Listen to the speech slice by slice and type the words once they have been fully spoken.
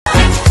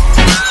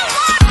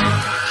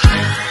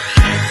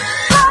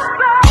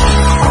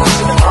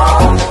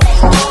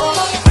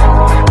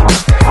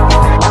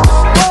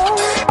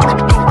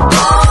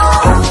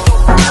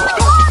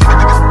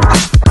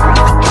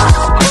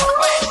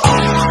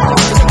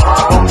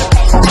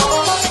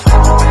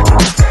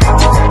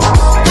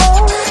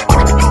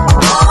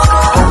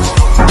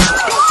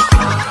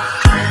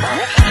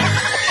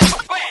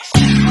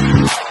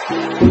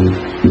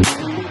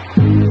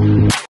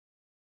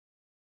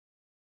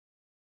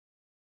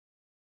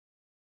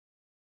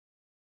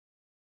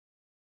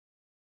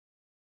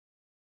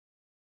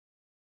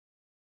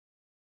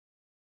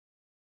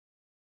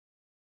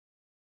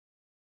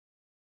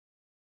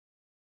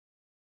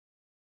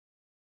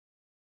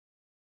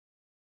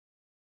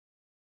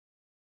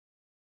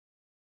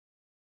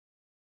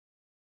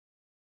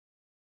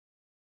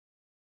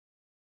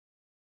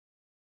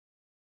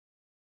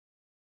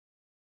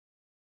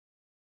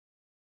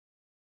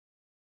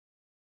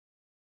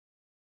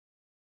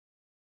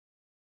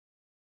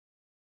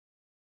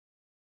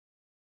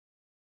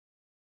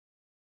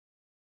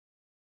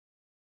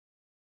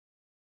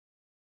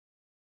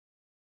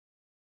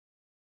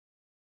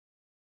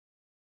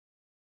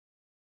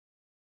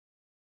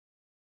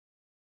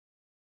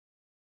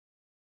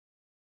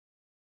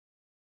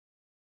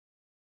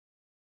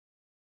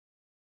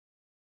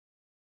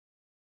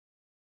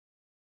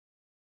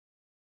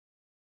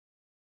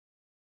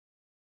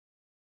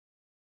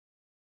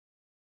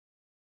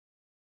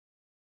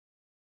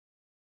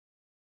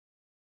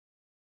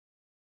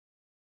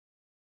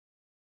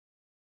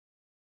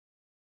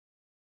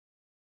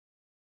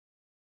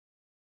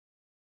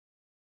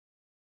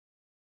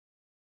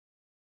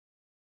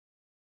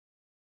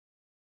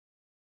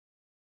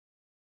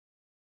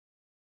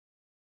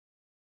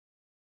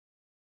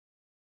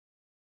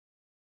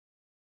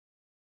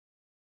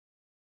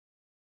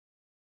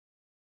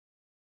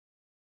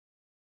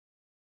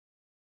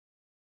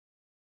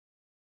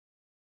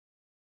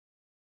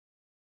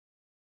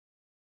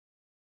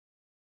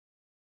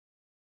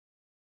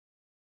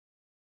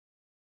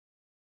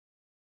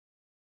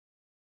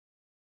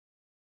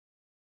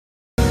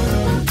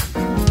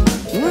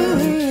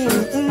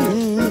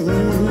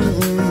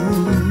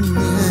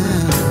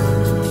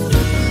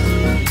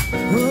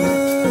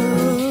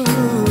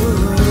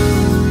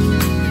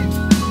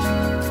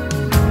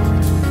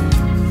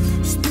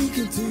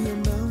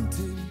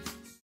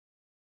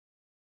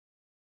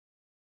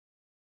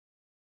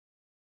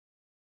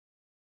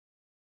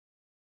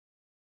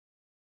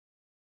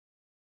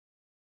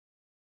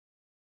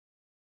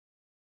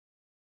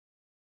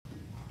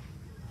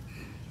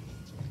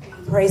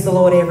Praise the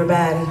Lord,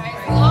 everybody.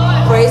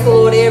 Praise the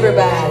Lord,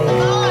 everybody.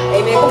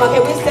 Amen. Come on,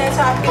 can we stand to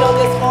our feet on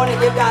this morning?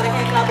 Give God a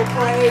hand clap of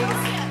praise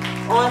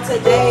on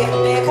today.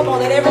 Amen. Come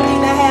on, let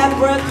everything that has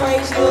breath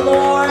praise you,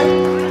 Lord.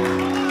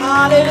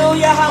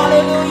 Hallelujah,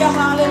 hallelujah,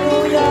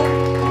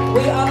 hallelujah.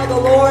 We honor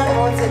the Lord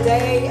on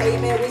today.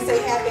 Amen. We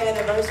say happy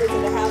anniversary to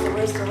the house of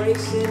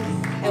restoration.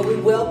 And we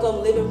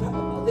welcome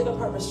Living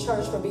Purpose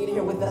Church for being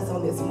here with us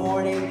on this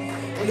morning.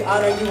 We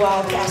honor you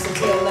all, Pastor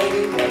Ted,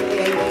 lady, family,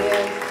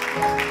 amen.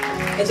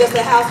 And just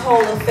a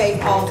household of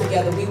faith all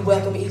together. We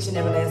welcome each and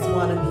every last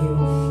one of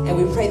you. And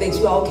we pray that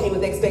you all came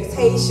with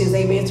expectations,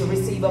 amen, to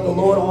receive of the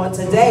Lord on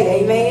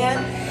today, amen.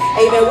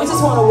 Amen. We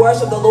just want to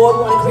worship the Lord.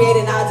 We want to create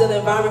an ideal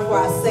environment for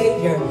our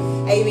Savior,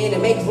 amen,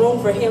 and make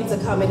room for him to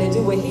come in and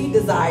do what he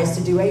desires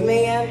to do,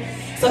 amen.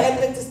 So at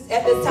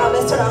this time,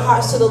 let's turn our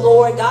hearts to the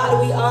Lord.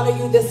 God, we honor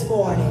you this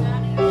morning.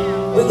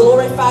 We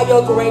glorify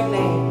your great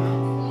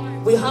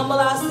name. We humble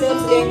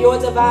ourselves in your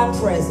divine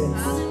presence.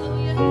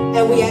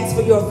 And we ask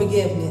for your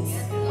forgiveness.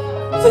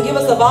 Forgive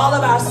us of all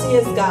of our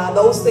sins, God,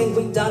 those things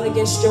we've done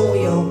against your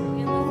will,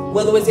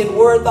 whether it's in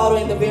word, thought, or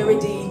in the very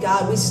deed.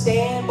 God, we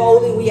stand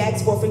boldly, we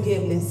ask for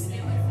forgiveness,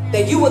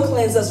 that you would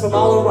cleanse us from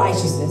all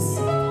unrighteousness,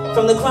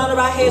 from the crown of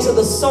our heads to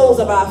the soles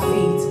of our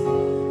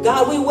feet.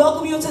 God, we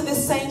welcome you to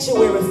this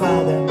sanctuary,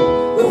 Father.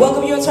 We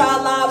welcome you into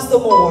our lives the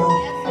more.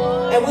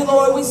 And we,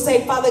 Lord, we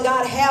say, Father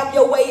God, have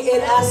your way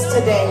in us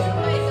today.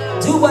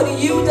 Do what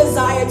you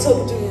desire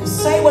to do.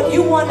 Say what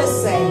you want to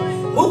say.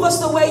 Move us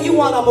the way you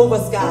want to move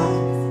us,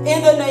 God.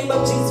 In the name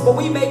of Jesus. For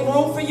we make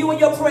room for you in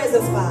your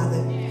presence,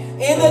 Father.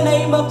 In the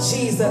name of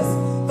Jesus.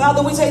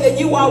 Father, we say that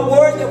you are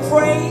worthy of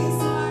praise.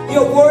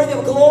 You're worthy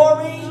of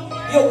glory.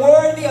 You're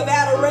worthy of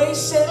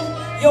adoration.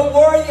 You're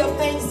worthy of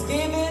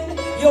thanksgiving.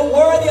 You're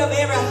worthy of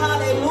every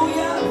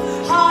hallelujah.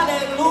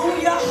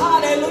 Hallelujah.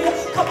 Hallelujah.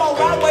 Come on,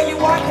 right where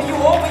you are. Can you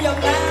open your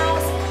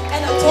mouths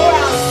and adore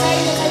our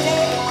Savior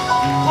today?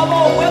 Come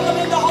on, welcome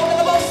in the Holy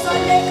Ghost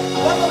Sunday.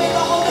 Welcome in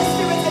the Holy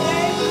Spirit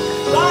today.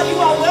 God, you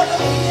are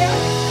welcome here.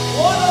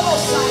 Lord of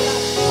Messiah,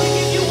 we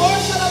give you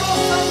worship on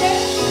Sunday.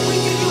 We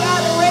give you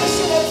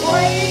adoration and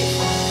praise.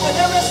 For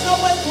there is no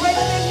one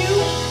greater than you.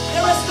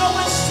 There is no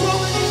one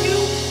stronger than you.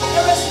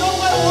 There is no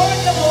one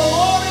worthy of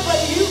glory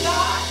but you,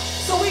 God.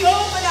 So we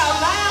open our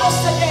mouths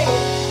today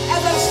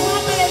as a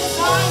trumpet in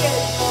Zion.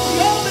 We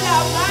open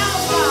our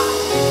mouths, God,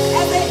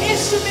 as an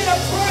instrument of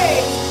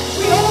praise.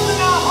 We open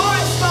our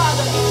hearts,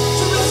 Father,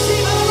 to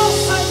receive all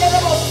Sunday,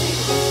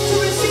 to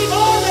receive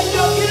all that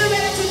you're getting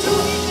ready to do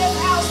in this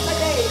house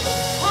today.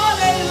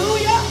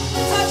 Hallelujah.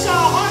 Touch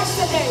our hearts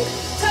today.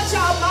 Touch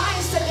our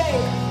minds today.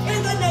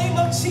 In the name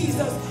of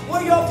Jesus.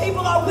 Where your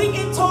people are weak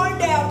and torn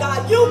down,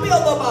 God, you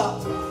build them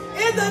up.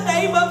 In the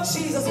name of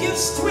Jesus. Give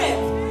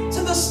strength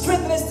to the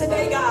strengthless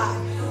today, God.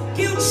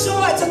 Give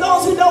joy to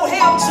those who don't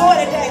have joy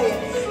today.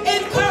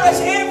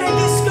 Encourage every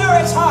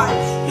discouraged heart.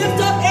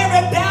 Lift up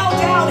every bowed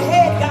down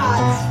head,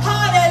 God.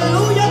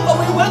 Hallelujah. For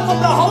we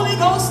welcome the Holy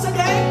Ghost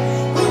today.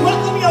 We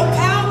welcome your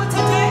power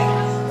today.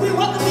 We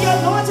welcome the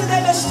anointing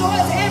that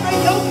destroys every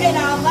yoke in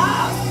our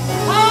lives.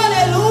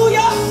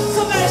 Hallelujah.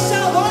 Somebody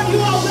shout, Lord,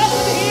 you are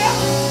welcome here.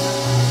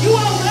 You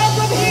are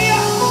welcome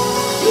here.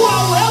 You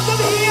are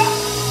welcome here.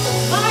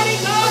 Mighty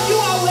God, you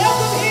are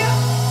welcome here.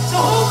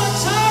 Jehovah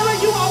Jireh,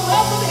 you are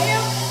welcome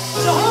here.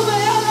 Jehovah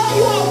Elah,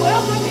 you are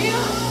welcome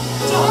here.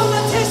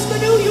 Jehovah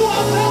Tiskanu, you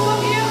are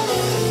welcome here.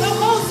 The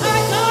Most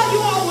High God,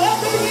 you are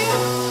welcome here.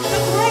 The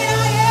great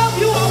I am,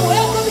 you are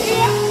welcome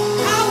here.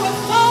 Our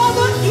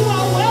Father, you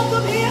are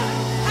welcome here.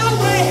 Our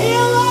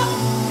Healer,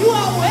 you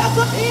are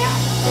welcome here.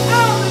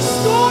 Our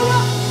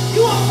Restorer,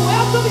 you are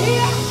welcome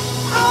here.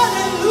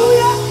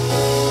 Hallelujah.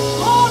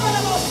 Lord of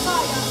the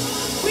Messiah,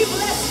 we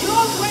bless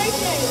your great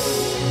name.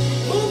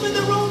 Move in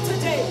the room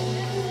today.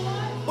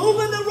 Move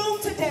in the room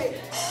today.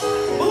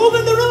 Move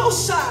in the room,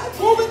 side.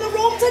 Move in the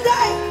room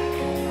today.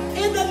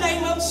 In the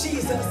name of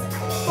Jesus.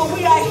 For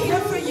we are here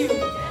for you.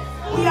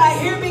 We are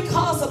here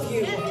because of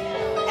you.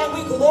 And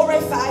we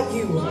glorify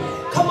you.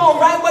 Come on,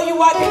 right where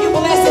you are, can you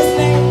bless his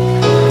name?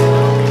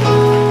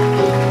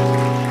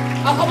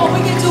 Oh, come on, we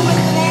can do it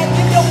today.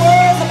 Give your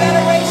words of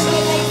adoration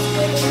and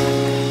thanksgiving.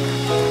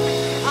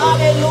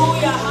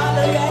 Hallelujah,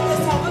 hallelujah. At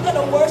this time, we're going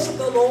to worship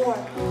the Lord.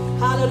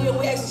 Hallelujah.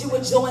 We ask that you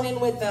would join in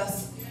with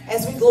us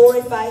as we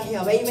glorify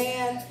him.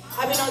 Amen.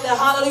 I mean, know that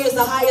hallelujah is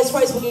the highest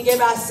praise we can give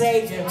our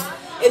Savior.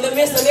 In the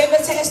midst of every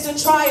test and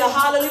trial,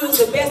 hallelujah is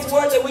the best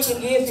word that we can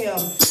give him.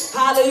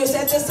 Hallelujah. So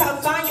at this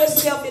time, find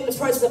yourself in the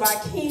presence of our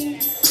King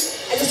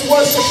and just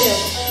worship him.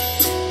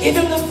 Give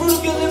him the fruit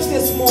of your lips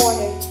this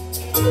morning.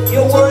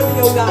 You're worthy,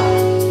 oh God.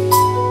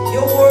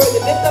 You're worthy.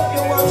 Lift up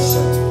your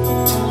worship.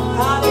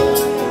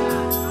 Hallelujah.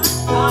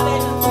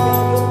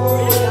 Hallelujah. You're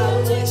worthy, God.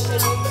 We bless your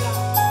name, God.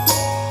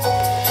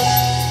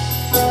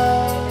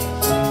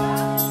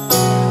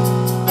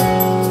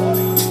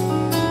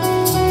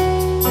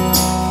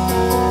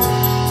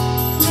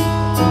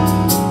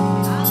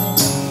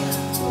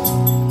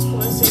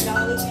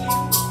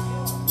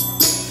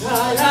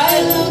 God,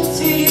 I look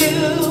to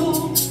you.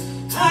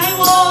 I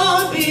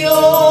won't be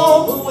over.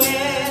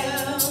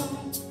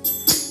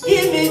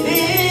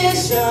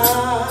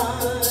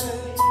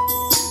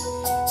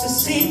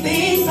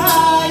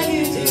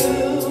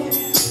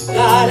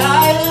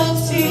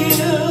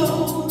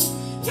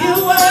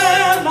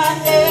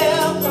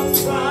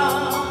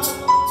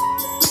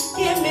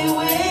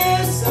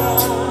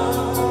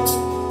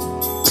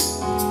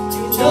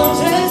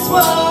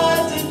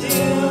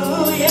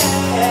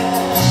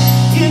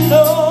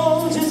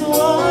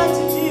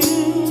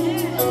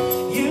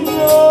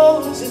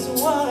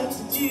 what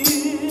to do.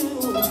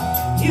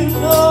 You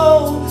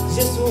know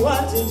just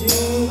what to do.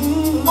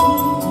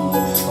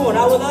 Come on,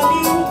 I will love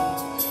you.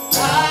 I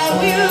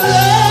will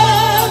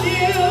love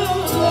you,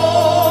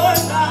 Lord,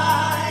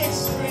 my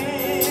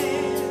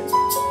strength.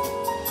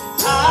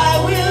 I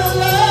will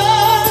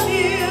love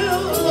you,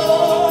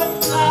 Lord,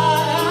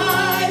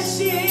 my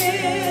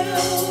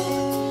shield.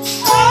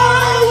 I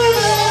will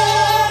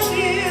love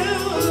you,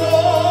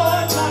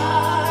 Lord,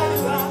 my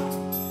rock.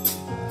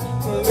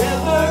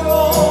 Forever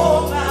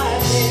all my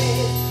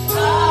days, I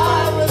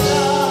will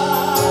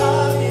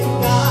love you,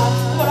 God.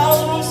 What all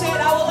the room said,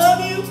 I will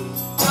love you.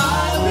 I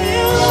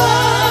will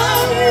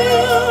love you,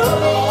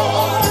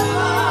 Lord,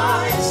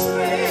 my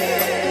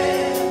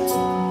strength.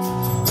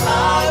 I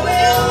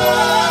will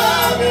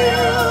love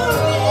you,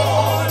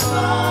 Lord,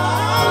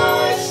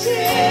 my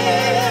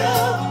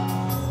shield.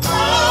 I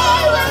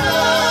will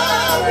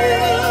love you,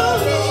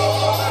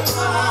 Lord,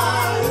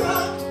 my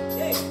rock.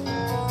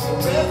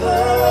 Forever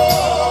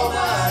all my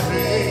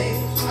days,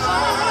 I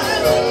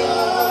will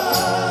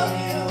love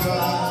you,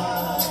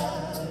 God.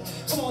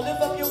 Come on,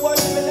 lift up your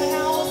worship in the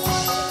house.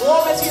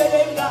 Glory to your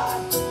name, God.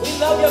 We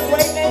love your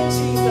great name,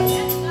 Jesus.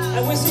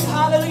 And we sing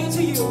hallelujah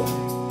to you.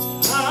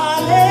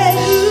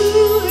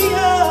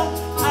 Hallelujah,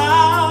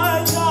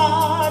 our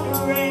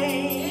God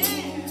reigns.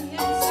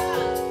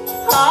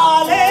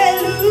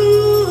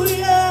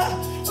 Hallelujah,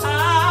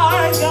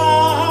 our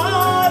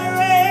God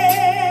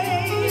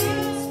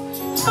reigns.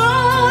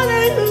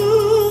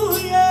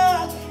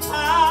 Hallelujah,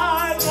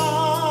 our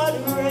God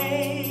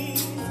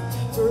reigns.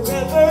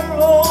 Forever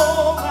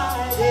all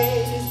my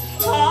days.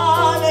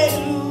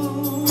 Hallelujah.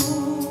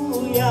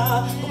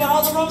 Come on,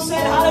 all the room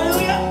said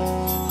hallelujah.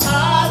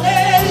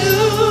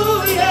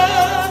 Hallelujah,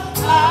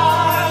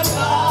 our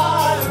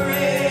God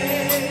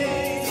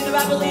reigns.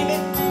 Anybody believe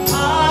it?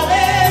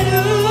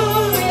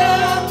 Hallelujah,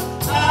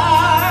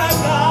 our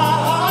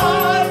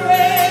God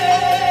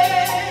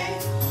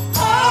reigns.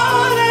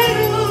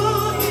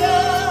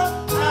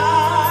 Hallelujah,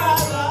 our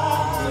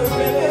God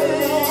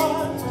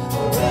reigns.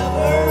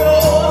 Forever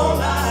all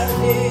my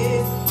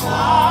days.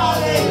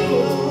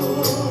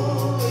 Hallelujah.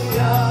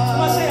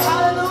 Come on, say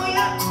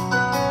hallelujah.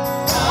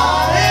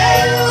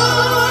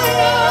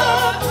 Hallelujah,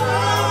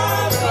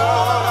 our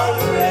God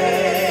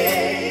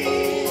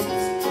reigns.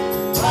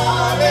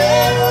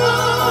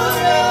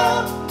 Hallelujah,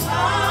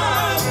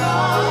 our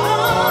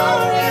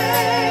God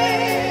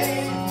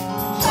reigns.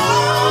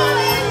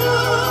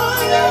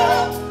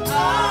 Hallelujah,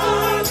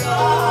 our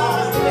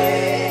God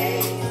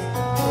reigns.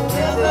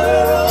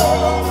 Forever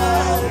all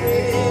my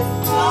days.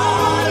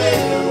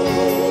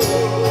 Hallelujah.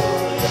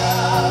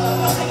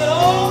 Come on, sing it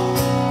all.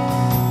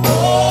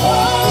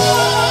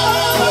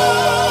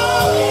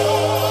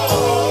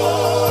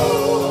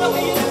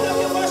 Can you lift up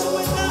your worship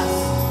with us?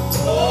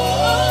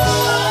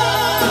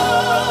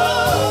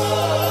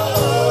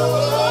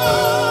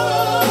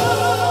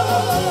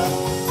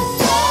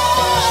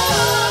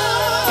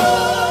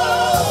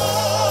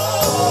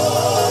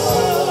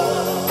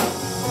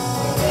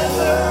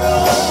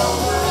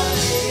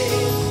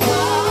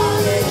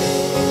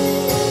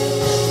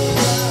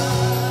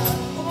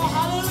 Come on,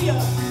 hallelujah.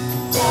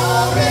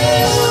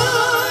 Hallelujah,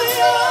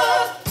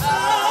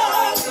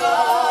 our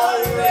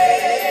God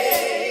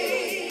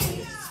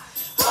reigns.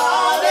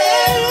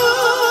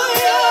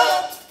 Hallelujah,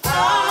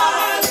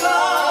 our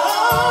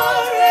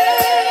God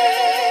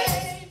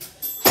reigns.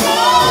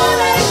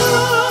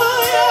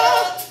 Hallelujah,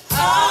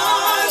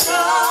 our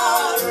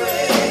God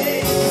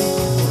reigns.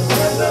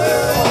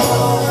 Forever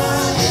all my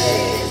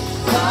days.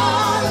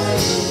 Hallelujah.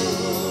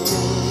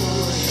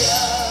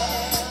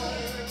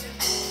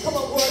 Come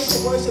on,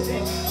 worship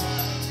him.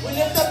 We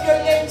lift up your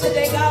name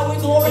today, God. We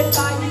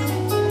glorify you.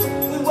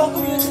 We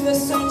welcome you into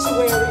this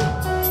sanctuary.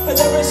 For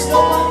there is no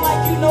one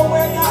like you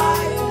nowhere, God.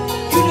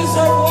 You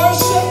deserve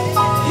worship.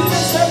 You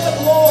deserve the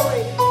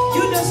glory.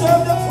 You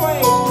deserve the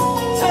praise.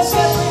 Touch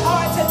every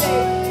heart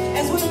today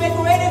as we make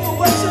ready for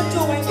what you're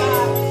doing,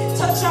 God.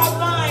 Touch our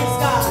minds,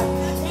 God.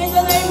 In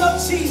the name of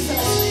Jesus.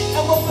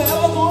 And we'll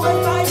forever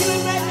glorify you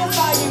and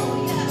magnify you.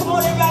 Come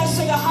on, everybody,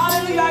 sing a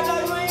hallelujah. Our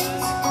God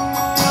reigns.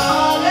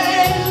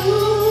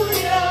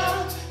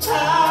 Hallelujah,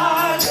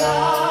 our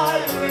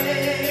God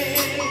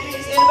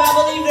reigns. Anybody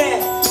believe that?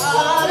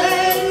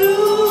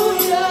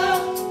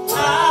 Hallelujah,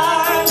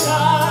 our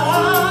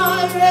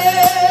God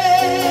reigns.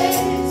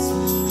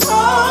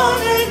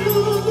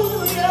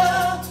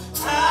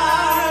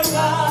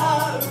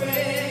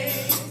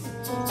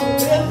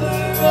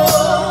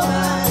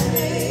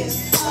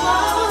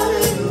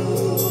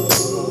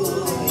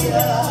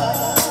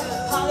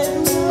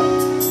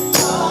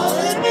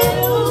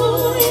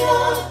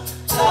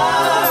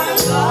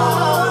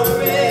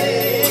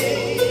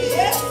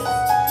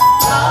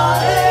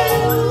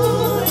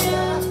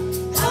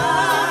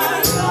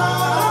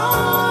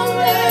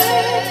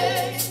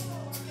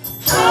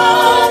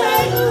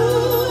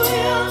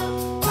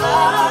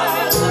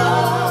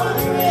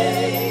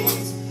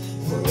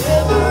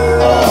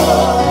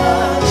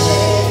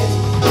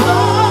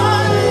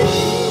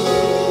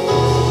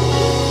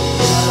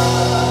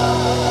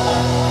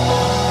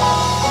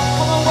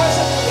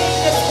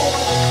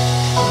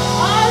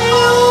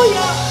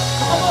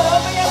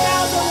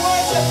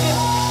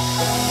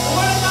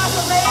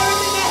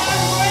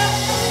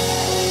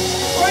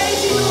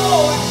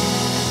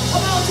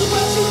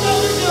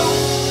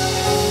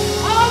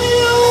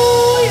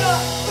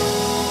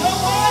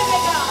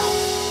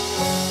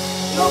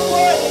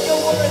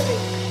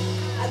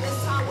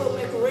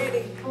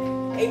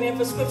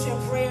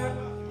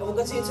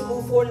 continue to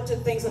move forward into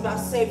things of our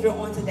Savior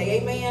on today.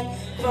 Amen.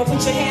 Come on,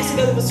 put your hands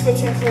together for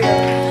scripture and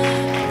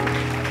prayer.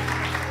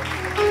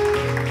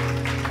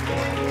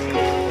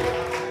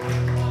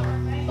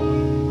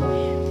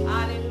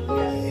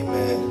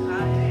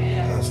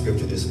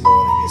 Scripture this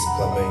morning is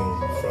coming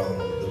from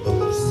the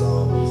book of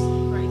Psalms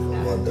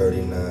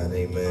 139,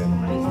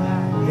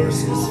 amen.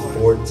 Verses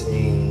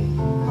 14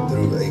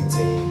 through 18.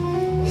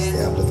 It's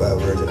the Amplified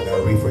Version, and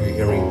I'll read for your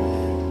hearing.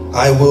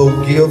 I will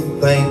give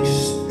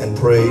thanks and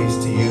praise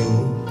to you,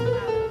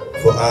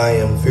 for I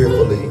am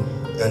fearfully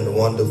and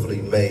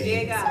wonderfully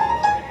made.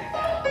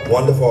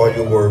 Wonderful are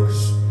your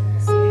works,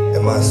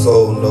 and my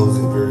soul knows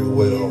it very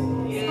well.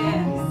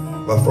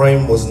 My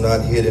frame was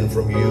not hidden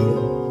from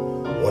you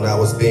when I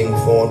was being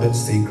formed in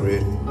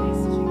secret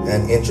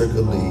and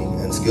intricately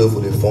and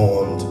skillfully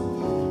formed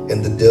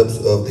in the depths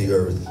of the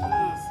earth.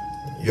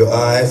 Your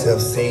eyes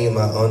have seen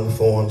my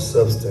unformed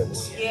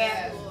substance,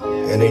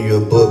 and in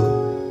your book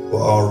were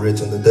all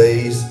written the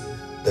days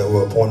that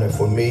were appointed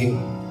for me,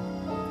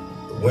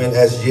 when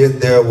as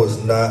yet there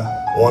was not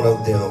one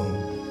of them.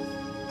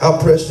 How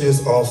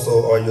precious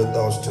also are your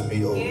thoughts to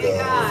me, O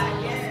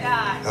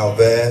God. How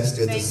vast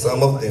is the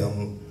sum of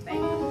them,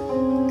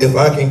 if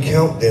I can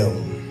count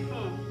them.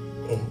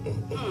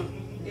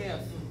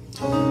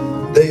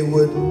 They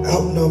would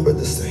outnumber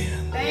the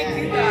sand.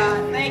 Thank you,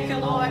 God. Thank you,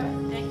 Lord.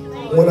 Thank you,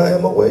 Lord. When I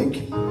am awake,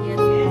 yes.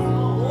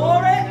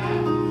 Glory.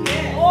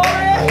 Glory.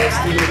 I am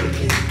still.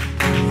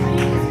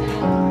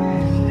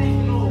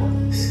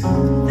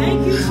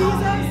 Thank you, Jesus.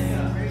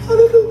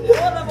 Hallelujah.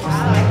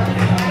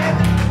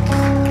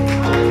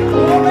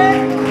 Glory.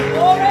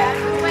 Glory.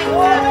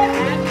 Glory.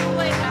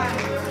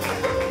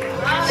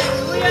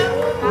 Hallelujah.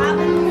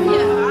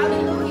 Hallelujah.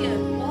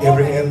 Hallelujah.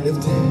 Every hand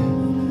lifted.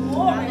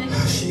 Glory.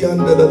 Dear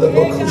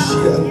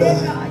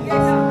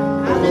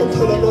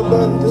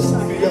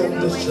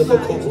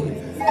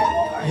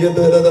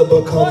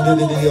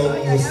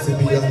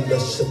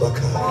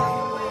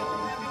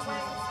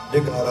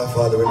God, our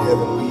Father in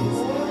heaven, we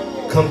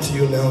come to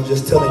you now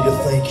just telling you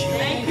thank you.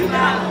 Thank you,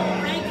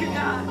 God. Thank you,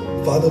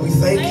 God. Father, we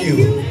thank you.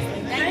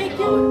 Thank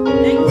you.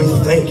 Thank you. We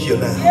thank you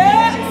now.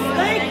 Yes,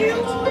 thank you.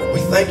 We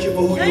thank you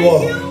for who you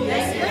are.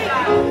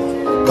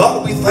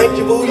 God, we thank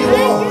you for who you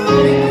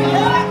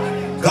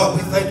are. God,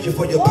 we thank you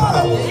for your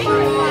power.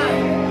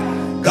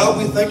 God,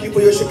 we thank you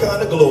for your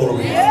Shekinah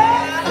glory.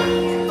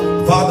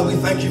 Father, we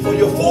thank you for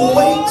your full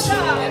weight.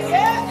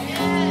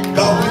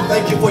 God, we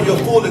thank you for your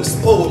full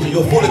exposure,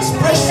 your full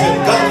expression.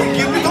 God, we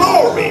give you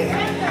glory.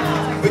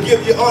 We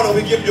give you honor.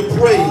 We give you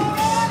praise.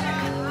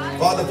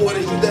 Father, for it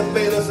is you that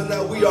made us and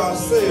not we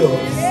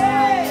ourselves.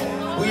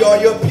 We are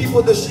your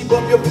people, the sheep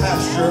of your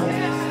pasture.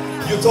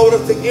 You told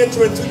us to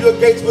enter into your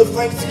gates with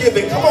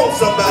thanksgiving. Come on,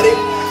 somebody.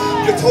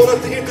 You told us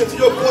to enter into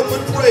your court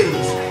with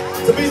praise,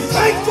 to be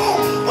thankful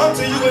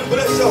unto you and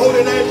bless your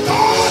holy name.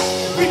 God,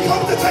 we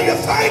come to tell you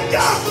thank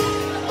you.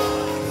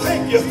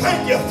 Thank you,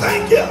 thank you,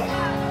 thank you.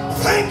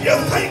 Thank you,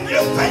 thank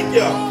you, thank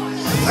you.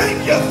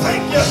 Thank you,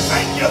 thank you,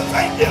 thank you,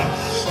 thank you.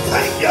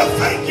 Thank you,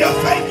 thank you,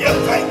 thank you,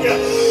 thank you.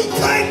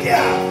 Thank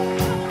you.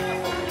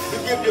 We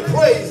give you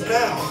praise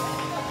now.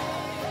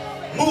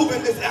 Move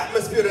in this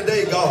atmosphere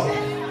today, God.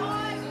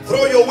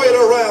 Throw your weight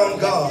around,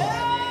 God.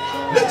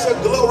 Let your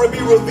glory be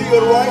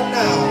revealed right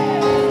now.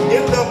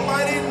 In the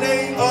mighty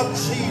name of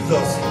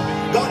Jesus.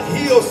 God,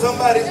 heal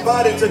somebody's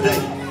body today.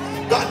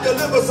 God,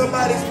 deliver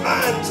somebody's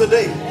mind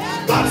today.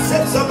 God,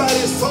 set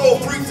somebody's soul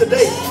free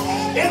today.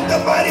 In the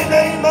mighty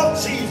name of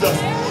Jesus.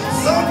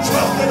 Some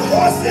trust in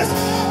horses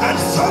and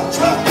some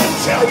trust in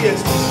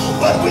chariots,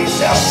 but we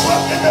shall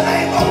trust in the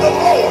name of the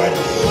Lord.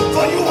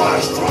 For you are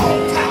a strong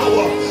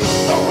tower.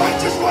 The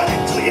righteous run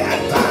into you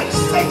and find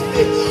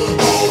safety.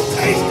 Oh,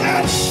 taste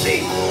and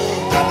see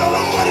that the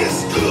Lord is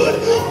good.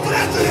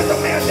 Blessed is the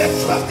man that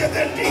trusteth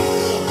in thee.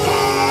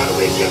 God,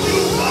 we give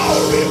you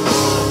glory.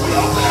 We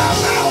open our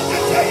mouths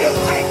and tell you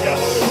thank you.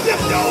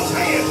 Lift those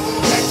hands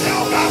and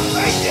tell God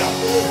thank you.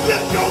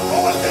 Lift your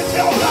voice and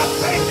tell God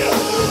thank you.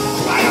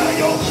 Cry out of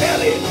your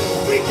belly.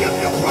 We give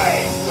you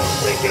praise.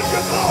 We give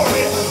you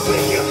glory. We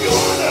give you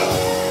honor.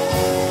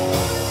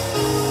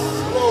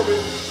 Glory.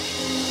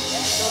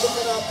 Now look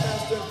at our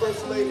pastor and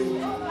first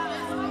lady.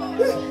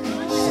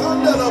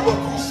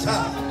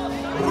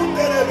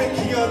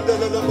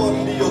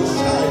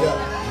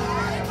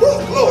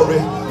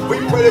 Glory. We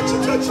pray that you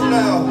touch him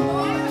now.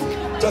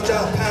 Touch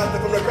our pastor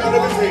from the crown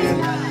of his head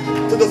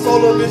to the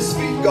sole of his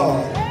feet,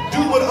 God. Do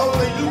what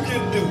only you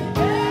can do.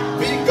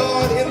 Be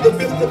God in the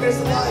midst of his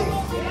life.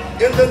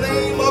 In the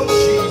name of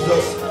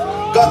Jesus.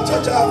 God,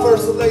 touch our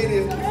first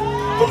lady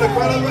from the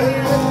crown of her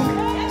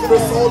head to the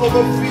sole of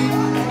her feet.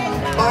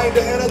 Bind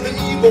the hand of the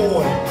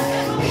evil one.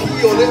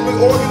 Heal every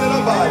organ in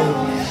her body.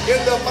 In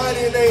the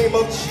mighty name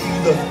of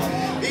Jesus.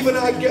 Even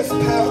our guest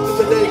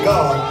pastor today,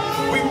 God,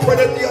 we pray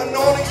that the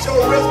anointing shall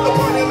rest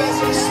upon him as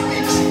he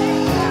speaks,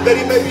 that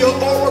he may be an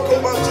oracle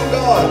unto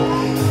God.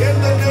 In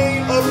the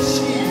name of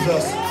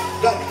Jesus,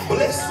 God,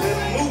 bless and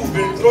move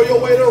and throw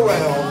your weight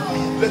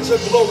around. Let your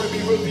glory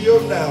be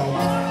revealed now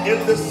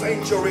in the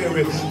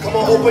sanctuary. Come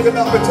on, open your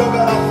mouth and tell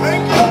God, I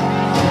thank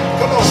you.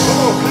 Come on, come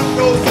on. Clap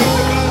those hands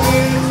in my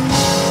hands.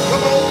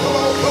 Come on, come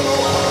on, come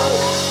on, come on.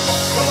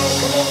 Come on,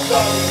 come on,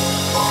 darling.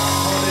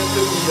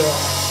 Hallelujah.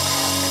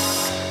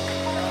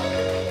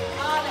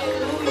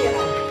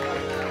 Hallelujah.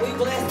 We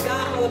bless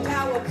God for the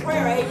power of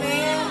prayer.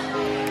 Amen.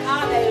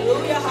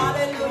 Hallelujah.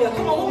 Hallelujah.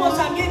 Come on, one more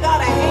time. Give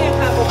God a hand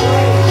clap of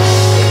praise.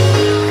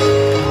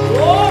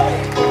 Glory.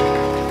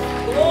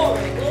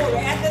 Glory.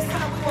 Glory. At this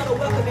time, we want to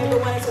welcome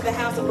everyone into the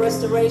house of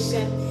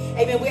restoration.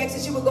 Amen. We ask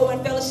that you would go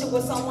in fellowship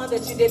with someone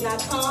that you did not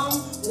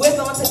come with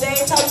on today.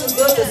 Tell them it's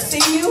good to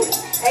see you.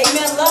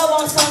 Amen. Love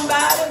on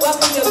somebody.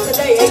 Welcome them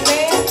today.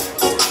 Amen.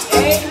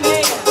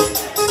 Amen.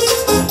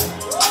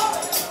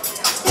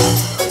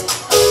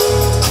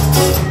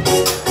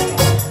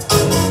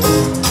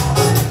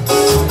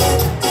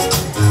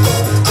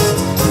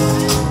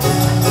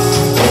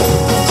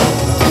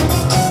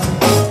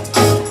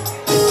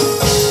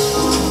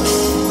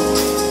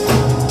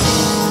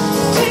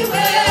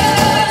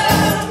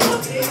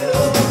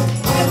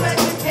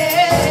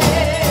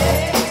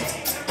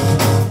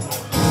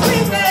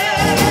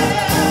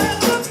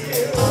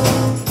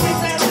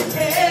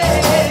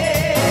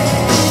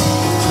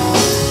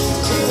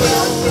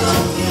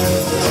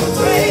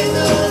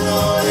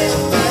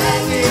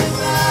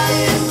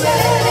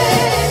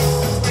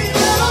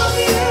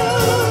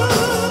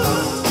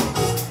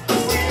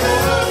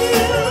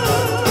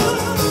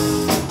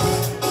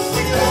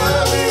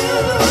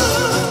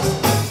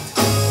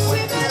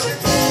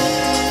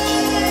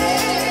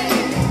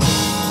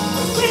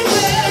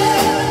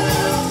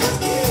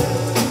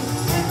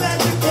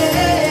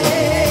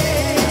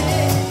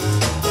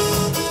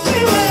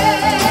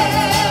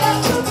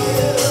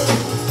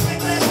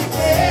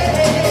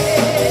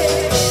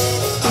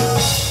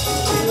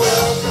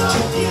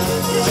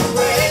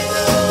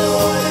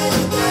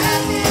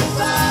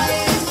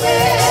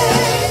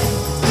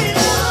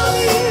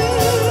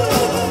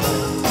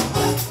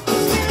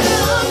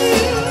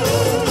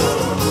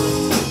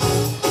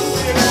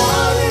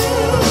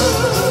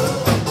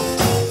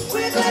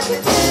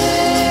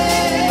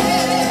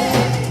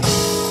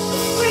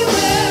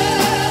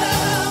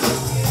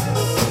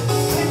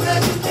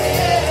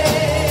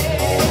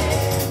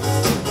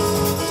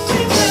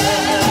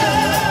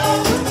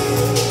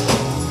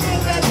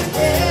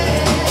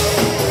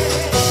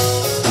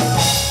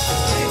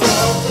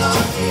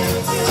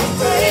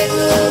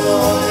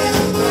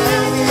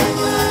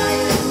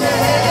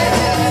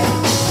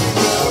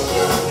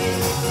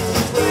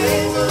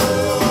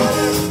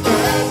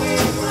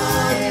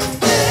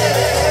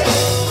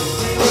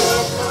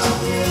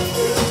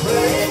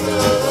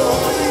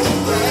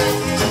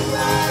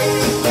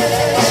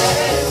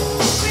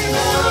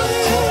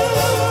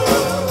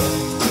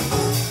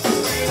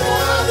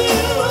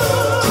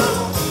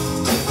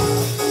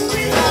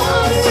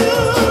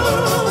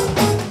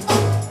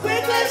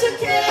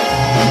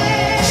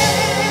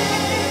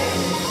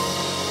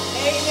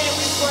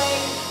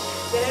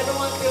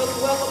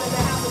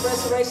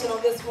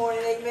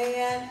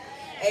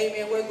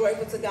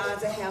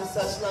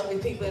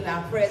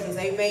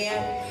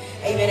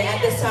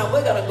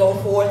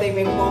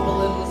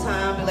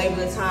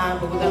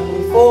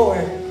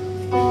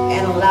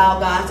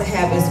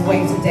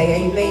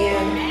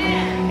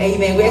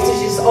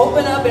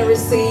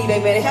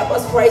 Amen. Help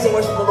us praise and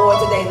worship the Lord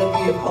today in the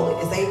beauty of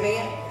holiness.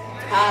 Amen.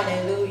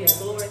 Hallelujah.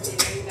 Glory to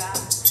you, God.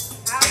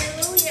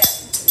 Hallelujah.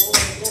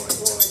 Glory, glory,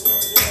 glory,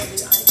 glory, glory.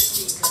 Thank you,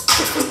 Jesus.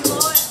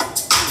 Lord.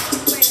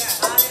 Hallelujah.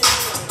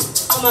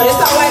 Come on, it's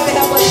all right to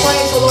help us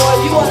praise the Lord.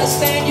 If you want to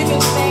stand, you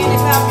can stand and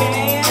clap your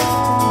hands.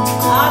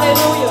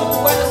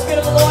 Hallelujah. Where the Spirit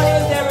of the Lord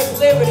is, there is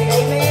liberty.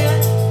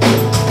 Amen.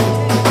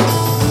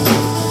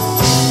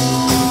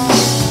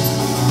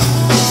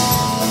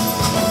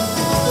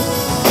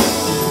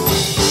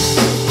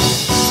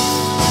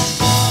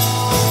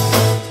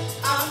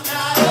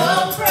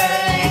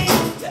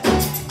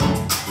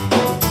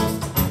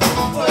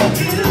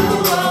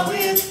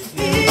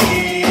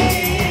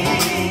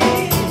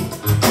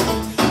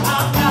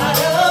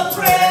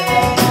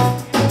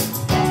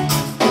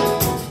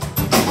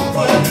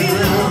 You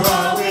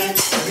are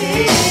with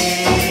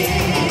me.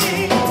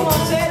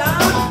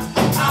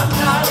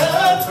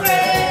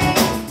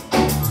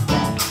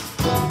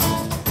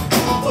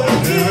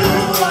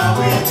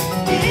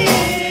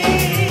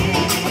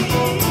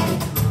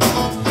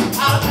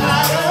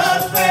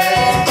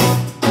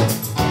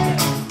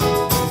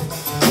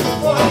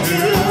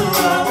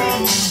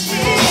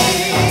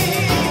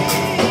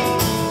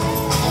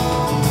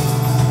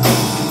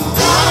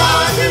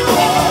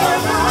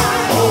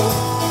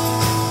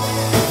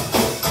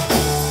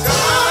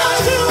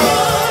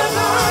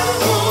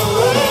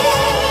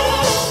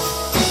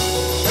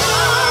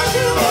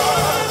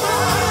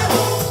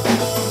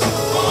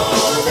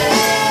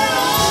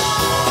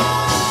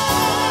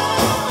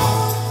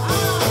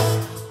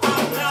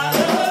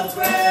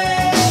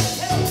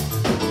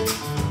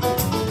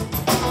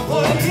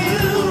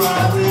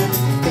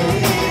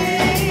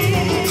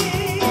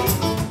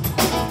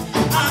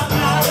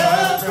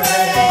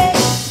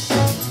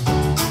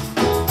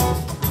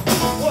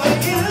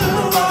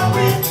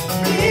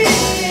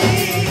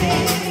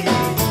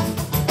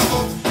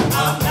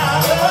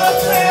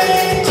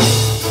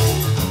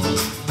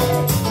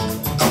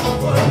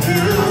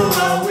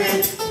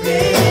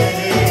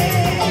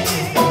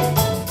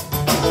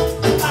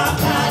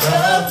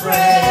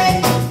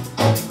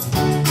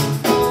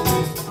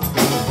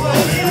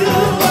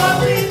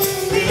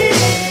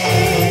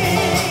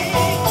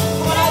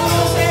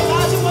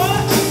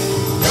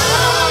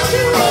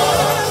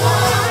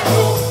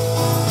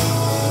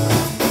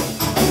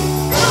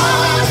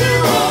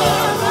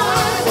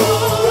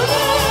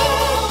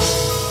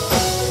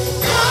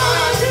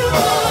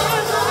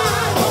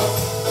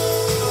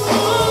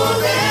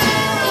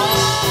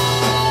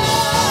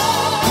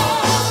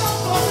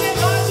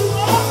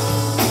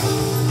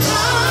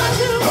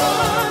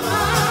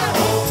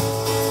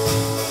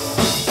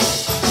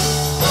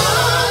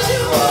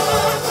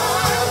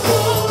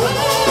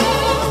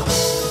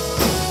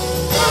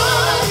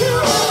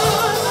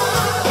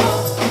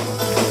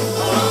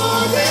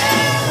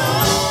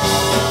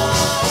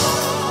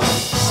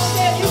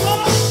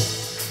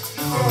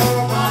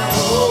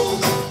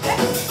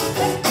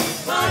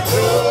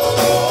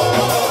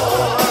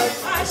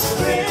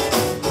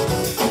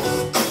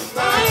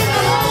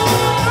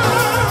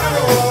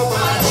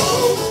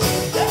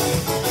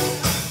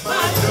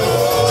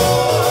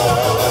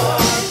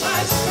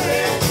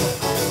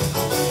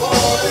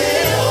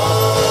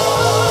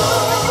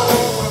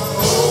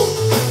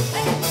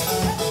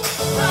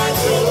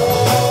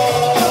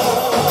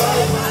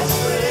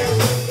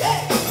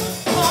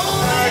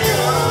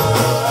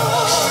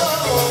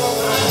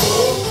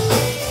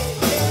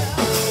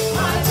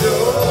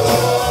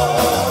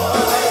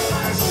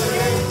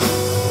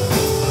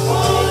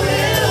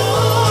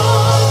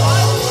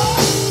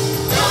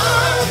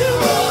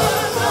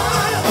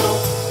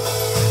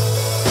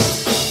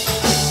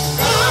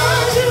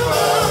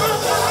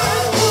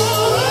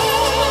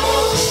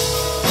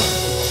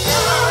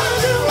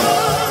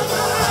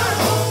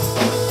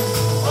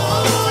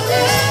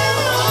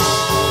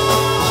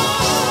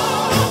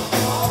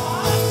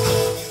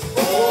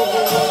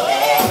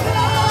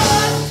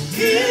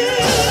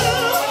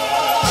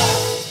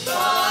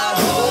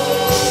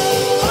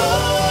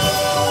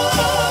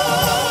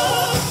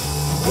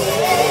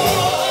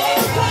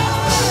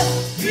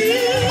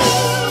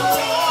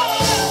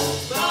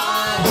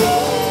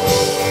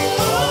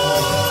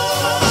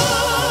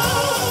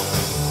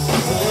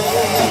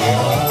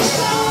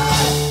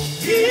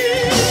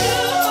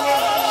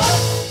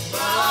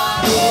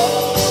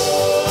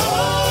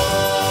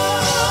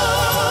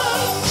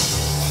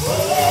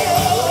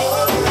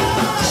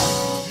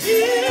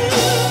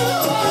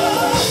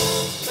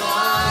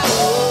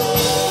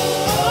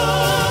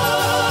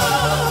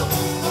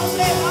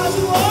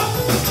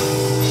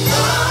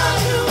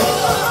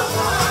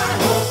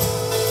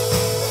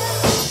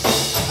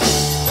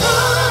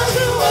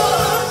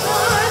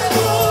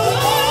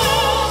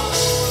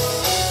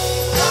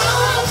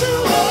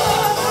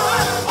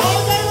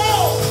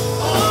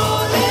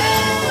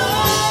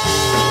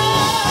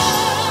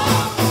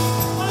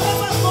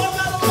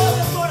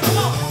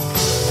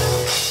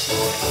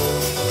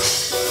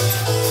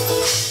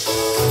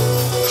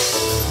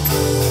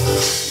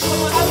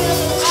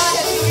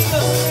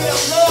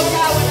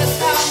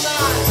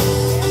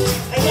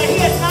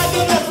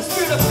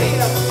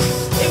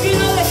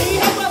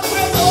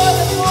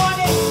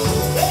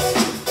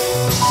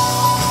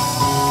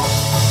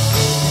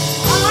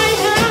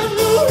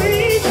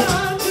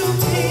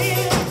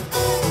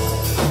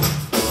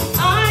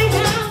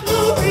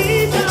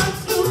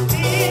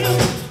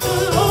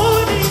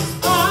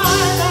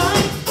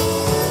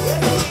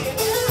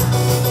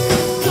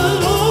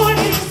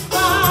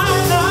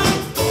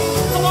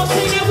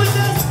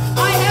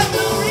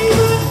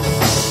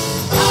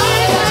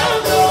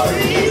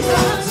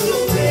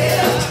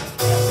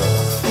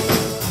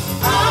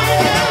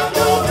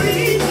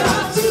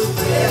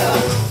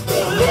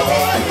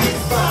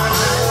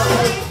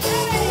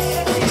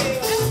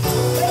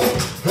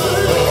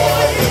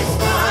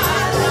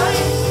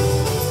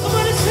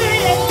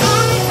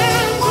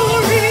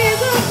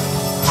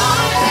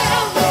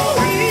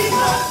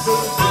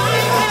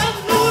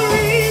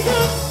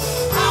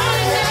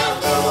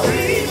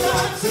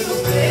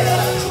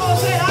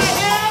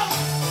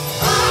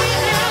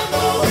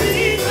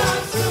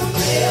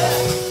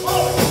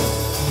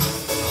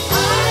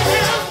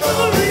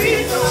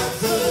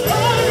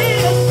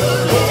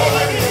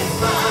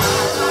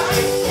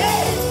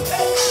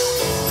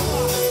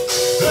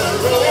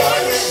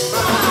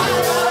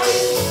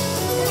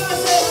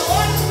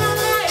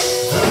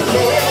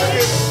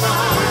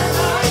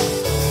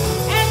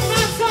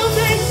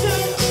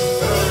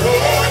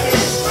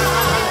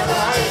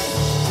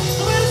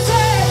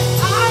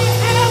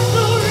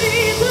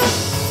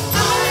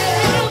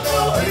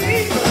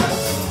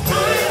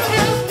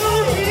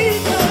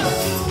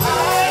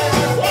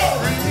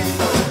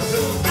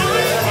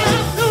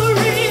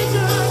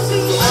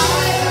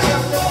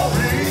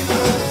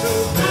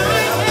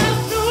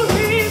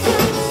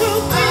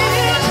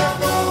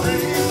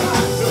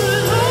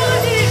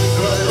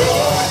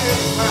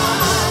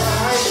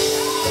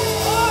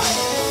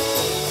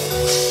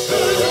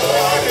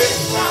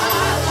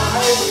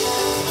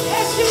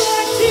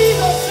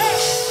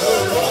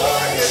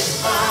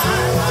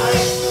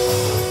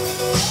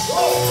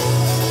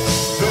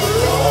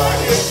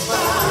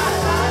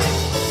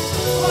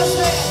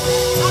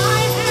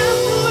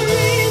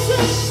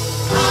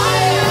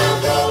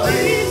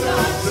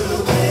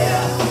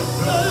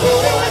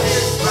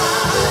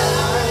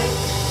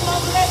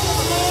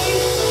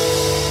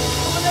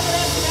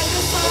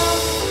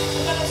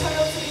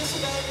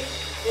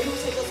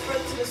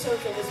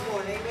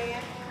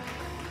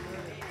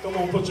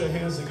 your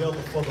hands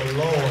together for the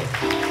Lord.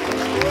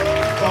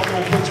 Come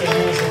on, put your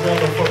hands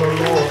together for the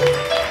Lord.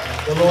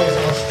 The Lord is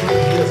our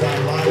strength. He is our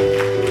life.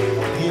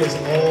 He is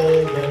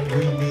all that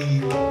we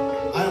need.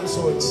 I am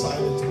so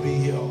excited to be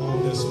here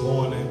on this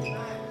morning.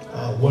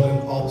 What an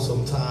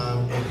awesome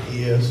time it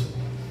is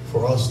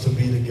for us to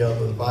be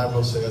together. The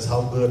Bible says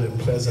how good and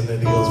pleasant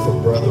it is for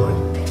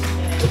brethren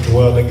to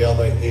dwell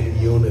together in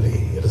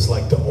unity. It is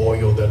like the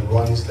oil that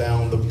runs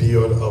down the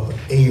beard of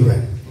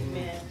Aaron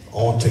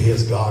onto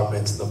his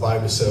garments. The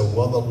Bible says,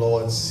 where the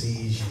Lord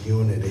sees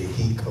unity,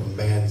 he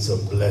commands a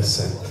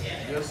blessing.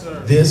 Yes, sir.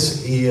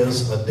 This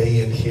is a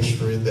day in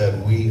history that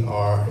we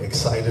are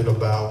excited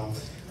about,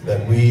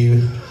 that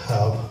we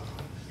have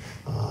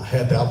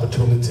had the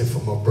opportunity for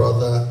my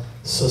brother,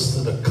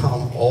 sister to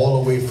come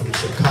all the way from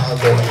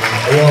Chicago and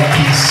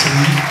LPC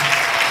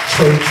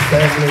church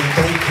family.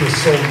 Thank you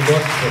so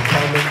much for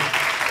coming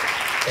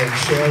and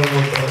sharing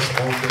with us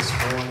on this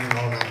morning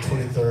on our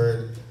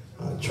 23rd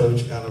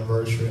church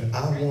anniversary. I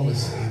want to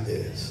say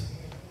this.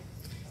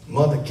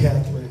 Mother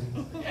Catherine,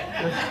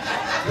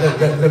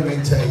 let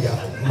me tell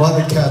y'all.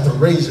 Mother Catherine,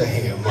 raise your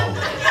hand, Mama.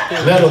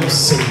 Let them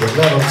see you.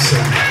 Let them see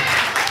you.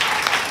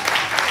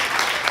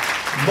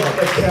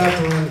 Mother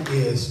Catherine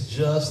is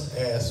just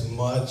as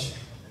much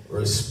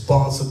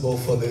responsible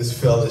for this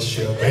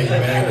fellowship,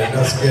 amen, and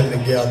us getting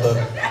together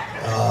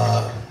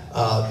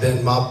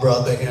than my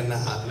brother and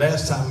I.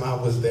 Last time I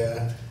was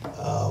there,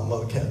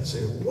 Mother Catherine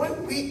said,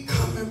 when we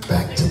coming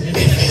back to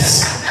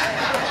Memphis?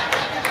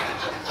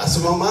 I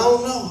said, Mama,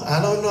 I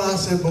don't know. I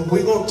said, but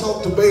we're going to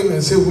talk to Bailey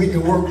and see if we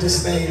can work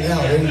this thing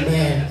out,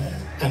 amen.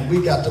 And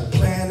we got to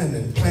planning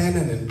and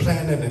planning and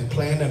planning and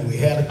planning. We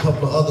had a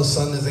couple of other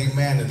Sundays,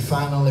 amen, and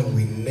finally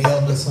we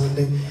nailed the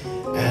Sunday.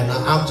 And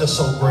I'm just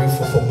so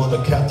grateful for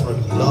Mother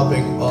Catherine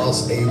loving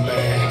us,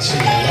 amen. She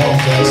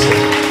loves us.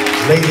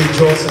 And Lady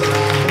Joyce and I,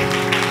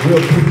 we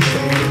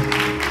appreciate it.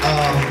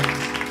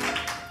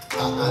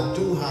 I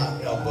do,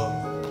 however,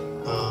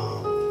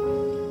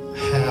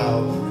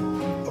 have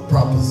a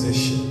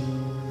proposition.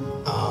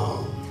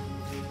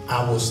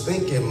 I was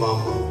thinking,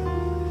 Mama,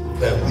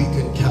 that we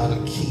can kind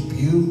of keep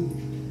you,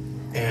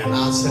 and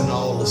I'll send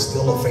all the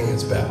Steeler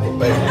fans back with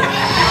Bailey.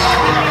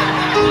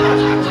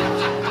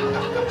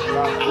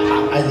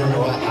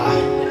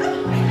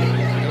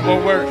 It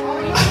won't work.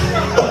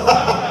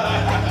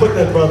 Put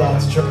that brother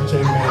out to church,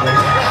 amen.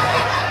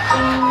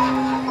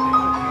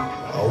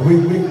 We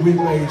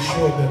made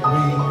sure that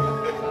we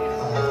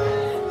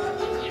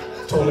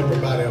told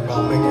everybody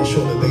about making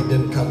sure that they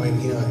didn't come in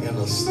here in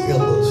a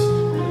Steelers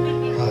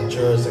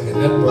jersey.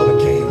 And that brother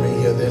came in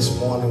here this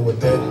morning with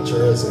that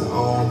jersey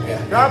on.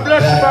 And God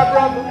bless you, my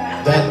brother.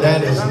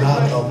 That is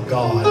not of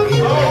God,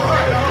 amen.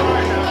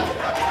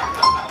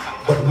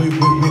 But we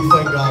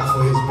thank God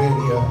for his being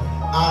here.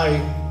 I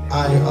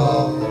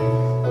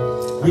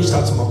reached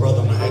out to my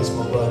brother and I asked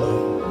my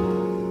brother,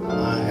 I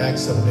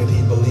asked him did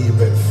he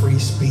believe in free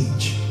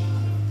speech,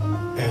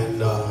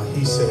 and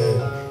he said,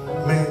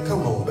 man,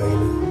 come on,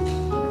 baby.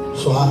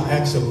 So I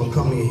asked him to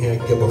come in here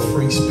and give a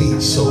free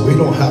speech so we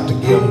don't have to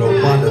give him no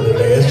money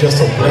today. It's just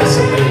a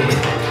blessing, baby.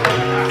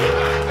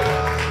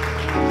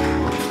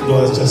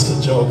 No, it's just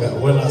a joke.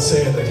 When I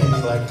said that,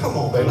 he's like, come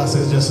on, baby. I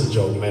said, it's just a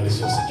joke, man. It's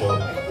just a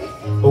joke.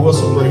 But we're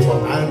so grateful.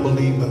 I'm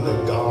believing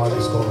that God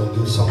is going to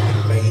do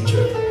something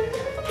major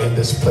in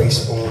this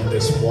place on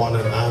this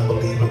morning. I'm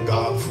believing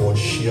God for a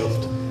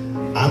shift.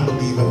 I'm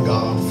believing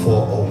God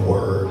for a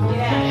word.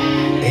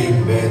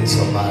 Amen,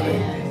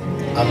 somebody.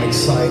 I'm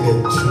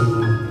excited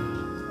to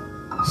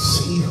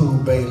see who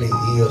Bailey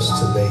is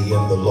today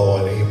in the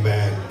Lord.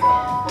 Amen.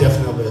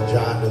 Definitely a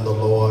giant in the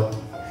Lord.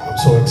 I'm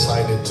so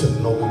excited to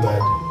know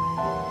that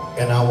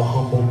in our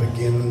humble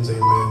beginnings,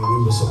 amen,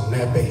 we were some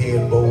nappy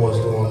head boys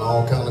doing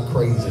all kind of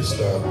crazy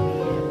stuff.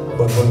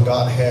 But when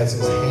God has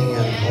his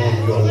hand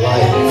on your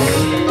life,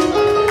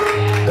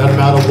 doesn't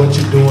matter what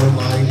you do in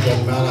life,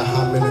 doesn't matter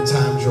how many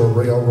times you're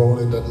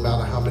railroaded, doesn't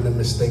matter how many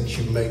mistakes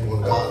you make,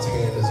 when God's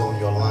hand is on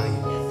your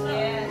life,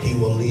 he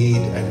will lead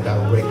and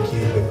direct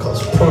you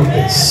because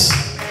purpose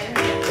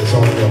is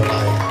on your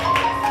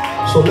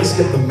life. So let's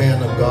give the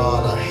man of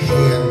God a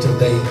hand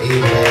today,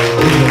 amen.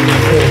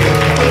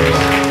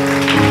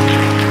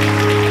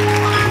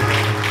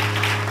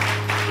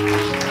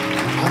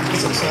 I'm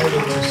just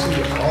excited to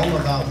see all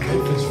of our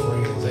Memphis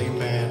friends,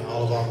 amen,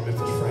 all of our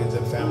Memphis friends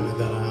and family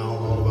that are out,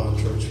 all of our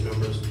church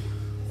members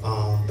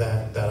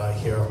that are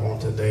here on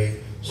today.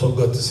 So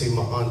good to see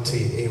my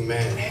auntie,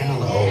 amen,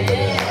 Hannah over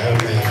there,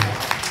 amen.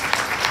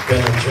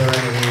 Been a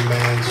journey,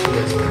 amen, she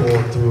has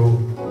poured through,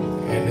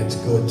 and it's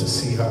good to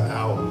see her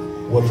out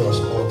with us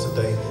on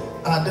today.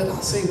 Did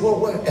I say,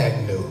 what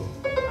Agnew?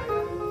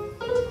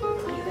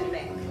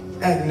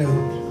 Agnew.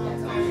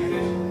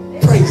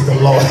 Praise the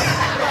Lord.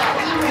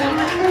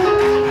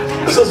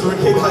 Sister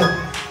Rakita,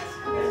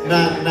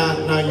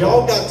 now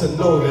y'all got to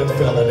know that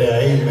fella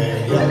there,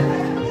 amen. Yeah.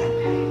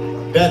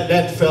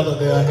 That fella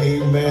there,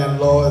 amen,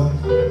 Lord.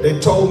 They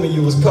told me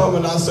you was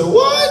coming. I said,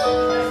 what?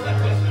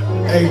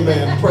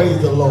 Amen. Praise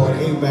the Lord.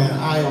 Amen.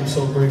 I am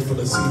so grateful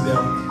to see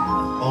them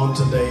on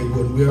today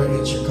when we're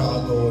in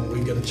Chicago and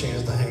we get a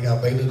chance to hang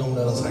out. They don't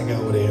let us hang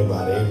out with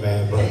everybody.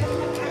 Amen. But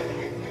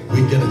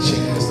we get a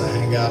chance to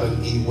hang out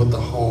and eat with the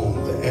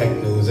home, the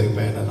Agnews,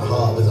 amen, and the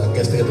Harveys. I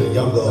guess they're the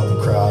younger of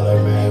the crowd,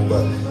 amen.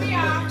 But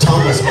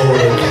Thomas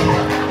older.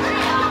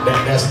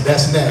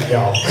 That's that,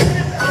 y'all.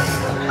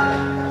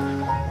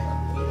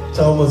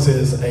 Thomas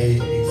is a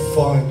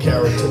fun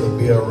character to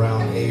be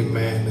around,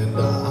 amen. And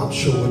I'm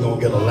sure we're going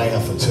to get a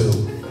laugh or two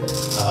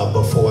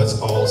before it's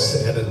all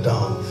said and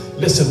done.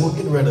 Listen, we're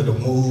getting ready to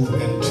move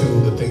into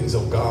the things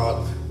of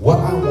God. What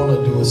I want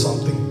to do is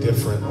something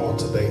different on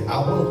today. I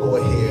want to go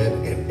ahead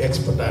and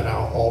expedite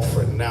our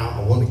offering now.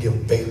 I want to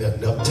give Bailey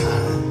enough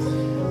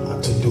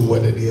time to do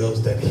what it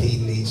is that he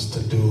needs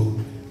to do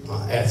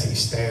as he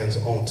stands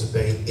on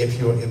today. If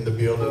you're in the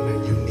building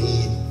and you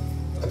need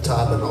a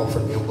tithe and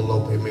offering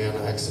envelope, amen,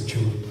 I ask that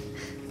you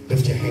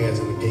lift your hands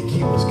and the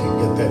gatekeepers can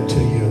get that to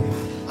you.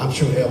 I'm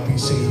sure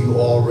LPC, you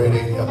already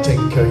have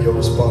taken care of your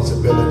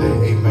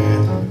responsibility,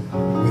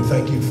 amen. We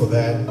thank you for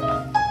that.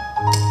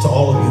 To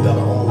all of you that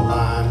are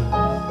online,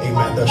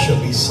 amen, there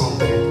should be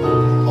something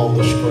on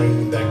the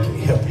screen that can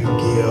help you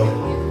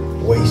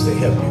give, ways to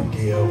help you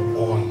give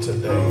on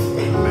today,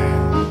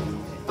 amen.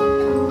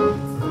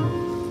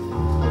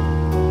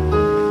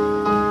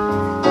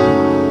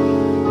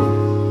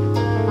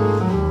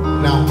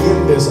 Now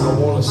in this, I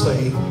want to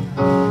say,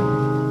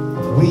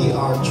 we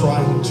are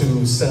trying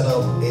to set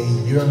up a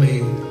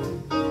yearly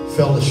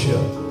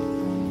fellowship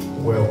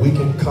where we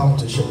can come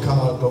to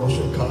Chicago,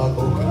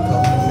 Chicago can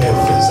come to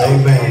Memphis,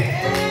 amen.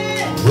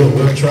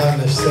 We're trying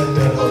to set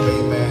that up,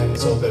 amen,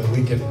 so that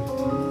we can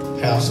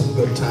have some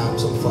good time,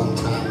 some fun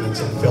time, and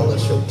some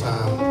fellowship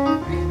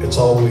time. It's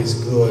always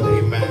good,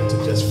 amen,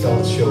 to just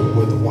fellowship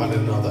with one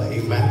another,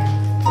 amen.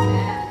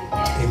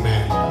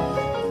 Amen.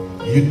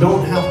 You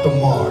don't have to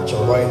march,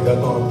 all right? They're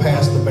going to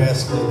pass the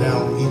basket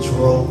down each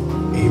row,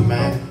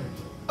 amen.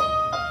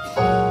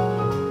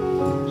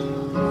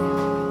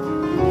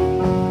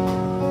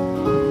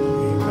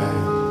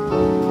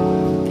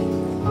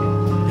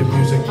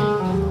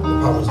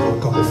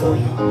 For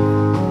you.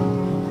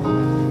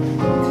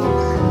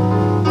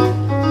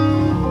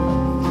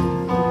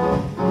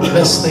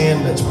 Let's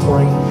stand, let's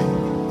pray.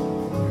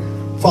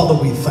 Father,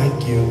 we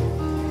thank you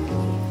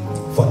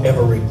for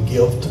every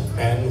gift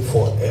and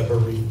for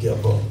every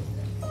giver.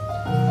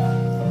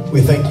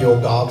 We thank you,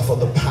 oh God, for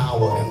the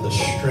power and the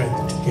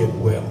strength to get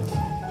wealth.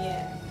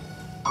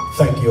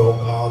 Thank you, oh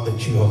God,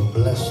 that you have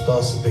blessed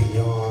us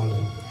beyond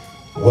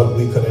what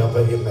we could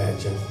ever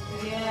imagine.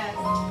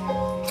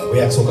 We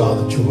ask, oh God,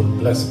 that you would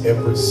bless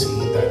every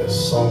seed that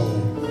is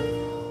sown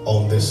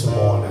on this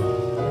morning,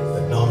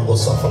 that none will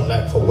suffer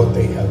lack for what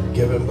they have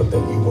given, but that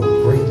you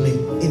will greatly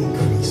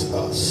increase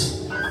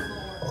us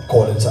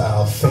according to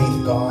our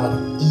faith, God,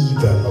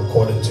 even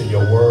according to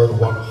your word,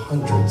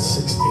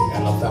 160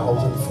 and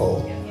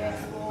 1,000-fold.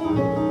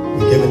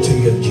 We give it to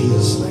you in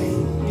Jesus'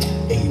 name.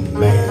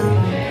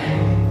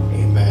 Amen.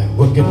 Amen.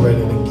 We're getting ready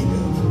to give.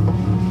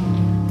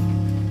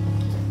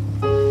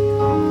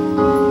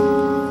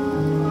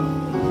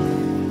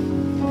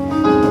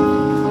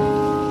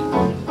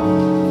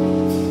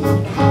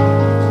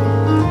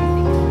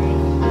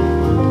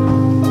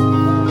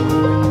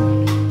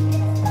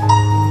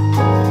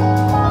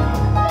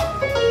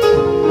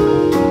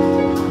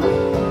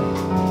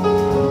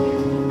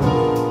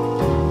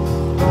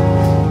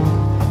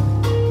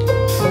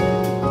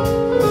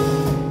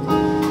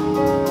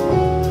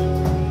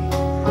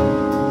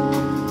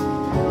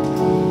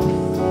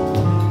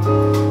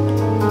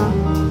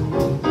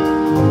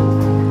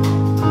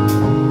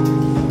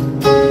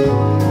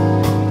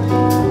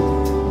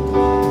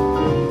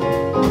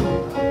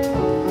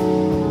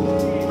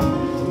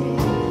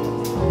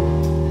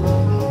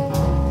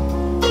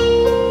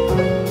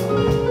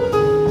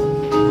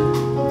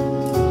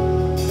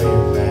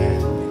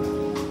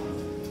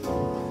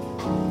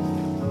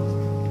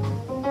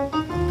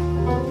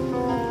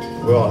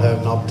 We all have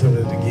an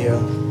opportunity to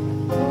give.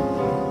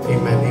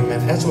 Amen,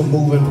 amen. As we're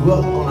moving,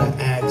 we're going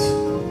to ask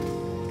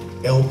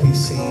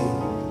LPC,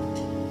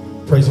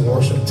 praise and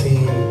worship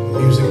team,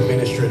 music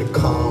ministry to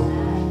come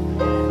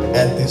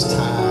at this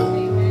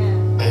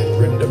time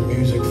and render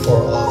music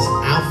for us,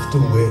 after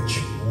which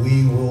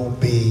we will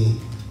be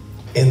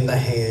in the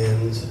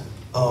hands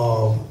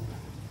of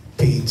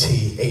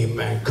PT.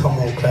 Amen. Come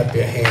on, clap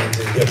your hands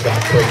and give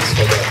God praise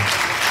for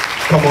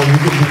that. Come on, you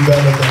can do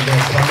better than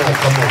that. Come on,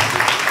 come on.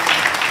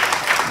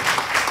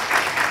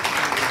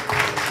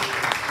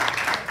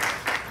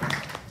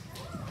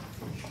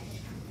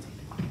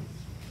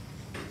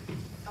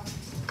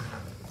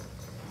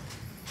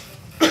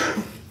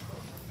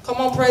 Come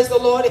on, praise the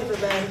Lord,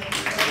 everybody.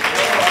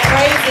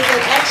 Praise is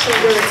an action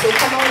word, so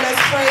come on, let's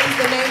praise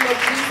the name of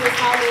Jesus.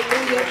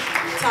 Hallelujah.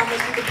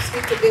 Thomas, you can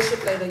speak to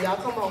Bishop later. Y'all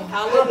come on.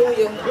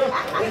 Hallelujah.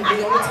 We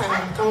be on the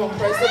time. Come on,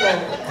 praise the Lord.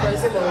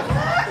 Praise the Lord.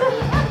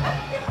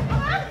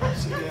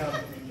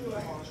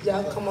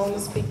 Y'all come on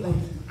and speak later.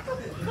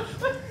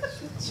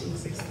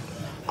 Jesus.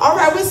 All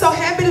right, we're so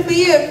happy to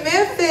be in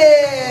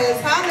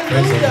Memphis.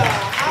 Hallelujah.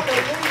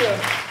 Hallelujah.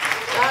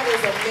 God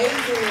is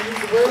amazing and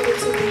he's worthy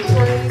to be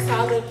praised.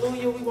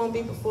 Hallelujah. We won't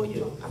be before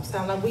you. I'm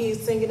sounding like we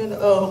singing in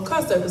a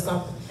concert or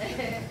something.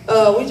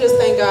 We just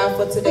thank God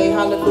for today.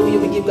 Hallelujah.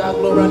 We give God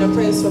glory and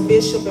praise for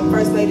Bishop and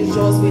First Lady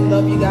Joyce. We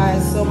love you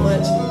guys so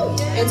much.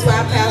 And to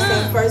our pastor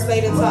and First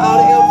Lady, and to all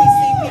the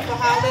LPC people.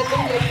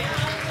 Hallelujah.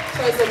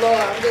 Praise the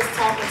Lord. I'm just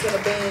talking to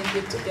the band.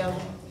 Get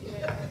together.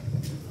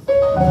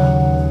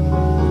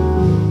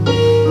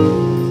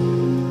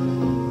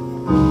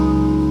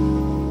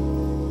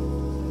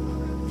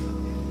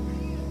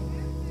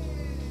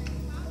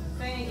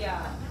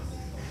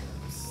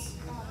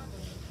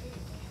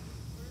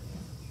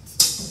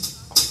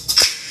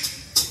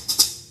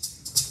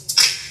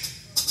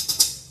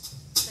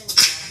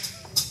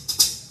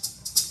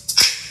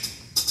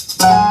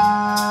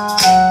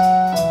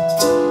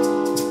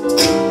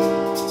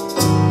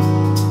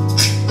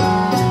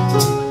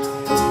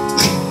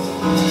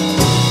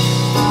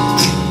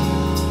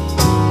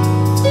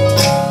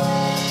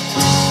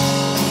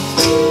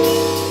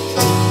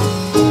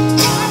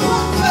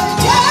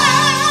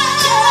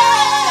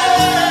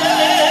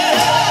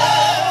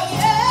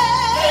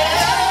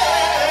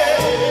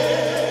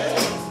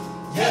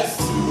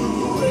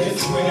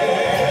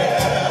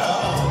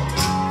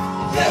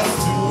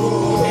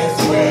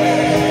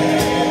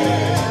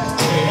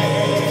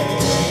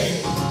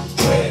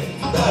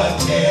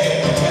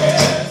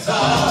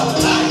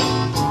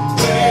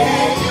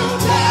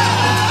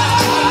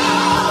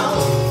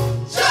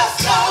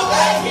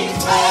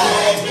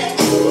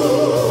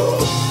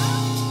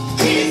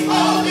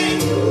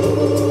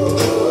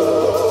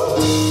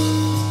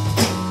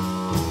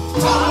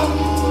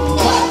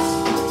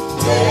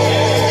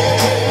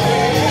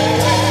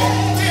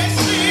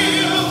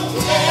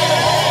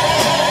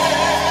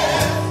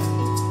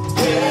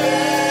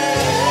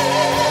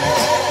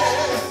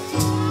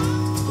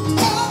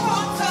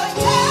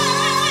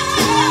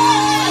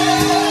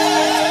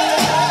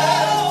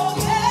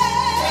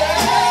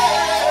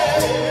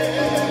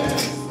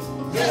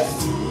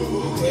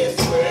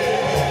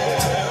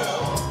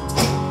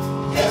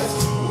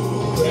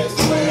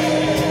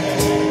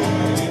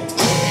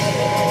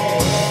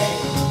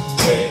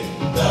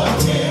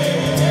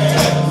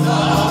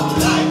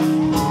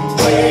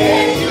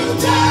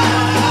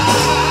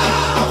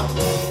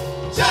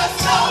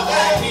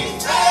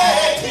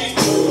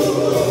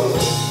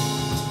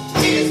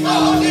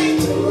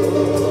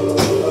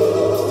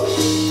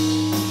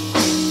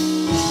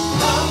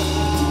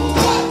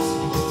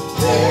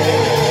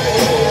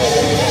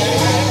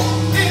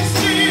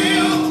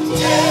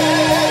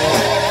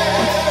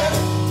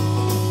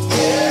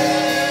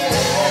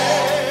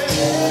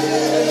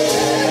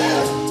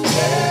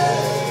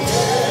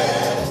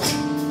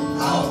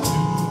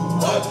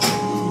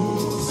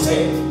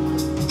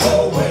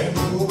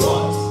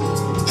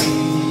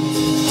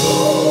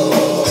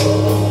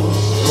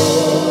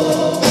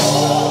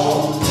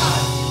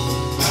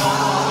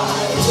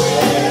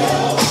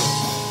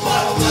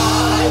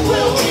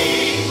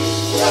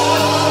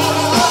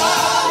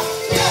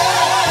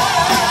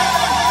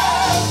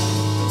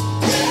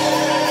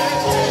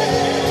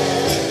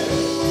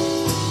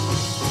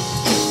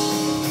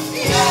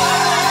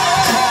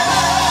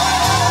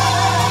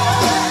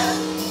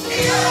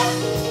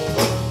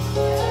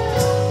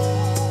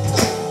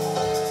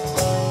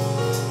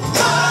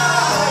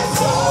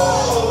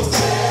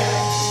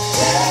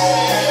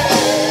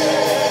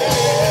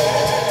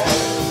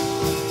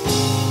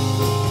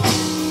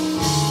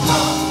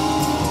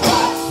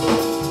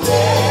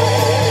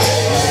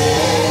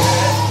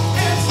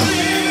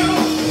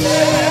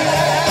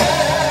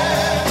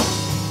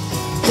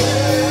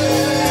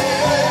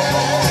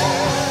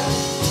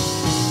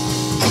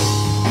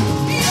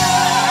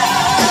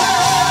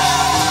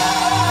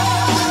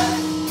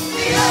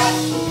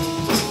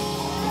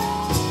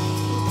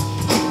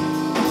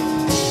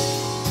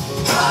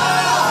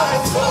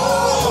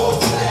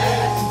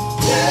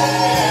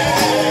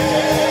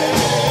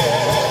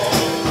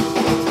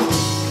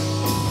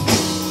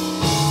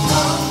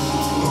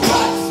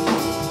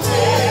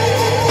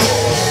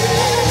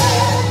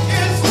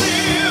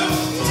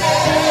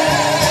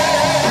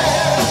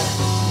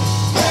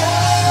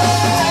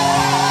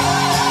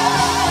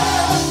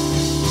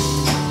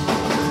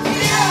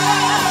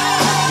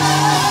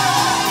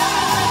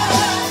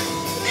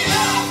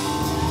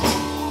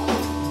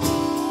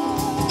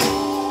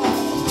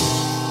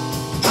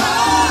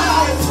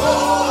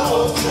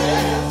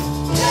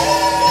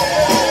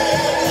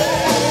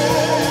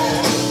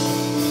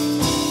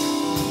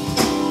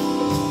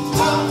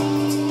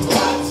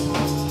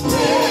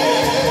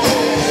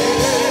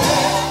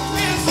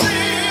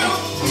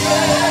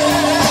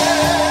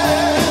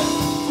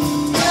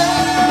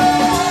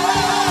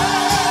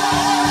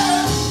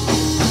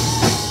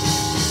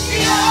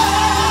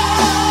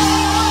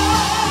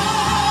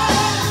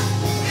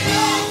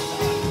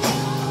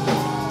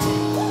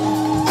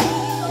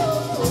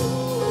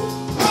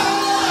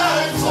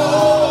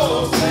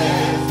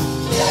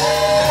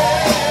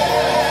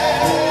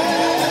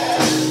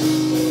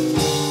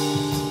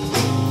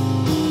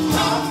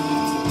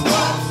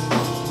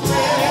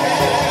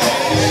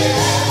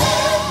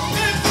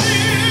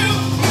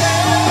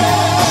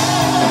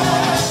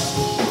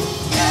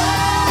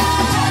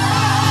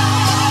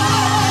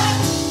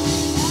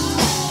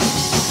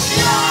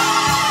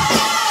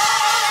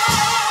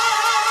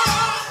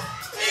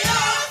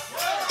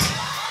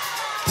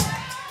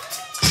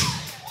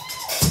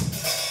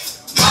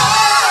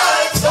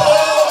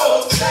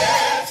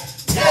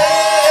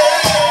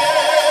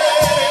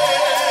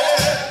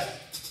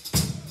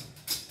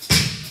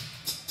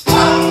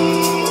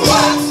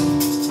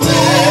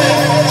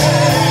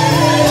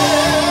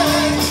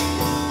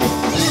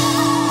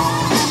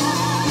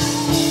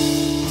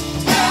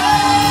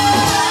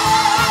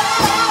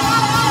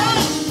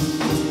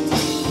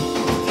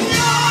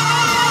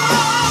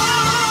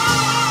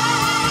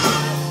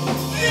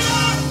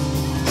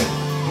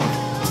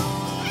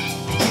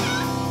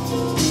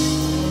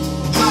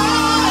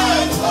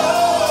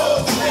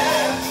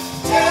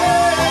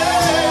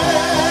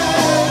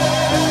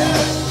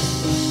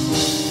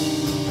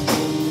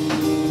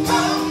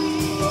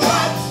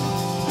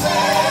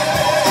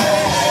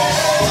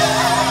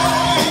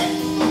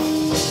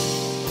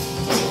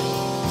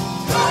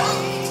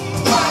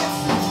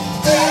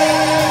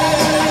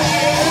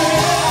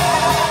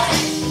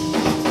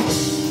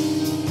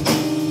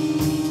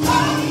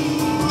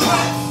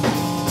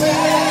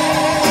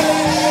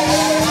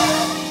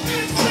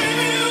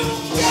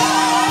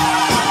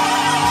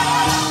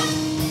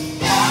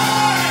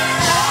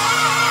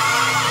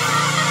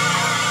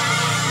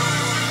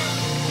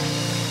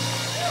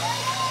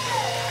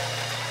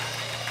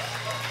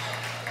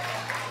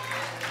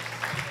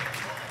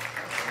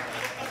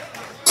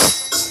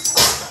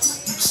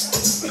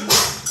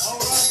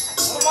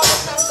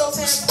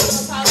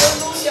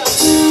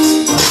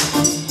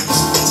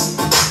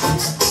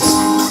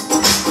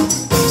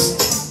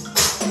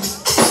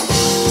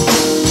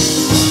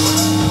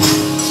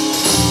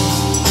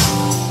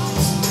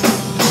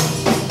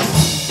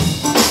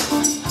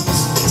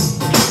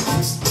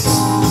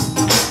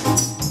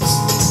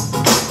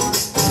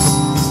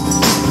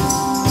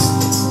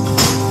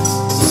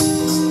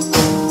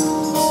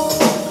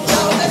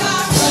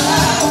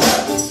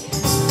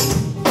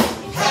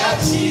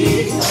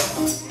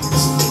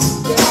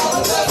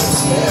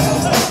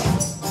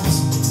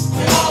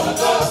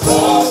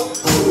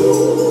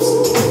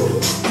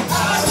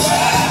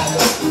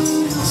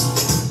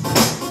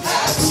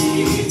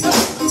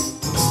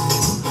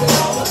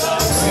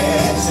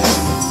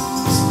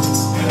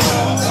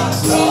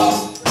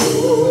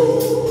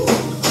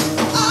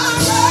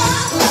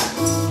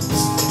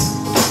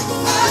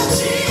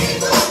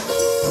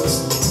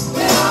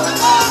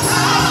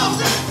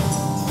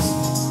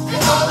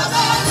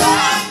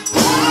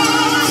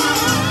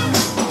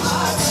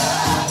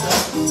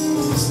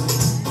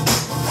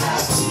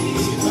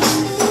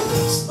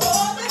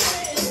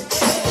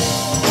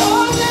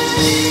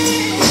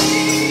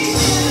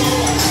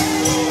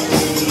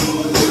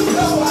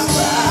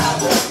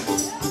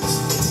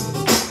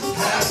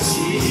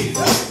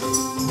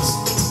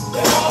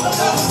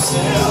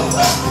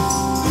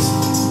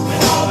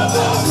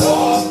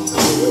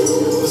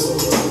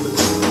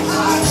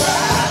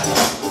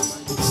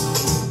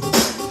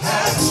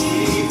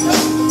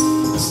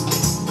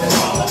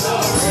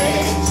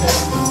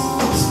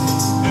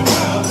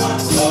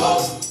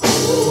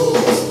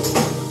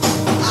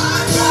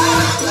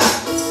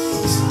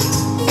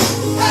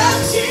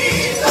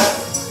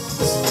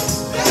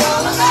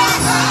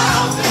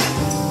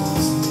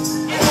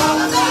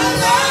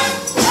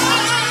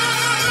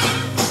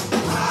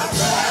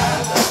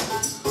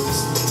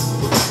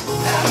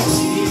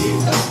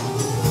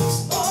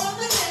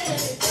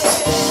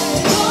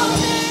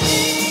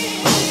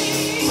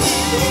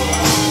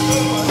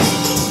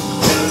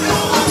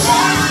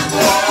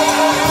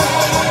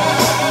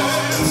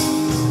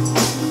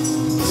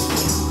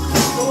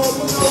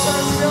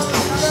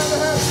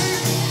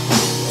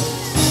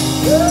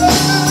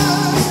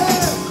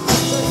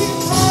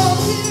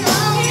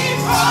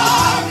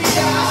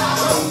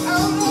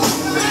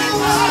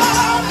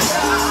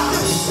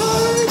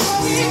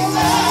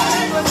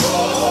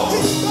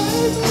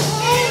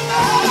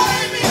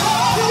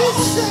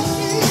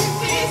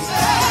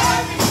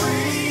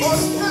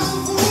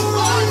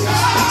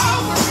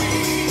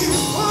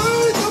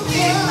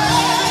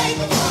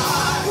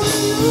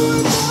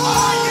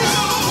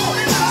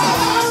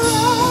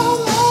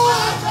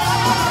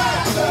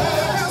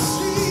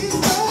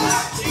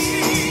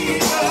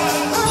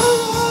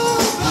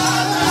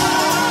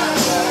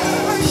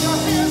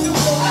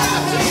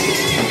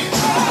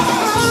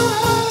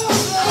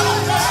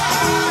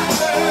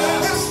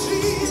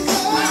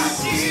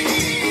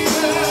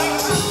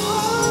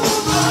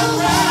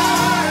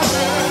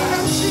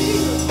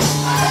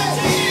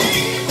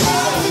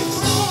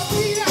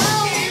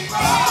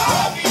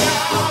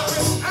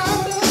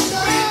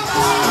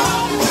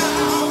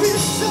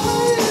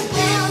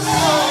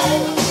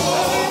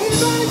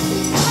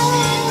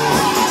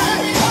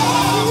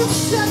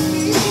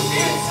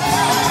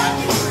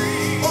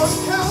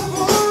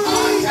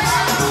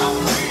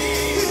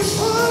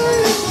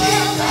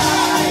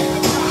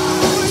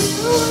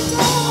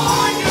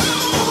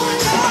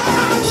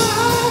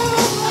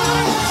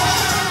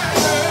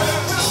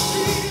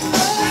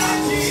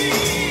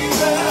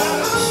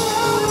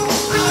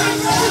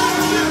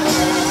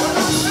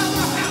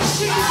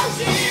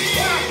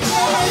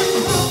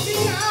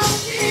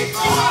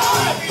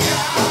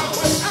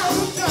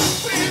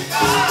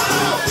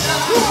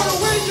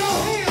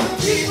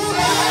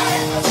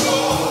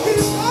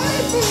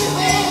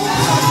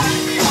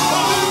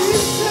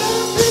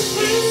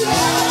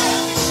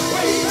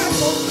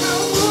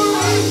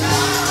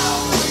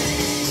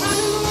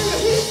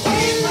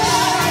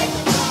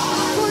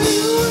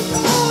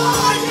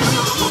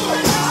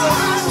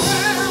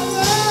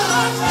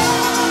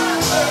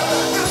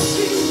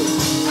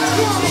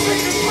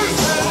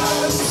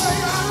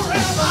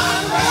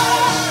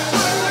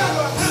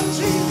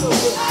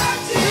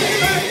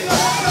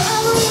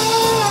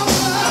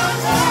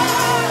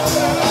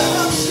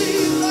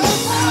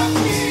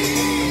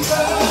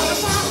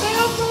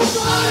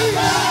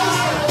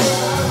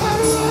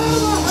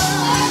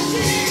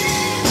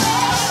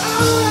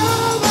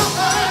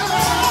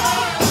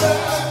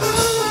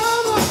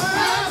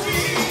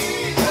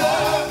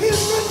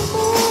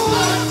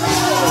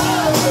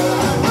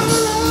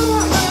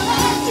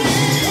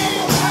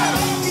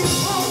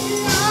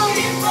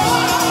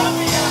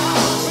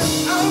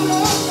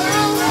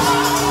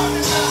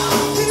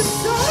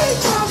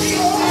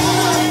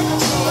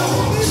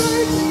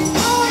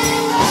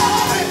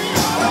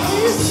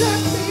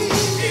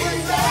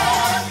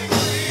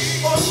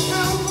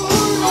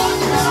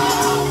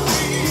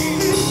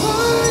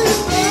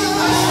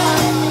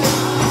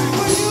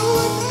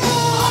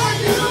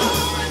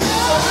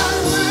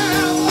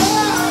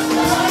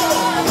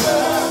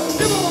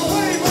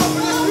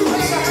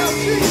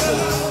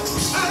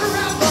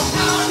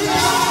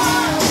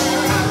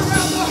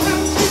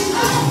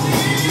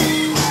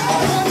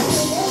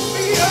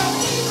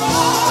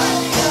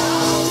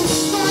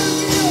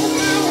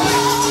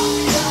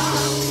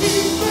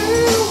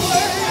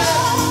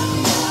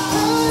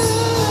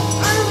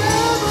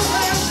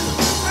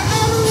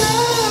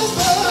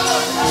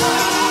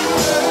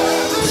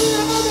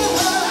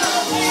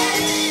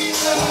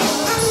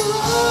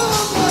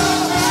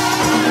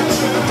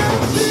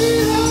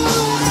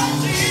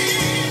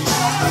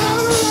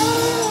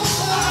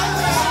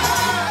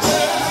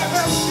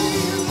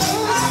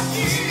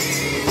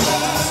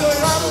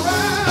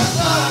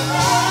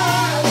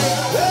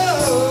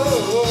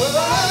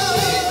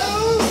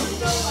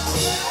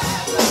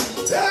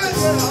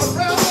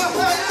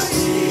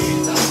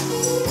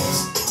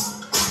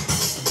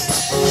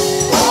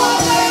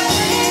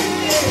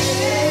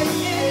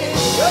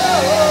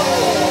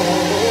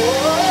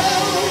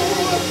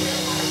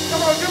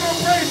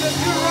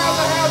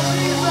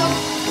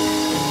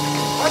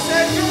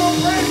 said, give him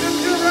praise if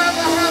you'd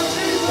rather have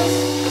Jesus.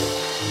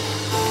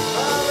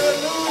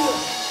 Hallelujah.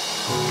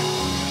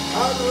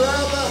 I'd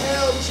rather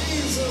have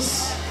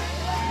Jesus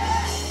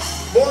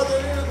more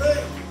than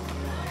anything.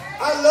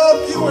 I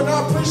love you and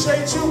I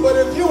appreciate you, but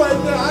if you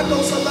ain't there, I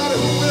know somebody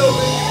who will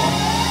be.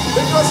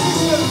 Because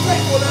he's been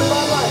faithful in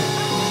my life.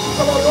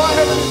 Come on, do I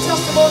have any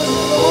testimonies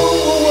in the room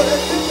who would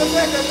admit the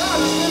fact that God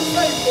has been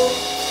faithful?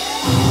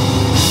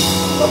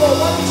 Come on,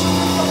 why don't you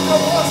lift up your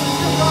voice and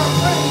give God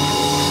praise?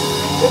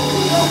 If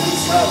you know we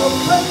serve a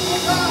faithful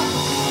God.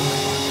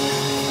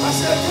 I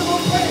said, give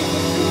him praise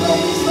if you know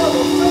we serve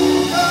a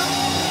faithful God.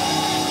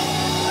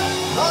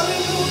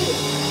 Hallelujah.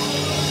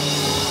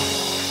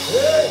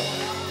 Hey.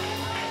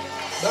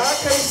 Now, I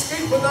can't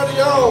speak for none of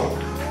y'all,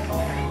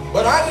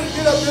 but I didn't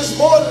get up this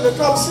morning to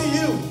come see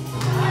you.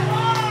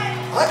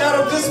 I got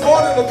up this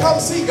morning to come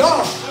see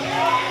God.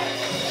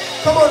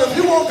 Come on, if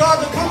you want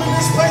God to come in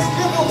this place,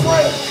 give him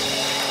praise.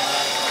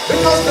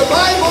 Because the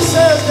Bible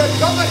says that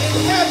God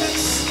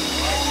inhabits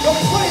the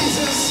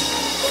praises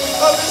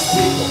of his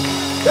people.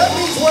 That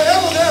means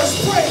wherever there's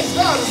praise,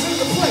 God is in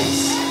the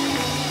place.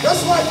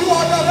 That's why you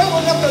ought not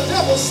ever let the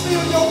devil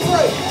steal your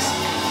praise.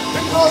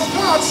 Because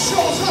God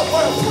shows up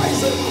where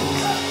praise is.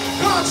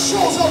 God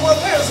shows up where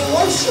there's a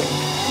worship.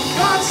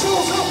 God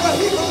shows up where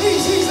he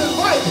believes he's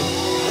invited.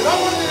 And I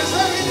wonder, is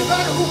there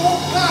anybody who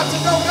wants God to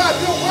know, God,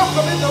 you're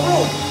welcome in the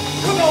room?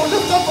 Come on,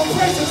 lift up a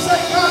praise and say,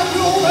 God,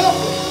 you're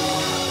welcome.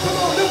 Come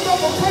on, lift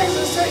up a praise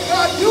and say,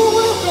 God, you're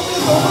welcome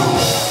in the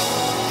room.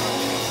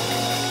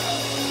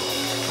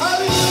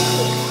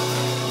 Hallelujah.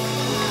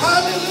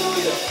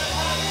 Hallelujah.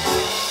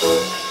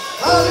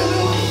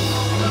 Hallelujah.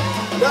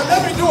 Now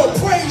let me do a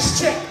praise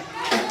check.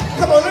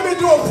 Come on, let me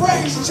do a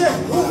praise check.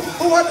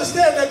 Who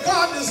understand that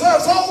God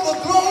deserves all the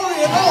glory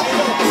and all the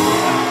honor?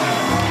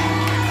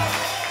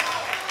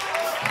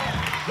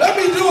 Let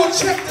me do a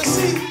check to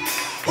see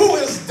who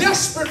is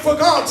desperate for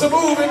God to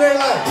move in their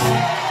life.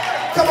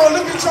 Come on,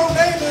 look at your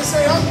neighbor and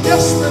say, I'm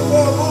desperate for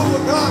a move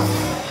of God.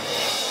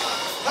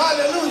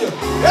 Hallelujah.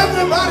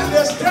 Everybody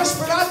that's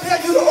desperate, I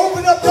dare you to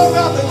open up your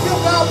mouth and give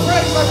God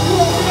praise like you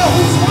don't care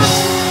who's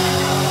watching.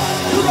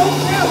 You don't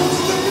care who's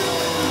looking.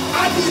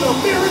 I need a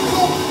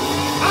miracle.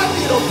 I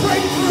need a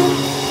breakthrough.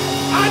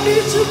 I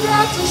need you,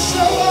 God, to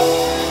show up.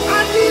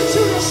 I need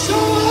you to show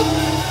up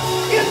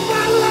in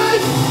my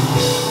life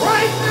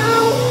right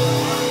now,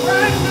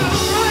 right now,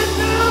 right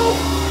now,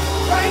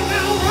 right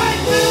now,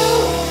 right now.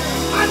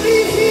 I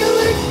need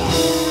healing.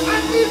 I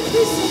need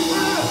peace of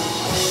mind.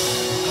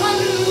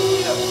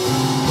 Hallelujah.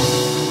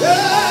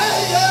 Yeah,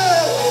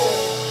 yeah.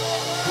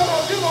 Come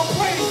on, give him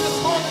praise this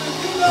morning if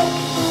you know.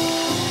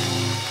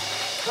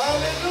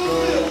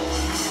 Hallelujah.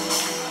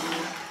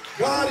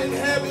 God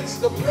inhabits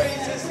the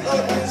praises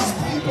of his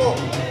people.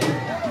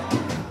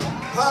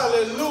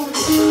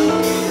 Hallelujah.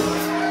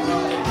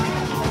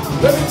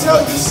 Let me tell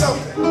you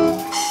something.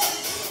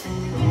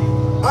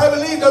 I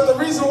believe that the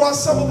reason why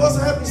some of us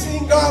haven't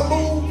seen God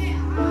move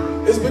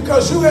is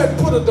because you hadn't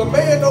put a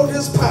demand on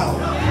his power.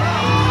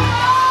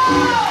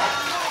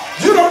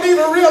 You don't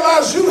even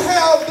realize you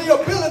have the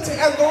ability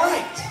and the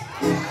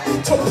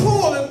right to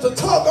pull and to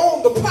tug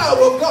on the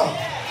power of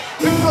God.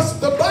 Because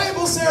the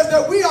Bible says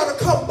that we ought to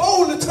come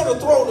boldly to the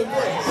throne of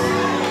grace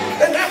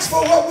and ask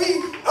for what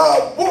we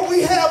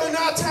have in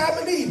our time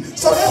of need.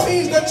 So that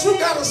means that you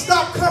got to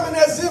stop coming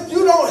as if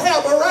you don't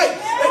have a right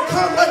and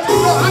come like you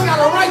know, I got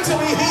a right to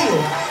be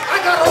healed. I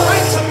got a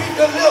right to be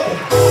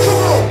delivered. Come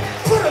on,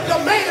 put a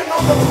demand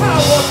on the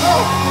power of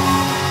God.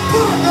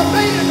 Put a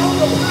demand on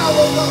the power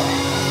of God.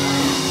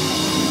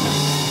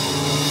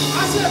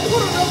 I said put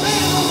a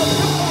demand on the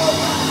power of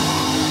God.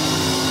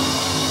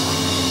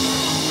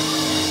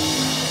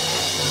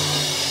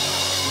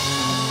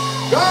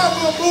 God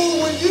will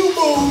move when you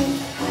move,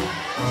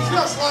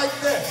 just like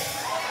that.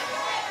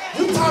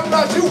 You talking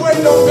about you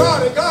waiting on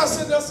God, and God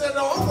sitting there saying,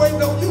 no, I'm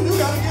waiting on you. You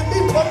got to give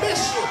me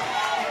permission.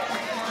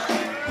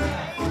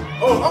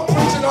 Oh, I'm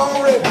preaching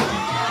already.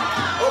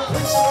 I'm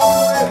preaching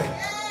already.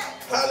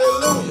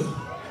 Hallelujah.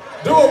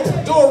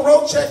 Do a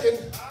road check and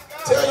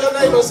tell your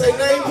neighbor, say,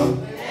 neighbor,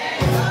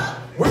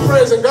 we're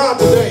praising God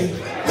today.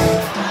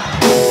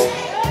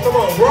 Come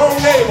on, wrong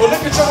neighbor.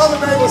 Look at your other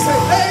neighbor and say,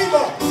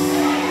 neighbor,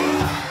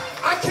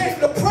 I came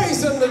to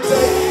praise him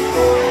today,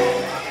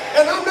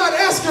 and I'm not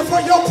asking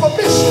for your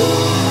permission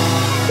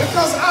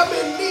because I'm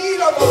in need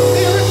of a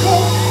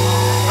miracle.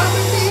 I'm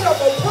in need of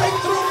a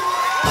breakthrough.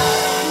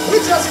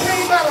 We just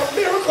came out of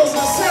miracles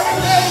in 7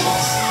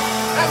 days,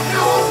 and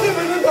now I'm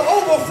living in the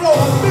overflow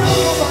of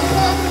miracles are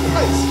coming in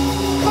place.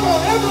 Come on,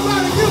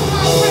 everybody give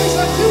God praise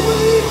like you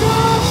believe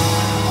God.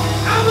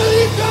 I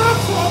believe God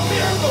for a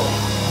miracle.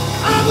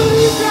 I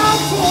believe God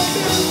for a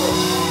miracle.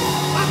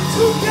 I'm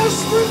too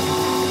desperate.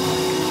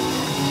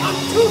 I'm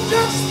too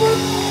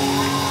desperate.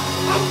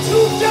 I'm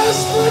too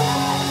desperate.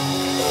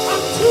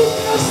 I'm too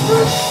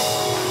desperate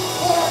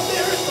for a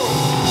miracle.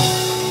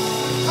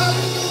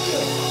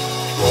 Hallelujah.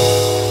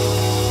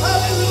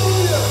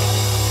 Hallelujah.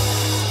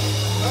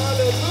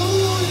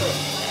 Hallelujah.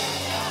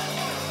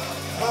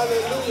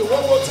 Hallelujah.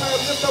 One more time,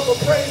 lift up a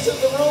praise in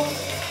the room.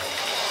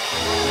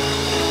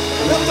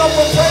 lift up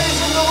a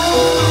praise in the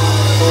room?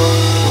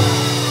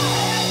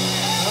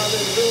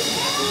 Hallelujah.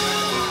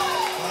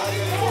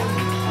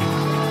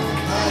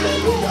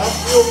 Hallelujah. I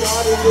feel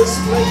God in this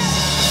place.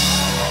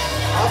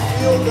 I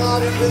feel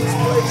God in this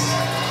place.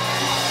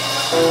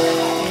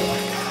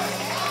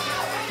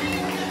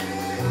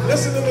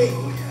 Listen to me.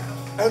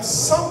 At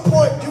some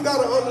point, you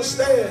got to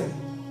understand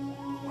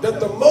that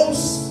the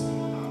most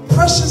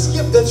precious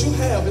gift that you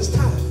have is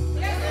time.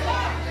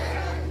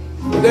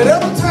 And that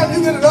every time you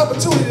get an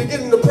opportunity to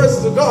get in the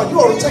presence of God, you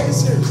ought to take it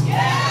seriously.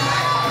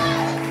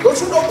 Don't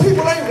you know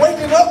people ain't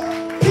waking up?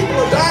 People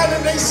are dying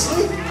in their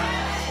sleep.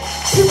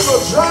 People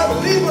are driving,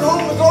 leaving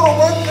home to go to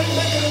work, and they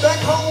making it back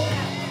home.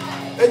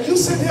 And you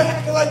sit here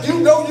acting like you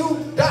know you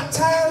got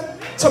time.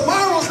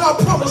 Tomorrow's not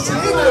promised to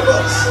any of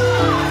us.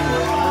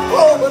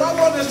 Oh, but I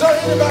wonder, is there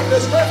anybody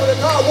that's grateful that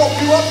God woke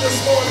you up this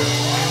morning?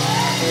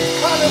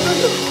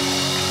 Hallelujah.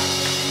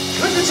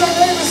 Look at your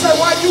neighbor and say,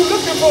 why are you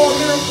looking for a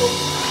miracle?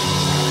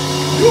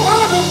 You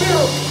are the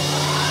miracle.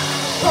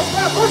 Because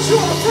by virtue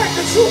of the fact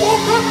that you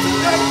woke up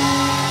today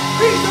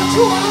means that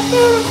you are a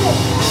miracle.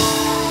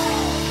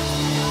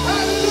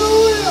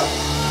 Hallelujah.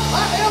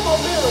 I am a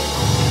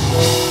miracle.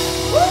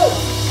 Woo.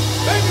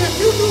 Maybe if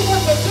you knew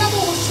what the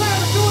devil was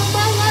trying to do in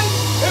my life,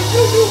 if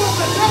you knew what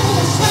the devil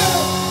was trying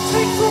to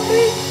take from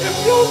me, if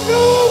you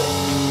knew.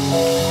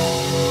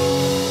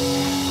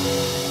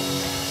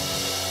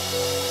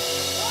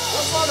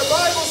 That's why the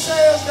Bible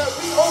says that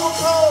we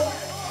overcome.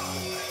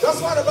 That's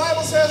why the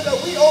Bible says that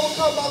we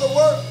overcome by the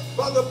word,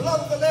 by the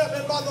blood of the Lamb,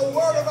 and by the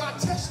word of our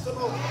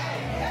testimony.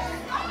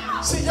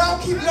 See,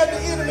 y'all keep letting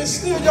the enemy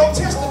steal your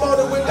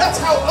testimony when that's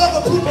how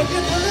other people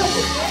get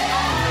delivered.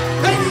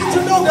 They need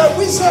to know that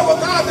we serve a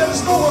God that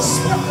is no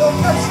respecter of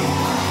person.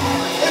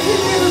 If he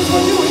did it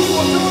for you, he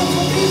will do it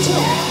for me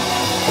too.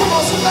 Come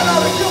on, somebody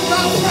ought to give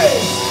God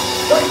praise.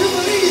 That you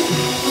believe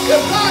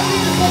if God did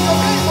it for your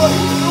neighbor, he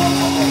can do it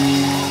for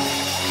me.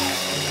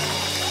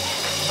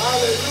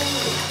 Hallelujah.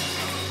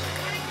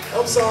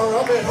 I'm sorry,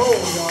 I'm at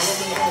home, y'all.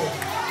 I'm at home.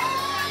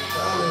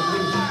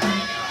 Hallelujah.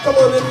 Come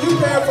on, if you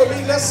care for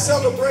me, let's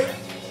celebrate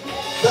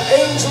the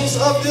angels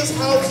of this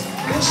house,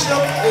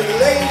 Bishop and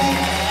Lady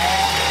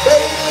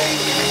Bailey.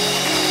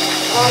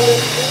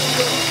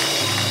 Hallelujah.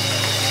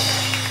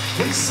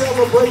 We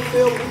celebrate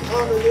them, we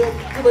honor them.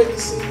 You may be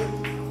seated.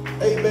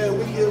 Amen.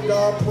 We give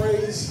God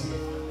praise.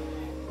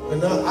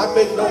 And I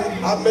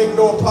make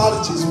no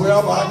apologies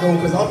wherever I go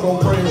because I'm going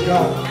to praise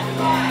God.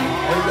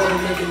 I ain't never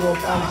making no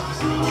apologies.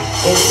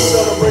 But we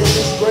celebrate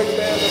this great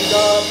man of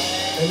God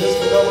and this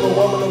phenomenal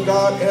woman of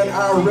God and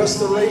our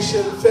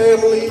restoration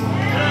family.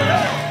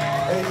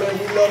 Amen.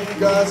 We love you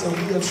guys and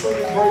we are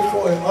truly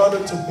grateful and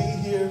honored to be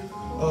here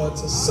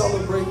to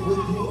celebrate with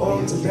you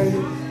on today.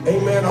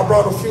 Amen. I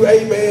brought a few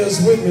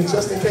amens with me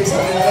just in case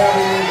I didn't have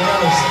any in the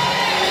house.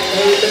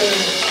 Amen.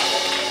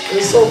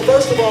 And so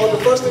first of all,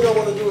 the first thing I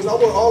want to do is I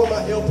want all of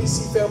my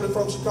LPC family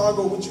from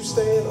Chicago. Would you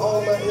stand? All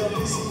of my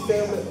LPC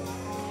family.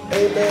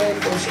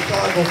 Amen. From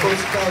Chicago.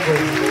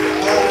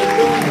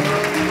 Hallelujah.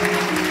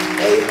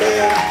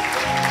 Amen.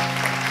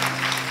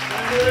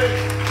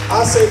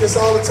 I say this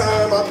all the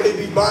time. I may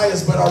be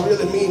biased, but I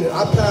really mean it.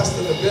 I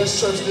pastor the best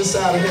church this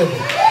side of heaven.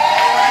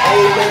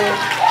 Amen.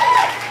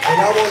 And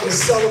I want to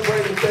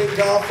celebrate and thank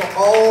God for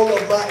all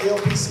of my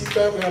LPC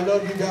family. I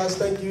love you guys.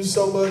 Thank you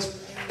so much.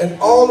 And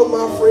all of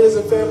my friends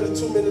and family,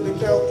 2 minute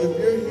account, if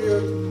you're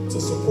here to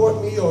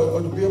support me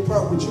or to be a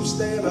part, would you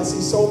stand? I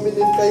see so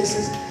many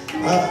faces.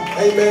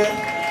 Amen.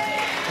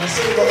 I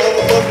see my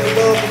other lovely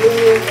love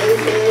Lynn.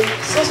 Amen.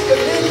 Sister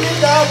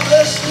Lynn, God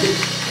bless you.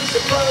 You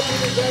surprised me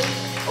today.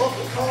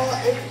 Uncle Carl,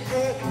 Aunt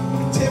Pat,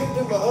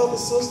 Tiffany, my other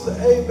sister.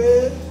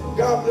 Amen.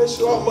 God bless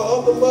you all. My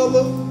other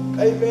mother.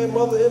 Amen.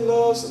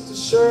 Mother-in-law, Sister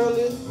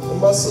Shirley, and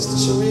my sister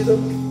Sharita.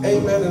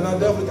 Amen. And I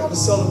definitely got to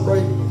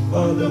celebrate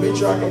the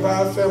matriarch of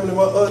our family,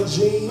 my Aunt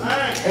Jean.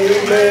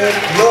 Amen.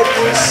 Love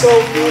you so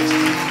much.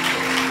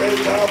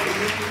 Thank God for you.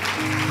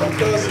 My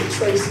cousin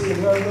Tracy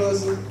and her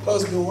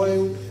husband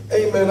Wayne.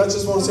 Amen. I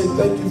just want to say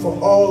thank you for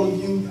all of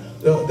you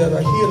that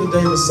are here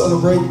today to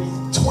celebrate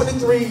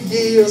 23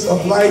 years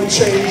of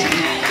life-changing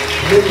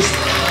ministry.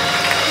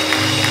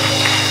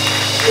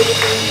 23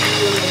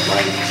 years of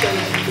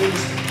life-changing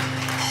ministry.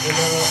 And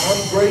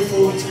I'm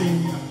grateful to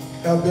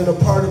have been a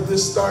part of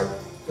this start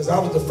because I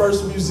was the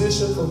first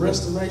musician for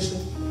Restoration.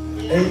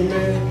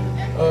 Amen.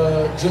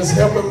 Just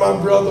helping my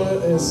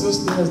brother and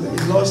sister as they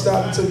launched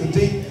out into the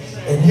deep.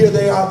 And here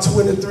they are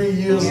 23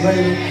 years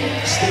later,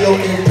 still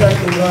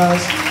impacting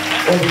lives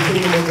for the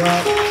kingdom of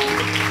God.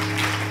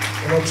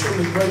 And I'm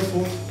truly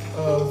grateful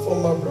for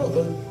my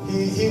brother.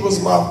 He was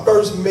my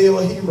first male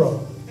hero.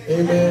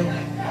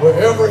 Amen.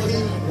 Wherever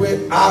he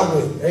went, I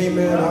went.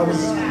 Amen. I was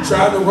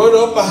trying to run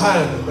up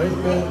behind him.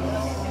 Amen.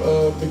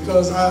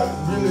 Because I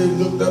really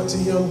looked up to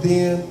him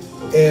then,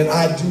 and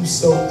I do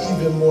so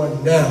even more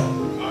now.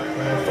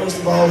 First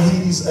of all,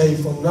 he's a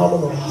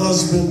phenomenal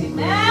husband,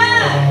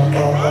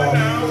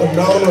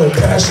 phenomenal and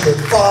passionate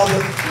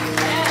father,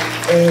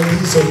 and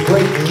he's a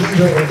great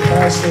leader and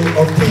pastor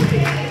of people.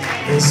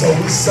 And so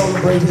we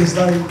celebrate his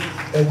life.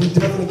 And we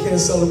definitely can't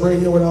celebrate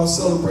here without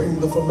celebrating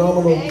the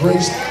phenomenal,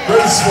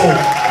 graceful,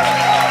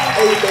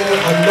 amen,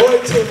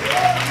 anointed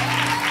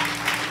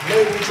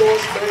Lady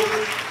Joyce,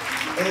 baby,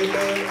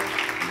 amen,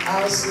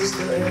 our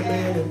sister,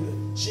 amen.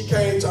 And she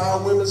came to our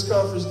women's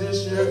conference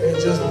this year and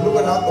just blew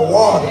it out the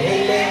water,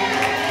 amen.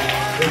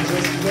 And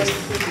just blessed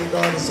the people of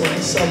God, and so we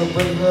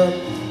celebrate her.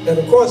 And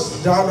of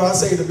course, y'all know I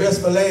say the best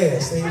for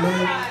last,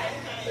 amen.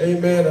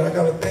 Amen. And I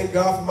got to thank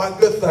God for my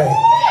good thing.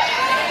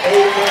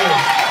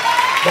 Amen.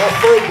 My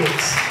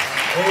fragrance.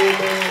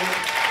 Amen.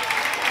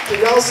 Can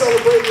y'all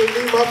celebrate with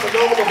me my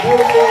phenomenal,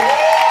 beautiful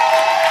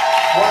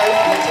wife,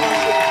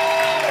 Natasha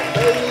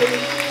Bailey?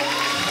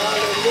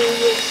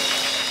 Hallelujah.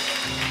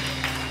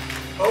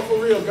 Oh, for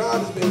real, God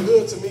has been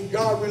good to me.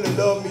 God really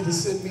loved me to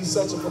send me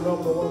such a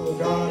phenomenal woman of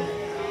God.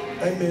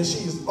 Amen. She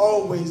has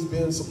always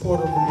been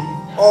supportive of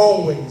me.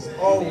 Always,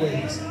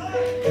 always.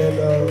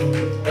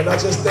 And I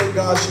just thank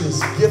God she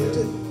is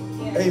gifted.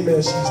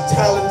 Amen. She's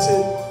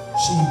talented.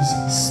 She's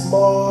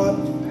smart.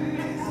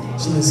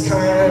 She is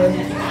kind.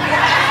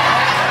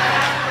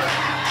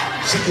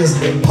 She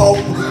is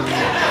important.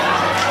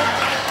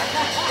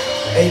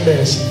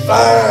 Amen. She's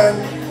fine.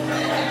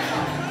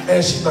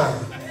 And she's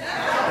mine.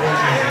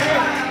 Amen.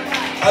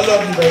 I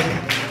love you,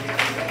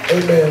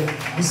 baby. Amen.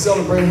 We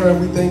celebrate her and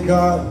we thank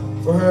God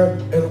for her.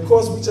 And of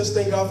course, we just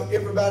thank God for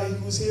everybody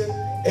who's here.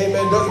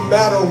 Amen. Doesn't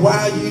matter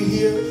why you're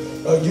here.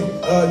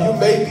 You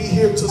may be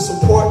here to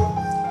support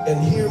and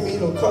hear me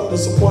or come to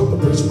support the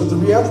preacher, but the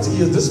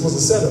reality is this was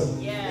a setup.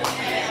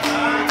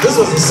 This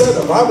was a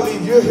setup. I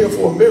believe you're here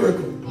for a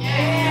miracle.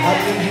 I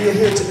believe you're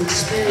here to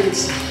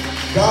experience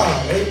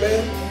God.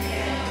 Amen.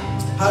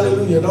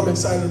 Hallelujah. And I'm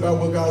excited about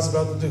what God's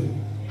about to do.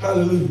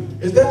 Hallelujah.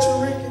 Is that you,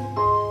 Ricky?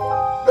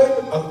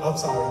 Baby? I'm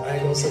sorry. I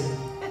ain't gonna say it.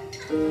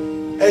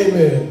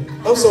 Amen.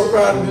 I'm so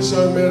proud of this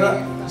young man.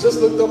 I just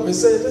looked up and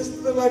said, this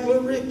look like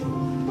little Ricky.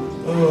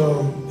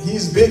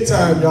 He's big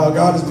time, y'all.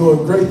 God is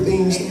doing great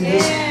things through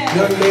this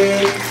young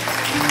man.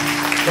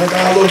 Like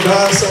our little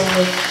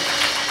godson.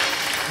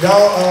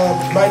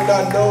 Y'all might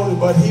not know,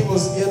 but he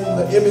was in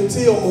the Emmett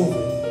Till movie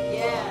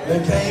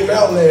that came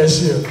out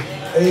last year.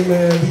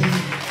 Amen.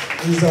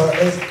 He's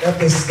at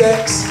the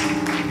Stacks.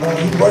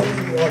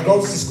 He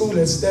goes to school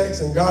at Stacks,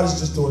 and God is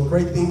just doing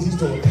great things. He's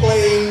doing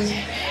plays.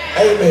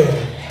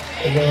 Amen.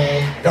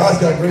 And God's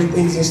got great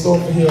things in store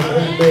for him.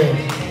 Amen.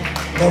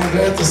 And I'm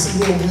glad to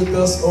see him with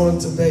us on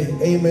today.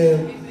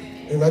 Amen.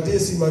 And I did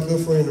see my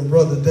good friend and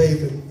brother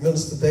David,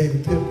 Minister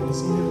David Pippen.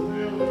 Is he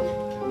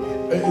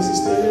here? Is he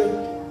still here?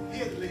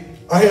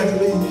 I had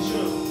to leave.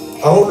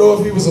 I don't know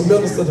if he was a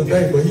minister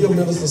today, but he'll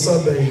minister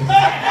Sunday.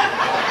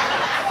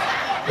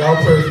 Y'all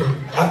pray for him.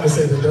 I can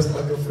say that. That's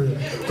my good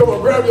friend. Come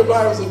on, grab your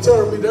Bibles and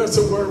turn me. There's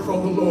a word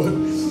from the Lord.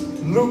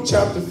 Luke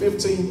chapter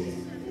 15.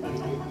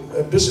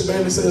 Bishop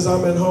Bailey says,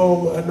 I'm at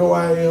home. I know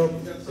I am.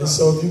 And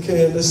so if you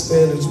can, let's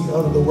stand as we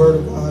honor the word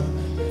of God.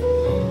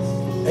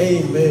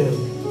 Amen.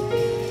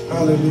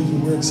 Hallelujah.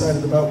 We're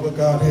excited about what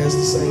God has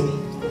to say.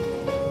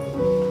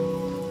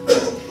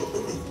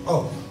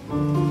 Oh,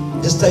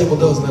 this table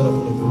does let up a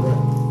little bit,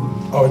 right?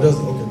 Oh, it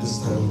doesn't? Okay, this is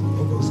time.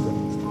 Okay, let's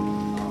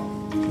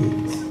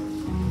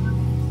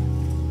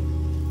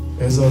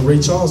go. As Ray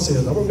Charles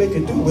says, I'm going to make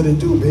it do what it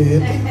do,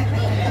 baby.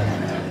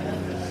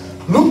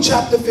 Luke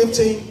chapter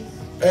 15.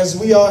 As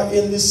we are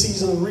in this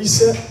season of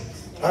reset,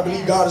 I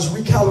believe God is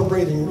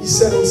recalibrating,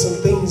 resetting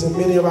some things in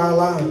many of our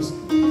lives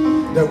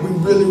that we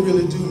really,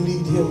 really do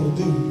need Him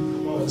to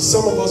do.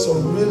 Some of us are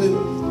really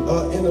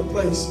in a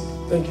place,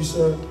 thank you,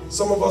 sir.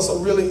 Some of us are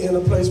really in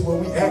a place where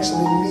we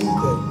actually need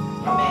that.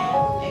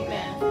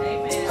 Amen.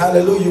 Amen.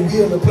 Hallelujah.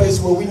 We're in a place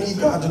where we need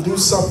God to do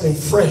something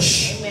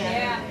fresh,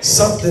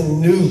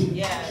 something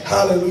new.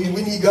 Hallelujah.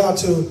 We need God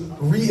to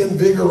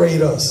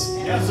reinvigorate us,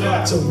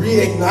 to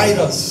reignite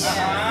us.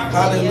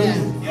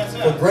 Hallelujah.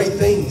 For great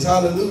things.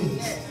 Hallelujah.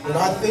 And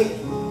I think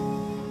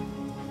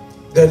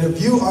that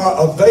if you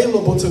are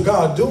available to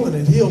God doing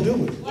it, He'll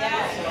do it.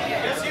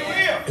 Yes, He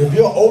will. If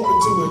you're open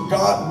to it,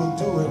 God will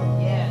do it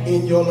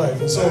in your life.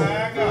 And so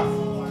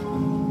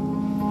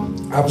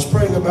I was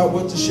praying about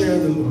what to share.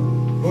 The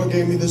Lord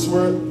gave me this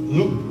word.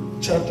 Luke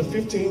chapter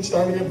 15,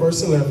 starting at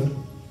verse 11.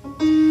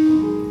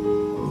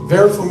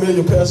 Very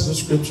familiar passage of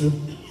scripture.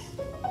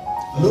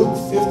 Luke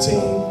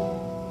 15.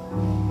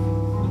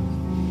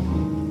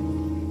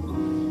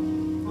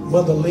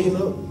 Mother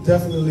Lena,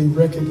 definitely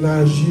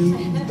recognize you.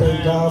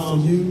 Thank God for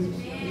you.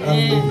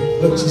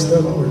 Look, she's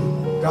still over.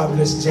 God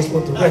bless you. Just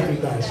want to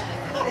recognize you.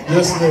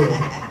 Yes, Lord.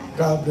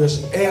 God bless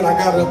you. And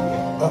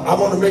I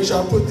want to make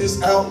sure I put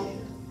this out.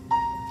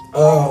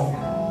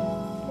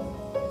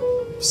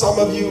 Some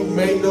of you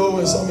may know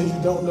and some of you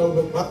don't know,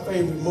 but my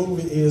favorite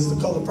movie is The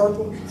Color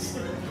Purple.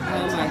 Oh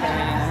my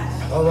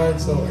God. All right,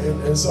 so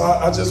and so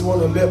I just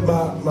want to let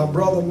my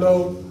brother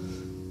know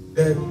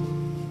that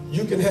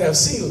you can have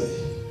Celie,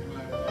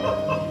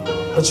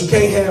 but you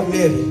can't have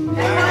Nettie.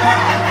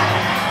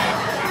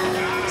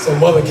 So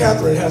Mother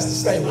Catherine has to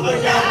stay with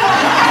her.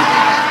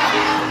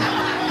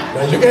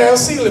 Now you can have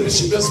Celie, but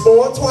she's been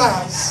spoiled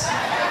twice.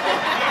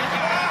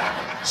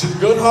 She's a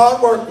good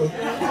hard worker.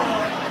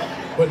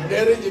 But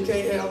Nettie, you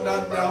can't have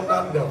nothing down,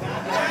 nothing down.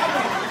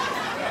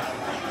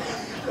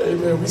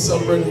 Amen. We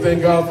celebrate and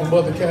thank God for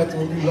Mother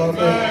Catherine. We love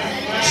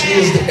her. She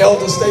is the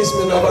elder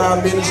statesman of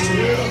our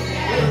ministry.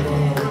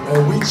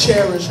 And we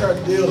cherish her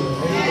dearly.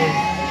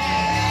 Amen.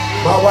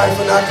 My wife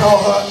and I call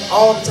her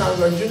all the time,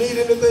 like, you need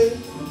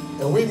anything?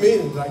 And we mean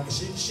it, like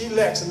she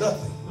lacks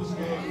nothing.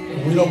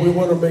 We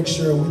want to make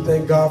sure, and we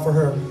thank God for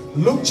her.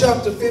 Luke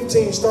chapter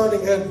 15,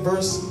 starting at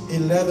verse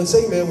 11.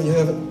 Say amen when you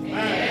have it.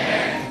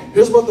 Amen.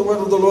 Here's what the word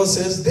of the Lord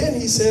says. Then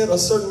he said, a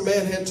certain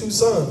man had 2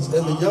 sons,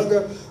 and the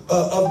younger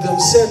of them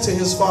said to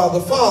his father,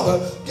 Father,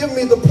 give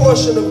me the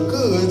portion of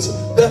goods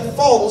that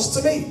falls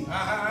to me.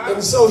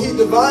 And so he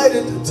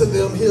divided to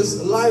them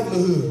his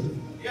livelihood.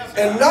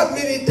 And not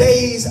many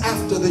days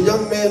after, the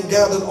young man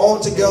gathered all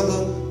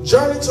together,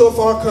 journeyed to a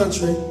far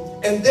country,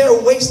 and there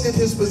wasted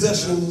his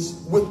possessions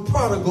with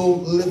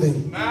prodigal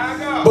living.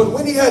 But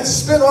when he had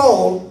spent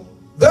all,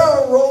 there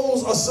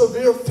arose a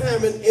severe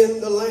famine in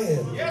the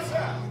land.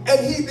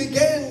 And he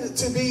began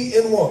to be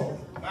in want.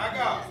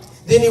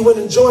 Then he went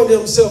and joined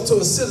himself to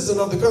a citizen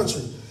of the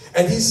country,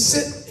 and he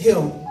sent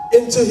him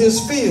into his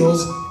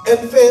fields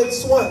and fed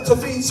swine, to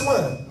feed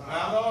swine.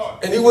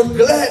 And he would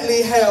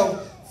gladly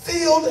have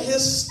filled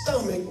his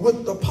stomach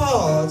with the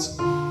pods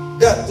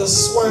that the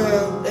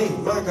swine ate.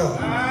 My God.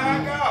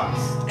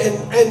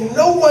 And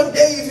no one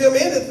gave him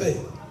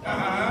anything.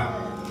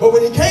 But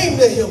when he came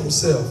to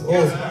himself,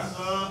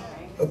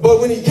 but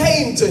when he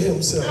came to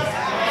himself,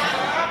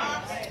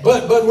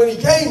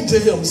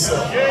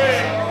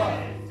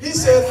 he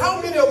said,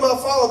 how many of my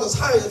father's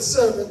hired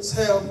servants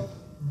have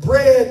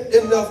bread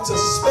enough to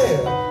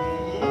spare,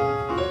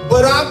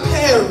 but I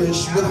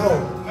perish with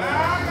hunger?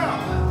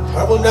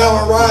 I will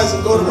now arise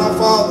and go to my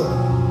father,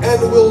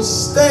 and will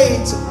say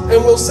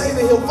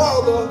to him,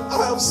 Father,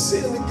 I have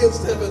sinned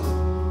against heaven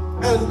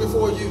and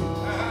before you.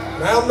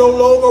 And I am no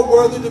longer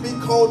worthy to be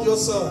called your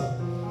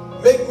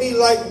son. Make me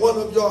like one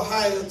of your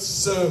hired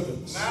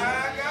servants.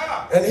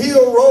 And he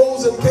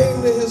arose and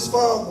came to his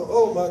father.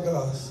 Oh my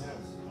gosh.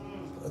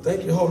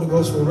 Thank you, Holy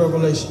Ghost, for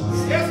revelation.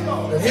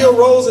 And he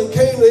arose and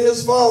came to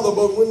his father,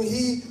 but when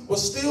he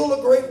was still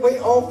a great way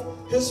off,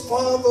 his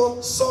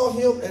father saw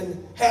him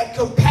and had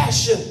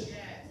compassion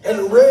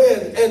and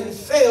ran and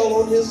fell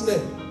on his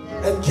neck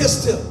and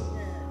kissed him.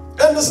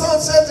 And the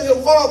son said to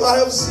him, Father, I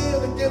have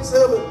sinned against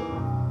heaven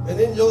and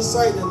in your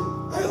sight,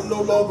 and I am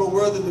no longer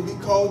worthy to be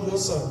called your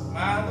son.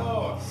 My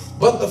Lord.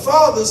 But the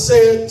father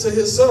said to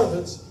his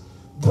servants,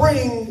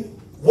 bring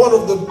one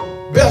of the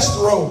best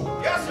robes,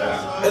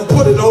 and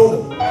put it on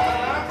him,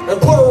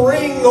 and put a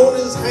ring on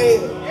his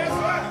hand,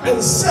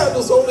 and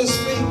sandals on his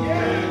feet,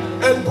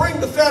 and bring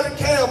the fatted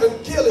calf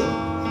and kill it,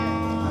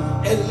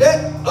 and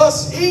let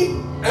us eat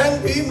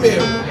and be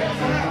merry.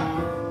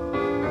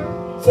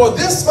 For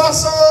this my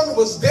son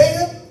was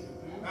dead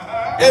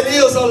and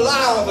is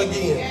alive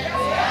again.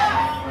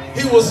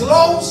 He was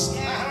lost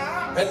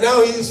and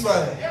now he is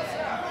found.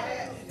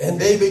 And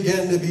they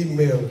began to be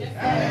merry.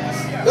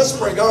 Let's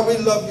pray. God, we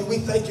love you. We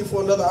thank you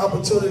for another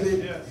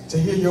opportunity to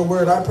hear your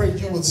word. I pray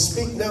you would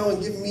speak now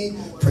and give me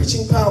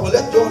preaching power.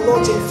 Let your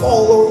anointing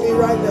fall on me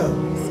right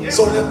now,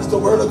 so that as the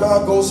word of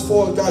God goes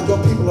forward, God,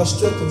 your people are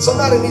strengthened.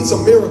 Somebody needs a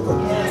miracle.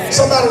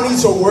 Somebody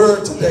needs a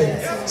word today.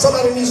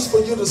 Somebody needs for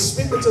you to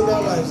speak into their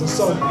lives. And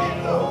so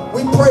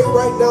we pray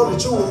right now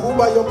that you will move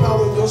by your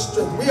power and your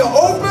strength. We are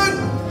open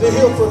to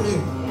hear from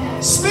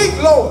you. Speak,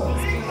 Lord.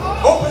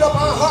 Open up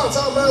our hearts,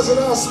 our minds, and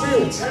our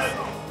spirits.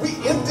 We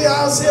empty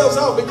ourselves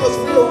out because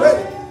we are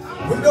ready.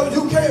 We know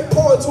you can't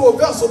pour into a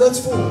vessel that's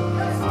full.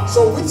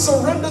 So we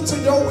surrender to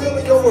your will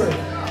and your word.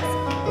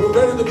 We're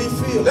ready to be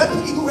filled. Let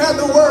he who has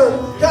the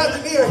word, God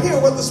the ear, hear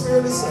what the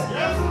Spirit is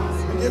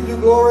saying. We give you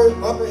glory,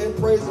 honor, and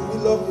praise, and we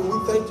love you.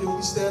 We thank you.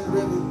 We stand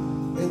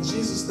ready. In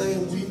Jesus'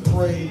 name we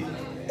pray.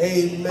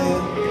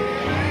 Amen.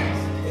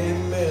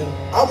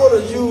 Amen. I want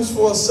to use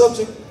for a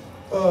subject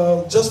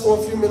just for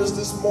a few minutes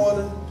this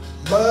morning,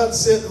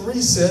 mindset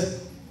reset.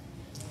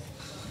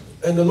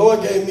 And the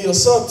Lord gave me a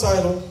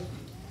subtitle,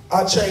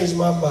 I changed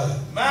my mind.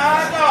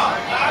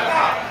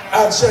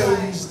 I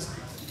changed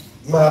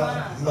my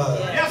mind.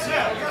 Yes, sir.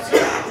 Yes,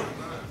 sir.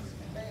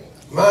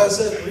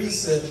 Mindset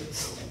reset.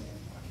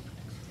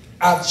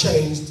 I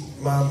changed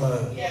my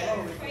mind.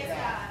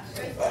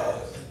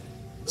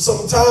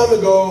 Some time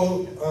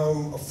ago,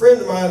 a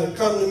friend of mine had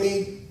come to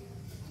me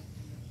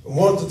and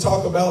wanted to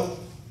talk about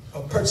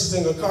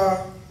purchasing a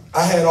car.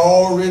 I had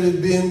already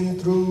been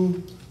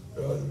through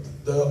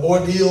the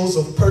ordeals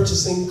of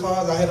purchasing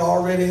cars. I had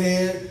already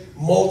had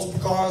multiple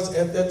cars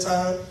at that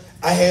time.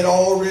 I had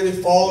already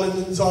fallen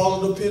into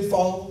all of the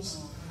pitfalls.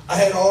 I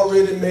had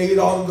already made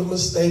all of the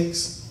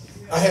mistakes.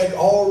 I had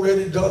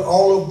already done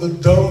all of the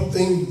dumb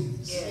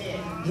things,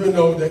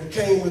 that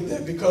came with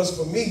that. Because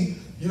for me,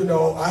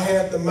 I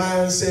had the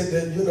mindset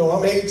that,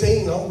 I'm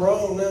 18, I'm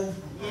grown now.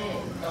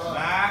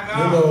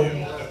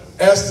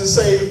 As to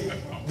say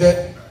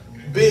that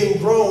being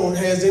grown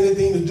has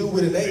anything to do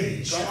with an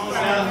age.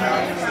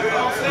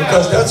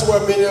 Because that's where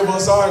many of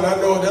us are, and I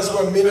know that's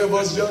where many of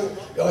us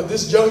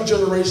this young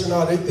generation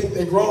are. They think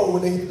they're grown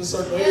when they hit a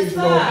certain age, 18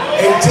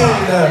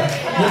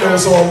 now.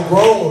 So I'm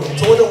grown. I'm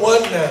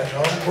 21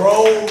 now. I'm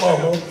grown,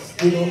 mama.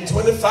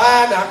 25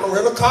 now. I can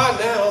rent a car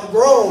now. I'm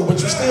grown. But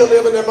you're still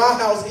living in my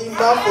house, eating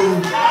my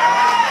food,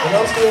 and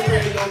I'm still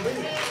paying your bills.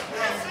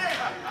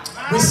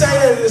 We say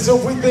that as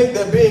if we think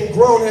that being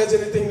grown has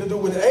anything to do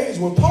with age.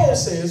 When Paul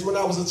says, when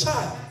I was a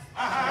child,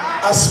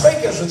 I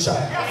spake as a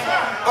child,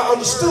 I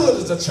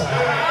understood as a child,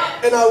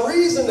 and I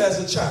reasoned as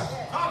a child.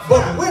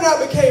 But when I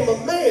became a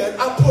man,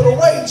 I put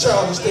away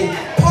childish things.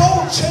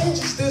 Paul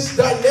changes this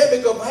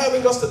dynamic of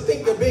having us to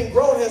think that being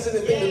grown has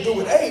anything to do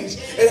with age.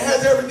 It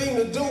has everything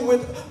to do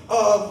with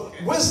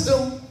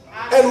wisdom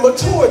and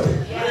maturity.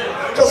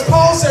 Because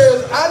Paul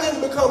says, I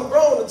didn't become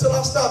grown until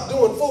I stopped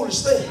doing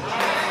foolish things.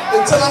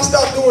 Until I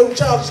stopped doing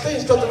childish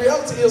things. Because the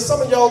reality is some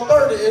of y'all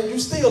 30 and you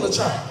still a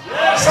child.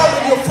 Some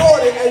of you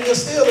 40 and you're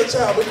still a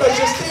child because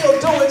you're still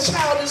doing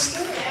childish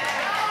things.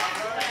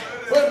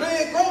 But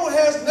being grown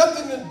has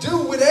nothing to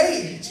do with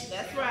age.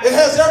 It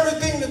has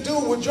everything to do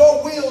with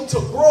your will to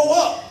grow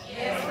up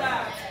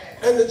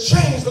and to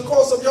change the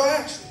course of your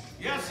actions.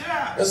 Yes,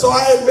 sir. And so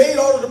I had made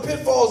all of the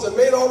pitfalls and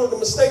made all of the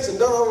mistakes and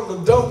done all of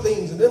the dumb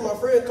things. And then my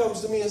friend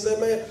comes to me and said,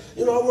 man,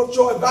 I want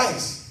your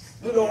advice,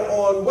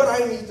 on what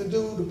I need to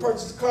do to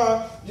purchase a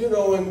car,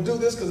 and do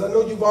this because I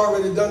know you've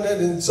already done that.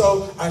 And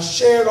so I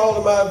shared all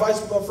of my advice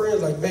with my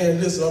friends like,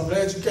 man, listen, I'm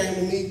glad you came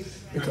to me.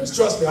 Because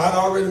trust me, I'd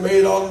already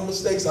made all the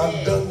mistakes.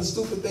 I've done the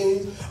stupid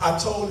things. I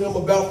told him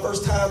about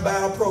first-time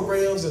buyer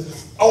programs and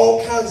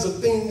all kinds of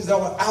things that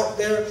were out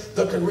there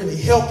that could really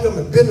help him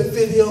and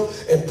benefit him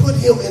and put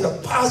him in a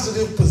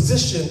positive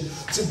position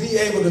to be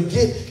able to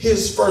get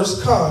his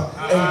first car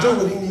and do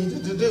what he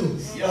needed to do.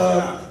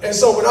 And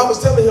so when I was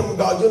telling him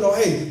about,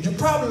 hey, you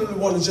probably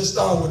want to just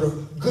start with a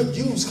good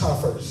used car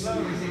first.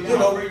 You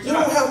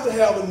don't have to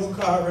have a new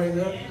car right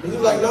now. And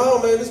he's like, no,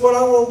 man, this is what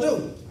I want to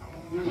do.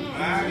 But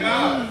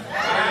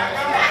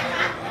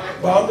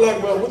I'm like,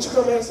 well, what you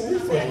come asking me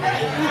for?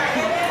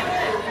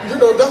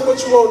 That's what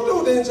you want to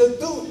do, then just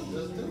do it.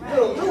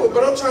 Do it.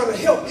 But I'm trying to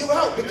help you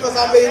out because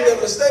I made that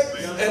mistake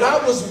and I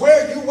was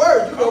where you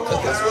were,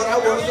 because that's what I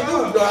wanted to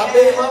do. I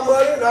made my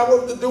money and I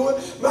wanted to do it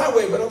my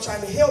way, but I'm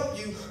trying to help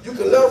you. You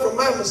can learn from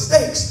my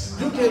mistakes.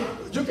 You can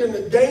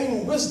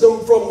gain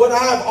wisdom from what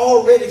I've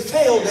already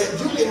failed at.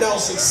 You can now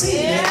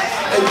succeed in,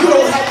 and you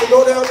don't have to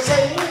go down the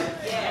same way.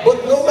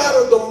 But no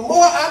matter, the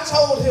more I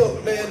told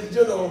him, man,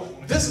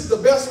 this is the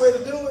best way to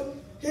do it,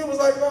 he was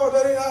like, no,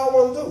 that ain't how I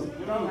want to do it.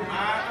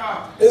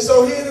 And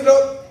so he ended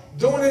up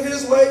doing it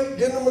his way,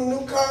 getting him a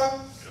new car,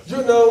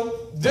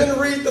 didn't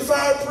read the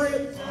fine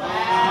print.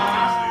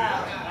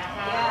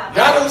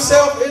 Got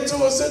himself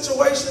into a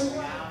situation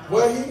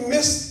where he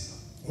missed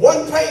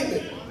one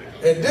payment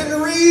and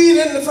didn't read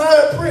in the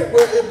fine print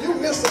where if you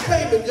miss a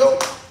payment, your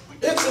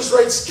interest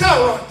rate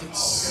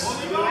skyrockets.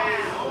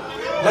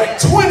 Like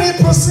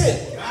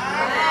 20%.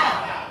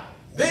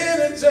 Then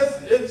it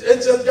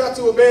just got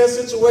to a bad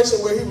situation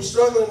where he was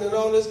struggling and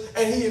all this,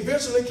 and he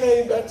eventually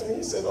came back to me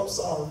and said, I'm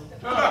sorry.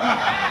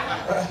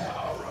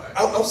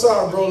 I'm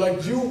sorry, bro.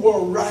 Like, you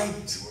were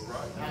right.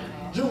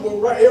 You were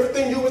right.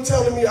 Everything you were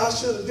telling me I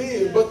should have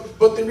did.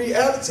 But the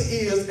reality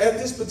is, at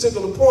this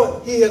particular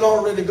point, he had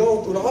already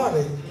gone through the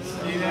heartache.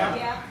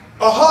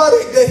 A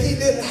heartache that he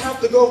didn't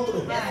have to go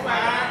through.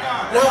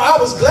 Now, I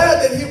was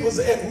glad that he was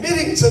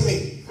admitting to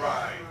me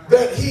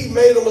that he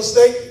made a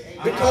mistake,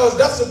 because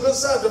that's a good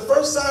sign. The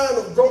first sign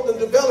of growth and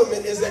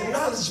development is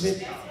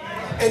acknowledgement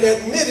and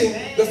admitting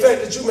the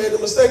fact that you made a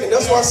mistake. And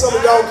that's why some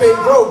of y'all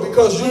can't grow,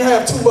 because you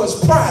have too much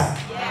pride.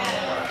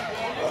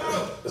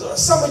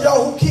 Some of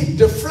y'all who keep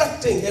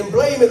deflecting and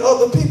blaming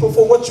other people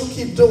for what you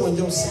keep doing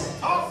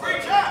yourself.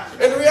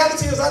 And the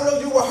reality is, I know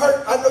you were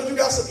hurt. I know you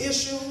got some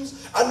issues.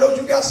 I know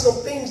you got some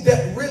things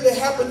that really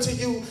happened to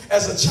you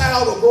as a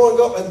child or growing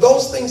up, and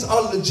those things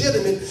are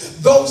legitimate.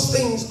 Those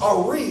things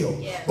are real.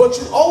 But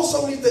you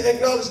also need to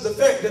acknowledge the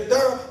fact that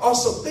there are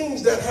some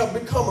things that have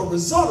become a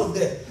result of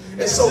that.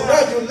 And so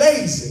now you're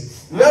lazy.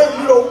 Now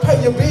you don't pay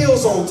your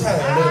bills on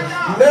time.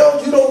 And now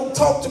you don't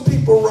talk to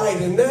people right.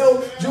 And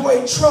now you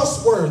ain't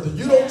trustworthy.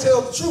 You don't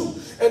tell the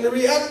truth. And the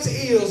reality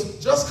is,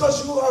 just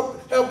because you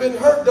have been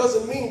hurt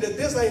doesn't mean that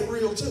this ain't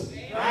real too.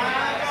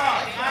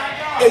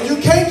 And you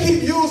can't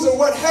keep using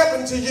what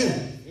happened to you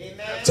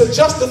to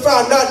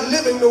justify not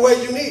living the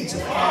way you need to.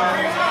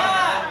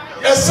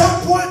 At some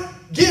point,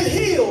 get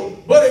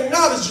healed, but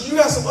acknowledge you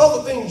got some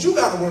other things you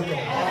got to work on.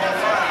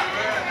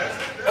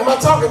 Am I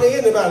talking to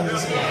anybody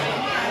this morning?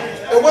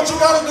 And what you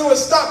got to do is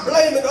stop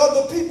blaming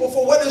other people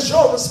for what is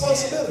your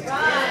responsibility.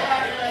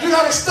 You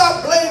got to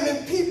stop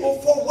blaming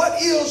people for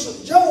what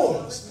is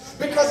yours.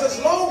 Because as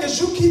long as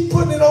you keep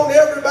putting it on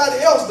everybody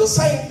else, the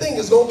same thing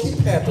is going to keep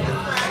happening.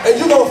 And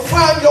you're going to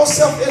find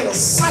yourself in a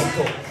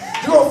cycle.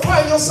 You're going to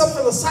find yourself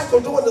in a cycle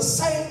doing the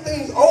same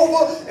things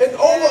over and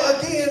over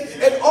again.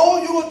 And all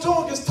you are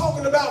doing is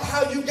talking about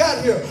how you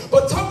got here.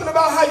 But talking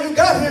about how you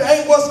got here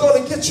ain't what's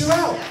going to get you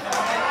out.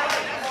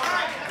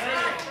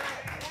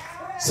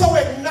 So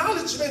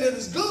acknowledgement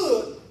is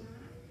good,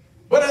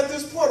 but at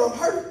this point I'm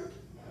hurt.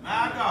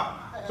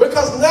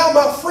 Because now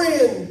my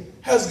friend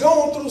has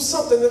gone through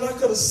something that I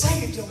could have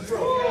saved him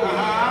from.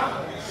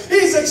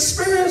 He's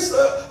experienced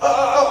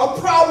a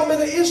problem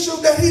and an issue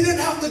that he didn't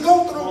have to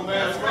go through.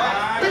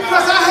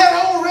 Because I had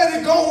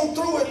already gone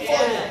through it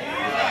for him.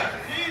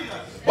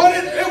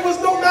 But it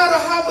was no matter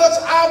how much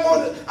I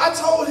wanted. I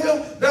told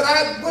him that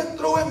I went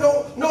through it.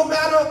 No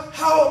matter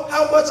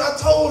how much I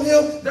told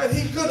him that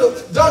he could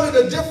have done it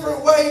a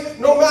different way.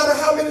 No matter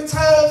how many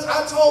times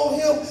I told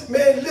him,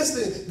 man,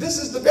 listen, this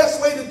is the best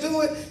way to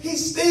do it. He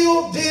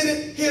still did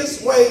it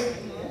his way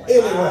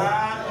anyway.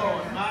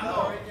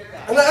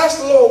 And I asked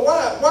the Lord,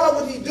 why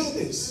would he do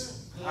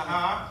this?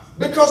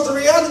 Because the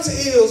reality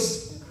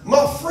is,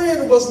 my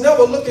friend was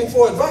never looking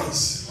for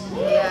advice.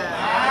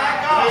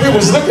 He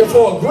was looking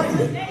for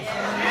agreement.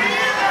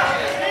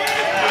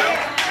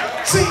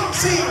 See,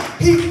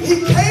 he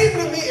came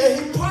to me and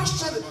he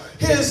postured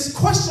his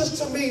questions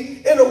to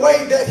me in a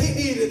way that he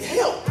needed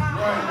help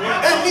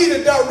and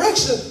needed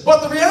direction.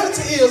 But the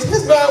reality is,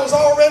 his mind was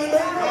already made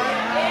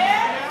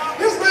up.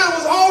 His mind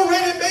was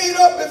already made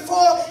up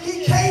before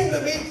he came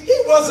to me. He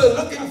wasn't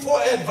looking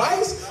for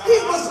advice. He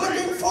was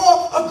looking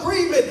for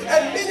agreement.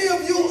 And many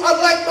of you are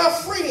like my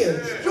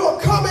friend. You're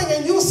coming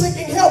and you're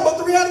seeking help, but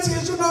the reality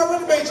is you've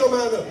already made your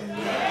mind up.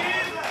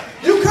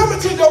 You coming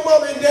to your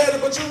mama and daddy,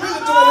 but you're really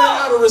doing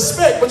that out of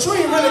respect. But you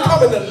ain't really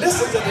coming to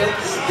listen to them.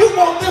 You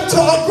want them to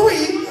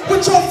agree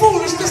with your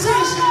foolish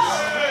decisions.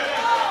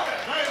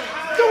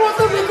 You want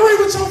them to agree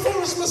with your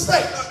foolish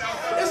mistakes.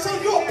 And so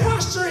you're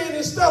posturing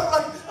and stuff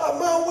like,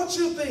 Mom, what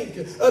you think?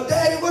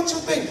 Daddy, what you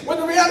think? When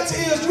the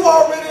reality is you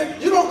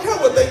don't care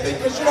what they think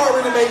because you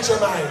already made your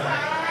mind.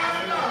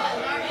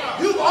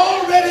 You've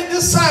already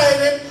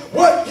decided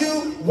what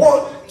you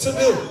want to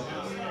do.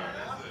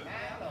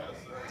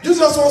 You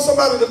just want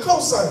somebody to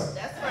co-sign.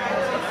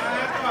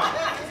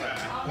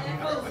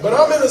 But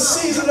I'm in a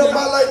season of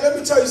my life, let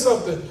me tell you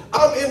something.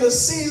 I'm in a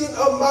season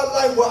of my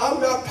life where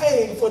I'm not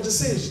paying for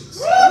decisions.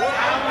 Do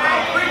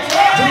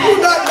you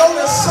not know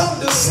that some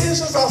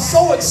decisions are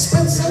so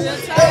expensive,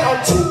 they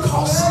are too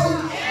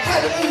costly?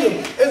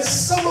 Hallelujah. And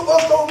some of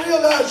us don't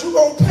realize you're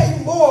going to pay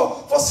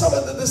more for some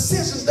of the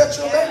decisions that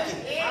you're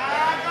making.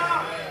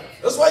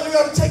 That's why you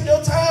got to take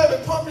your time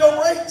and pump your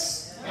brakes.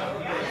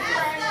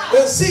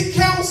 And seek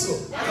counsel.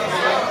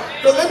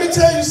 Because let me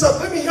tell you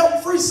something. Let me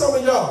help free some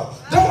of y'all.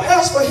 Don't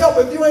ask for help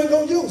if you ain't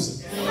going to use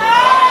it.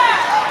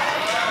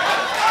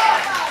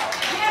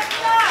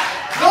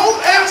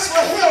 Don't ask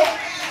for help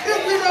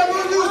if you're not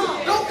going to use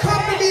it. Don't come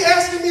to me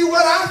asking me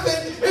what I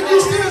think if you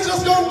still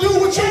just going to do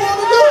what you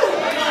want to do.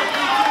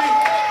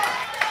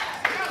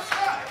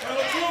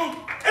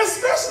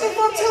 Especially if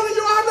I'm telling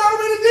you I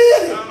already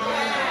did it.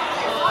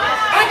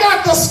 I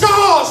got the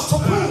scars to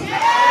prove.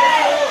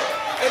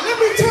 And let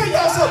me tell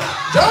y'all something.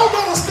 Y'all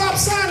gotta stop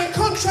signing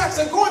contracts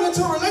and going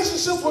into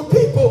relationships with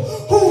people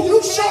who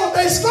you showed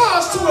their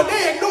scars to and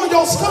they ignore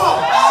your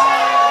scars.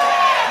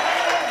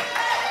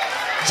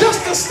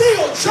 Just to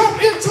still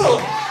jump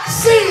into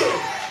sin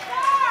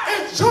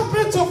and jump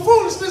into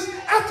foolishness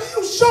after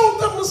you showed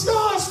them the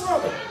scars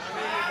from it.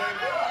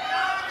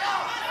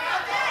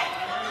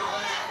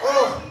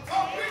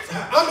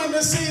 I'm in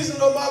this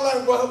season of my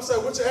life where I'm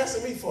saying, what you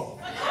asking me for?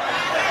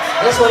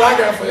 That's what I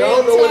got for you. I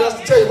don't know what else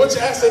to tell you. What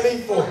you asking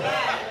me for?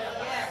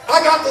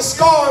 I got the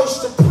scars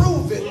to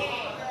prove it.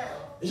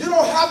 You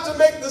don't have to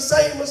make the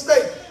same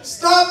mistake.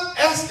 Stop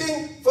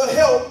asking for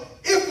help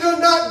if you're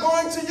not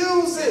going to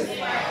use it.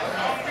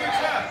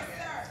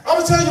 I'm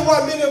going to tell you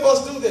why many of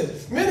us do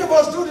this. Many of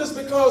us do this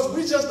because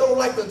we just don't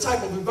like the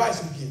type of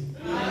advice we get.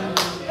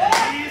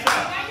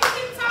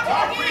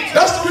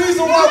 That's the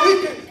reason why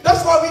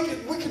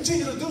we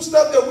continue to do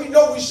stuff that we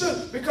know we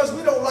should, because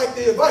we don't like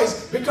the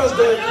advice, because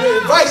the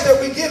advice that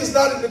we get is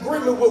not in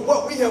agreement with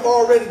what we have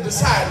already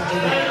decided to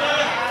do.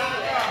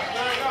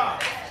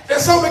 And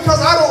so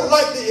because I don't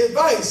like the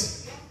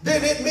advice,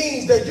 then it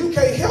means that you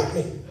can't help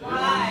me.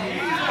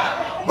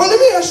 But let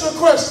me ask you a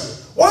question.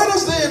 Why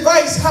does the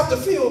advice have to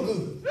feel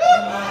good?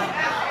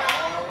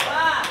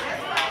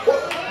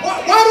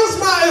 Why does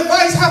my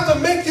advice have to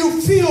make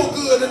you feel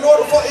good in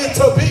order for it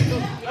to be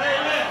good?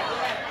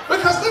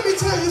 Because let me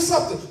tell you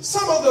something.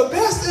 Some of the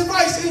best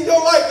advice in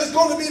your life is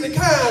going to be the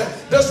kind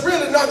that's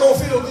really not going to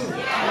feel good.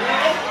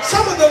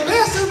 Some of the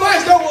best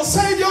advice that will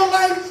save your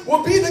life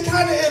will be the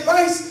kind of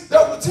advice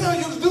that will tell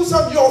you to do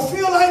something you don't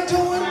feel like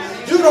doing,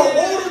 you don't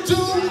want to do,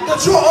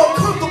 that you're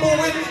uncomfortable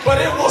with, but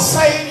it will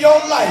save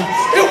your life.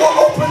 It will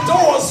open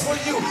doors for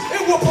you.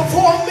 It will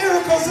perform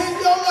miracles in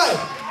your life.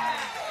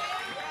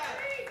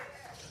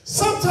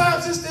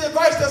 Sometimes it's the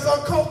advice that's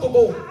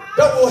uncomfortable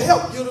that will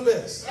help you the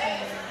best.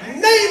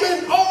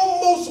 Naaman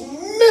almost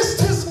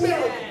missed his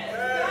miracle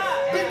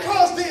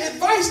because the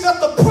advice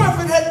that the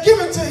prophet had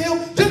given to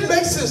him didn't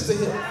make sense to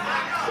him.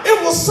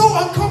 It was so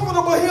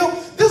uncomfortable for him,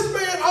 this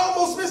man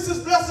almost missed his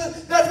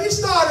blessing that he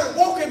started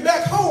walking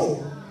back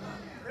home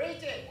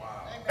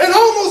and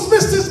almost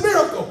missed his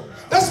miracle.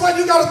 That's why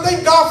you got to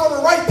thank God for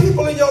the right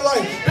people in your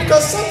life,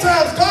 because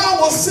sometimes God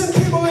will send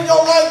people in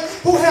your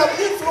life who who have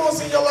influence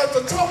in your life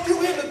to talk you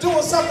into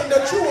doing something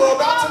that you were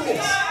about to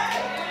miss.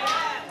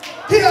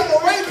 He has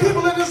the right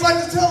people in his life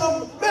to tell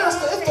him,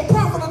 Master, if the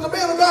prophet or the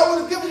man of God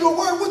would have given you a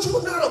word, would you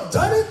not have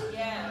done it?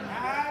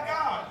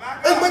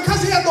 And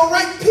because he had the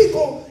right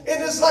people in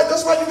his life,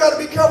 that's why you got to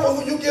be careful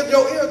who you give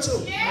your ear to.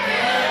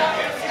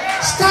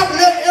 Stop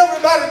letting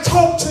everybody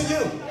talk to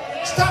you.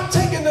 Stop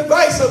taking the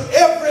advice of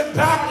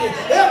everybody.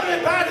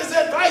 Everybody's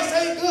advice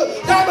ain't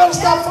good. Y'all better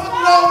stop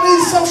following all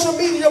these social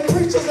media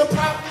preachers and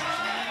prophets.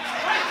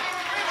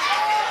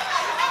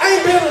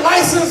 Ain't been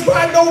licensed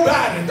by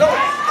nobody.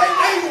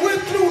 Ain't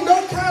went through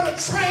no kind of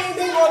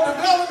training or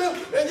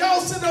development. And y'all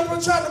sit up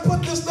and try to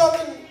put this stuff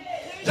in.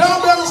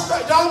 Y'all better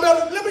stop.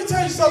 Let me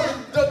tell you something.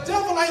 The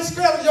devil ain't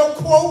scared of your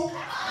quote.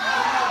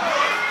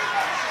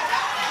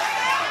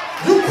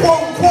 You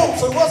quote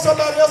quotes and what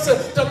somebody else said.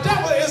 The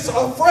devil is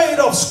afraid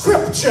of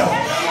scripture.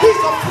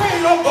 He's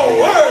afraid of the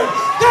word.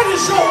 That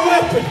is your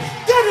weapon.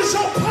 That is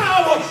your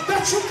power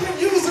that you can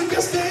use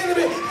against the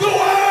enemy. The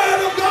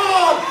word of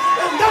God.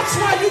 And that's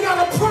why you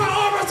got to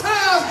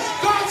prioritize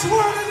God's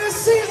word in this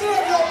season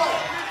of your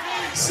life.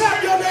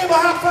 Slap your neighbor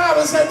high five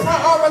and say,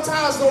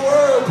 prioritize the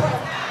word.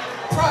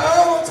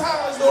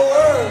 Prioritize the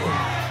word.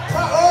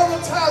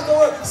 Prioritize the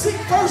word. Seek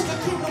first the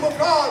kingdom of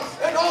God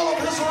and all of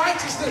his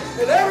righteousness.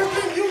 And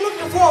everything you're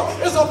looking for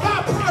is a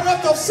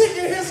byproduct of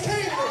seeking his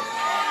kingdom.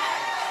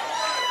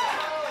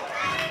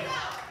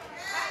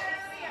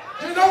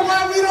 You know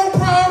why we don't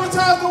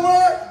prioritize the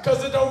word?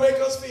 Because it don't make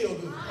us feel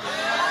good.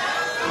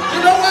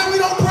 You know why we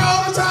don't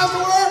prioritize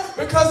the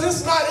word? Because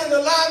it's not in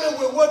alignment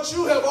with what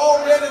you have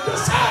already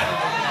decided.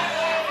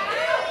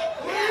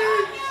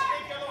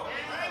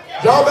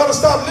 Y'all better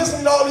stop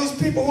listening to all these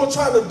people who are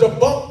trying to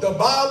debunk the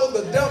Bible.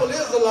 The devil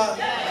is a lie.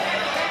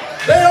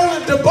 They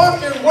only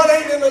debunking what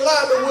ain't in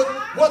alignment with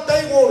what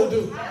they want to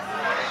do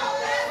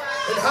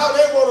and how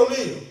they want to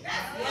live.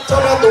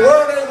 Talking about the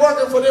word ain't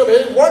working for them.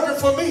 It ain't working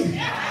for me.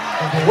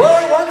 The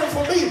word working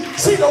for me.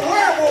 See, the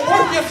word will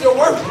work if you're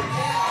working.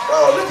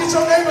 Oh, look at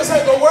your neighbor and say,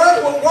 the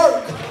word will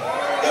work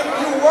if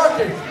you're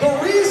working. The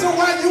reason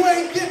why you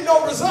ain't getting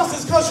no results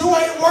is because you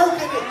ain't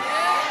working it.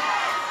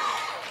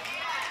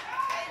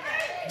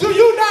 Do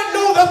you not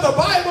know that the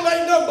Bible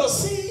ain't nothing but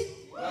seed?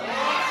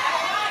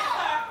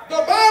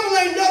 The Bible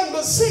ain't nothing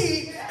but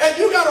seed, and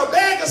you got a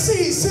bag of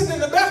seeds sitting in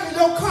the back of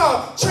your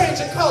car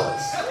changing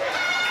colors.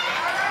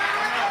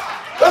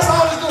 That's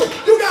all it's doing.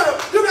 You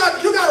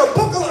got a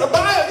book of the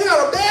Bible, you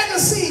got a bag of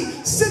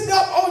seed sitting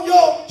up on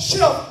your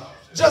shelf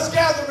just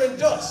gathering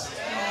dust.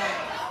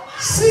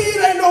 Seed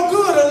ain't no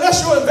good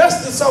unless you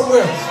invest it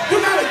somewhere. You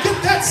got to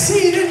get that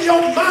seed in your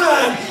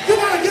mind. You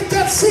got to get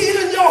that seed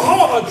in your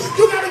heart.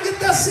 You got to get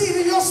that seed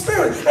in your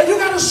spirit. And you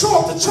got to show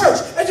up to church.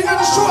 And you got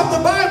to show up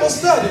to Bible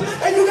study.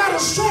 And you got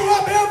to show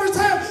up every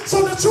time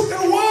so that you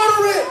can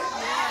water it.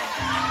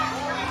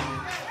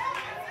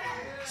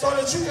 So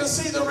that you can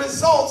see the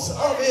results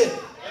of it.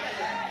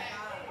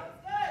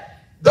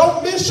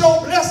 Don't miss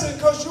your blessing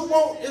because you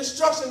want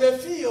instruction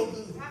that feel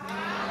good.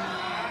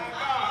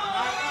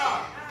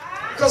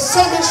 Because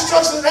some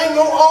instructions ain't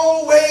going to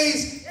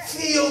always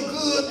feel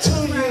good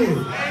to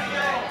you.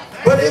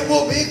 But it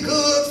will be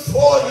good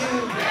for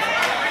you.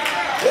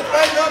 It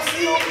might not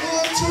feel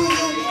good to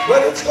you,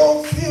 but it's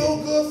going to feel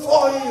good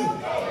for you.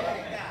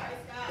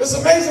 It's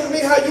amazing to me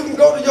how you can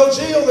go to your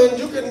gym and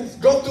you can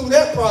go through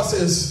that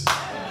process.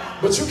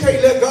 But you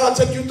can't let God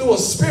take you through a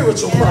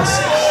spiritual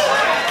process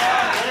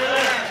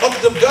of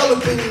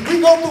developing you.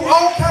 We go through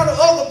all kind of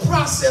other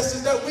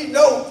processes that we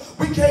know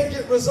we can't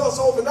get results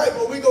overnight,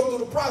 but we go through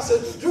the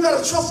process. You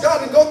got to trust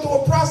God and go through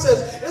a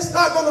process. It's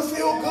not going to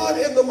feel good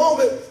in the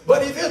moment,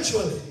 but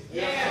eventually.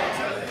 Yeah,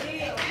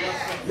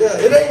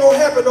 it ain't going to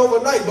happen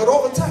overnight, but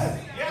over time.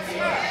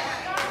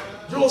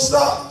 You'll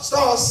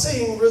start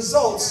seeing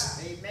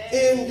results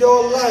in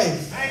your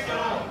life.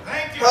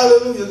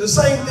 Hallelujah. The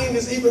same thing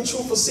is even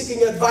true for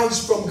seeking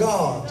advice from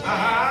God.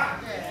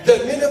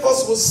 That many of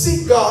us will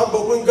seek God,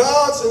 but when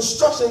God's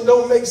instruction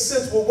don't make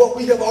sense with what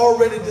we have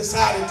already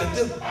decided to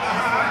do,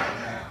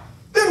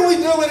 then we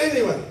do it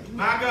anyway.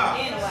 My God.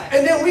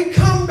 And then we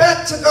come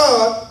back to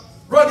God,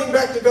 running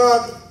back to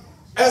God,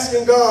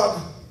 asking God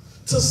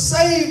to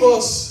save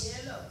us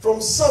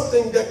from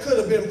something that could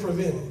have been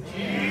prevented.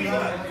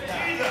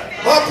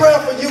 My prayer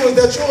for you is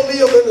that you'll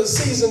live in a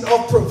season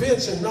of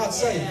prevention, not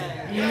saving.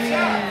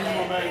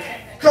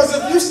 Because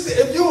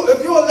if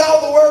you allow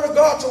the word of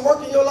God to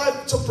work in your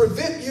life to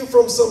prevent you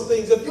from some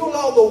things, if you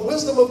allow the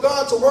wisdom of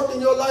God to work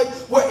in your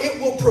life where it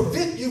will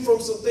prevent you from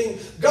some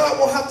things, God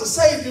will have to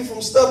save you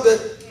from stuff that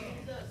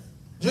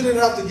you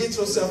didn't have to get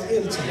yourself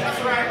into.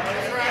 That's right.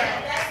 That's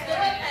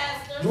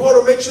right. You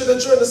want to make sure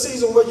that you're in a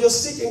season where you're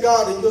seeking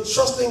God and you're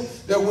trusting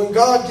that when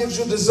God gives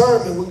you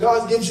discernment, when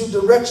God gives you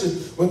direction,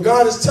 when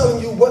God is telling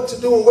you what to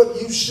do and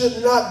what you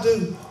should not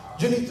do,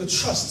 you need to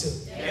trust him.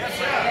 That's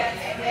right.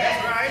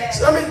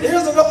 That's right. I mean,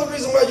 here's another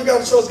reason why you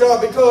got to trust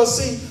God, because,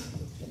 see,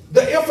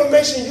 the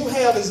information you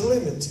have is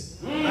limited.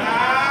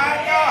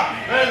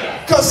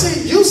 Because,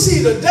 see, you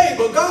see today,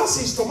 but God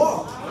sees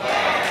tomorrow.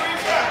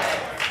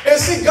 And,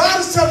 see, God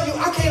is telling you,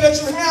 I can't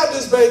let you have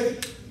this, baby,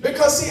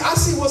 Because see, I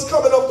see what's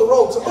coming up the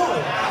road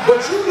tomorrow.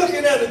 But you're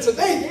looking at it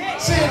today,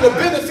 seeing the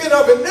benefit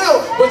of it now,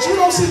 but you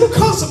don't see the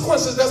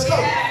consequences that's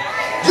coming.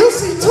 You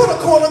see to the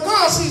corner,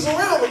 God sees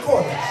around the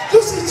corner.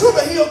 You see to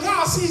the hill,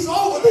 God sees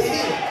over the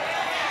hill.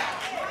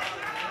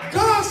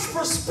 God's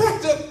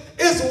perspective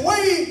is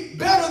way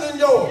better than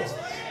yours.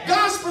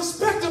 God's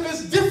perspective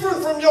is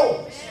different from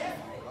yours.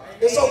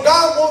 And so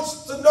God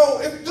wants to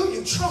know, do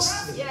you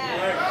trust me?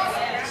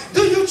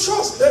 Do you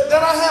trust that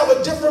I have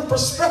a different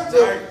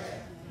perspective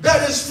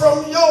that is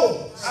from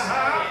yours?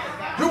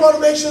 You want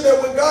to make sure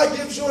that when God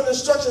gives you an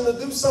instruction to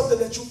do something,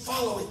 that you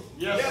follow it.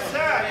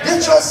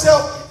 Get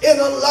yourself in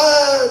a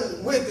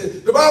line with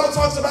it. The Bible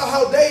talks about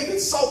how David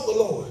sought the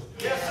Lord.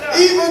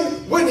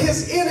 Even when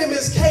his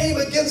enemies came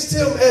against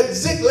him at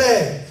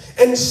Ziklag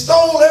and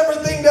stole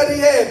everything that he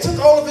had, took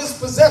all of his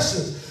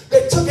possessions.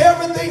 They took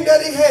everything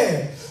that he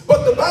had.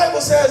 But the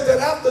Bible says that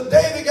after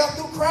David got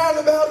through crying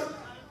about it,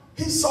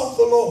 he sought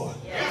the Lord.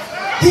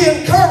 He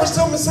encouraged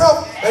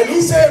himself and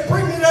he said,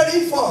 bring me that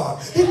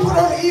ephod. He put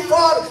on the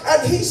ephod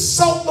and he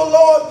sought the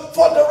Lord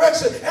for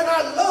direction. And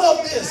I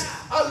love this.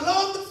 I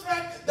love the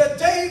fact that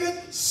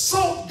David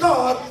sought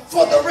God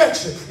for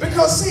direction.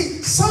 Because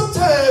see,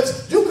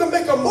 sometimes you can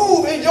make a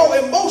move in your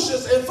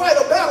emotions and fight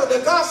a battle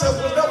that God says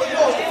was never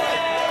yours to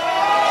fight.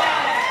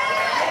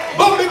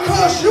 But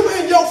because you're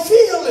in your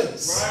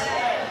feelings,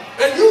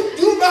 and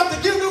you about to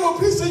give them a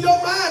piece of your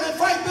mind and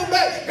fight them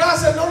back, God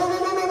said, no.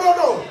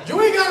 You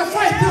ain't got to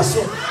fight this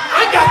one.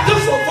 I got this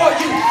one for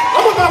you.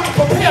 I'm about to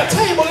prepare a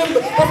table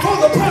before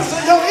the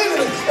presence of your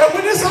enemy. And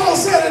when it's all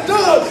said and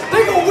done,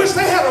 they're going to wish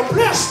they had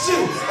blessed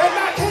you and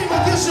not came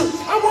against you.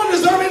 I wonder,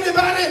 is there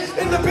anybody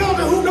in the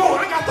building who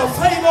knows I got the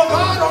favor of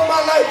God on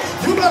my life?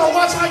 You better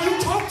watch how you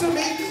talk to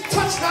me.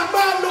 Touch not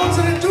my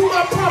anointing and do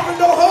my prophet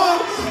no harm.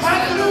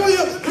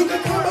 Hallelujah. You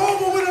can come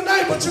over with a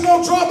knife, but you're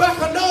going to draw back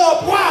a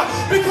nub. Why?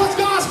 Because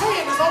God's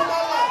hand is on my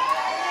life.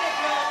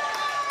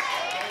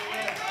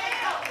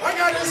 I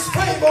got his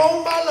favor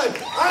on my life.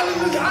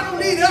 Hallelujah. I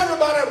don't need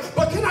everybody,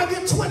 but can I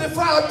get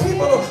 25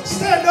 people to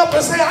stand up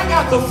and say, I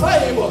got the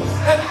favor,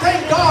 and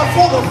thank God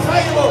for the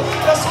favor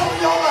that's on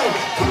your life?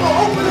 Come on,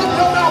 open up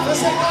your mouth and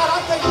say, God, I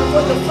thank you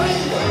for your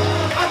favor.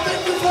 I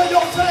thank you for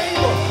your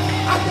favor.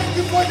 I thank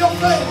you for your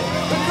favor.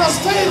 Because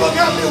favor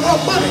got me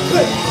where money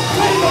couldn't.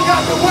 Favor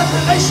got me where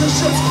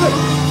relationships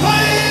couldn't.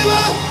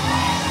 Favor.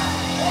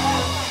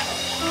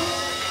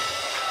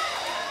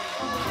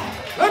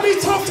 Let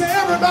me talk to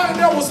everybody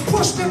that was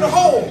pushed in the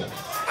hole.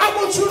 I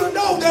want you to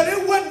know that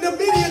it wasn't the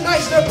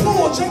Midianites that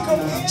pulled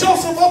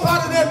Joseph up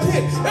out of that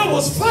pit. It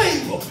was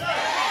favor.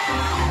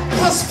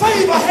 Because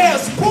favor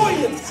has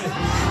buoyancy.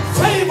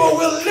 Favor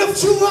will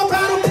lift you up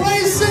out of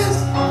places.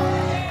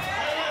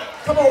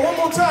 Come on, one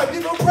more time.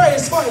 Give them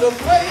praise for the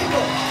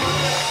favor.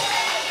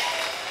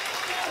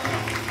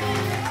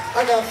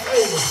 I got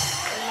favor.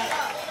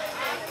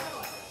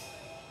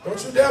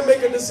 Don't you dare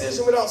make a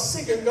decision without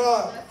seeking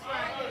God.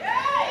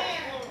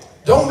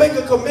 Don't make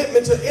a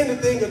commitment to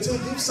anything until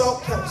you've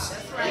sought counsel.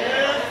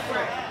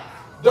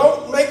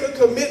 Don't make a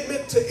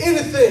commitment to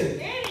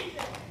anything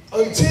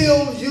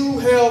until you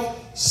have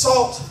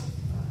sought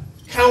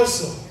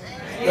counsel.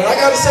 And I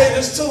got to say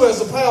this too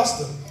as a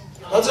pastor.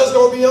 I'm just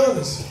going to be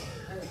honest.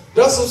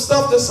 There's some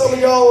stuff that some of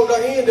y'all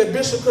are in that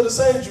Bishop could have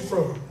saved you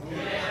from.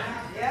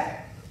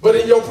 But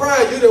in your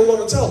pride, you didn't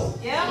want to tell him.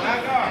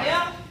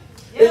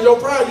 In your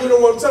pride, you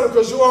didn't want to tell him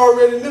because you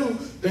already knew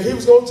that he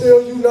was going to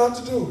tell you not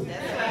to do it.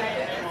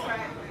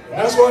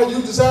 That's why you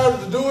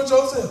decided to do it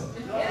yourself.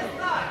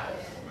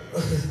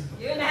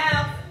 You in the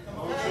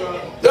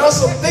house. There are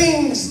some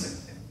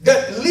things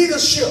that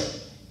leadership,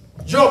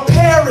 your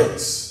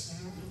parents,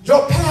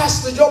 your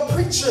pastor, your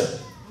preacher,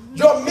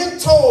 your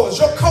mentors,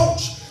 your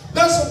coach,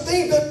 there's some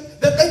things that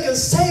they can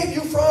save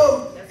you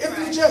from if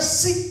you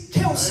just seek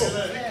counsel.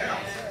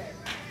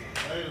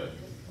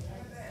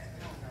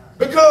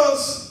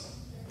 Because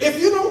if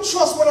you don't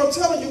trust what I'm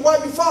telling you, why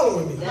are you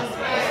following me?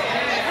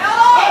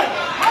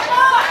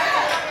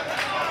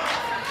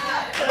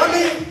 I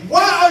mean,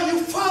 why are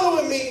you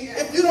following me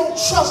if you don't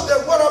trust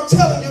that what I'm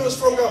telling you is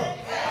from God?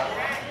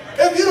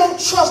 If you don't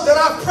trust that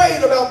I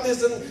prayed about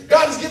this and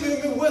God is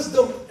giving me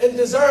wisdom and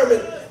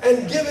discernment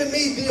and giving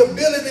me the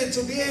ability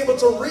to be able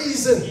to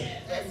reason.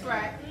 That's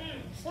right.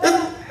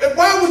 And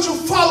why would you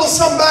follow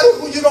somebody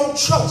who you don't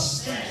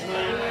trust?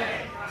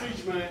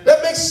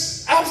 That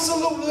makes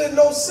absolutely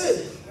no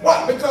sense.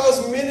 Why?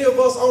 Because many of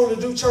us only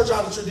do church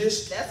out of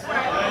tradition. That's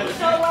right.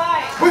 So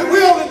right.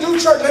 We only do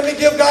church. Let me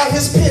give God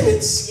his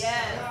penance.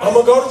 Yes. I'm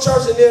going to go to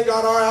church and then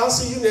God, all right, I'll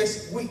see you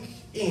next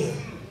weekend.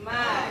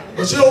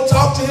 But you don't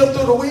talk to him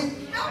through the week.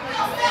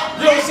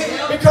 You don't see?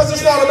 Because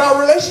it's not about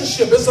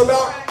relationship. It's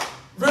about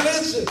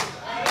religion.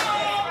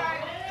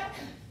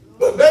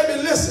 But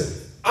baby, listen.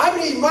 I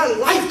need my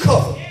life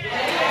covered.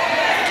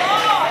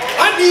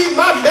 I need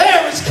my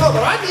marriage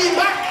covered. I need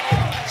my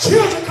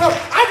children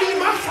covered. I need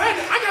my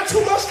family. I got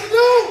too much to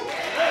do.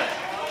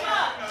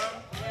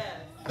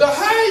 The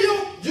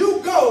higher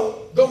you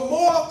go, the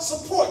more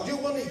support you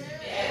will need.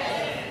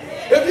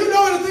 If you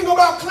know anything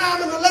about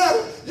climbing the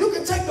ladder, you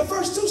can take take the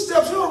first 2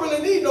 steps, you don't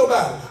really need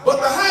nobody. But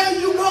the higher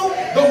you go,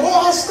 the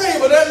more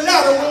unstable that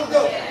ladder will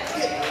go.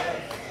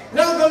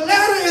 Now the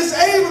ladder is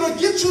able to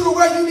get you to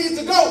where you need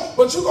to go,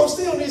 but you're going to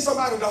still need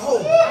somebody to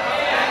hold.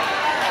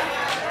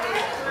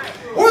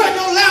 Where are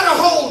your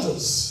ladder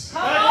holders?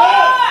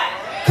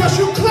 Because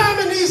you're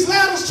climbing these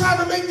ladders trying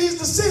to make these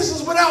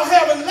decisions without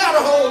having ladder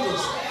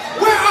holders.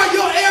 Where are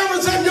your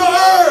errands and your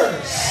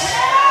urges?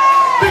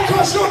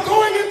 Because you're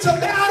going into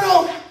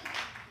battle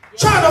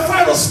trying to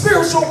fight a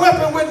spiritual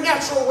weapon with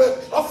natural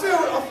weapons.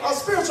 A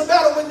spiritual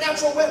battle with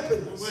natural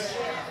weapons.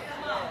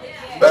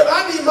 But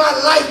I need my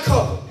life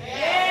covered.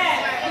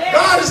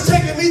 God is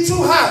taking me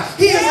too high.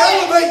 He is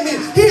elevating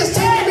me. He is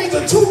taking me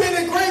to too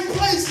many great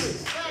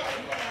places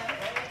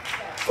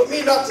for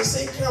me not to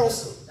seek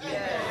counsel.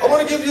 I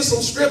want to give you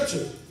some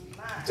scripture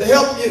to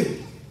help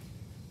you.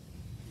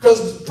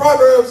 Because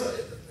Proverbs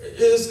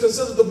is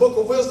considered the book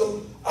of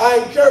wisdom. I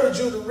encourage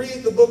you to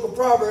read the book of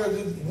Proverbs.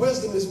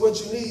 Wisdom is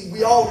what you need.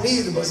 We all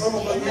need it, but some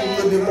of us need a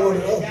little bit more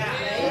than others.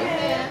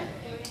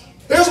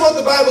 Here's what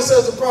the Bible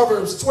says in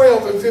Proverbs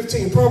 12 and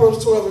 15.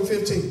 Proverbs 12 and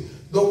 15.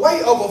 The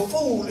way of a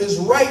fool is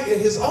right in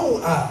his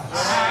own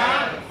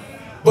eyes,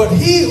 but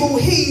he who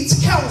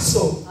heeds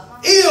counsel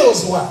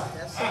is wise.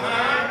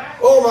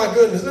 Oh my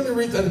goodness, let me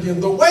read that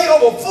again. The way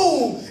of a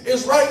fool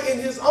is right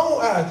in his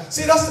own eyes.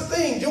 See, that's the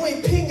thing. You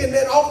ain't pinging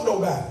that off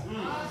nobody.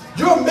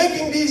 You're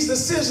making these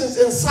decisions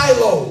in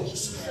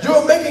silos.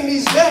 You're making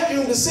these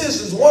vacuum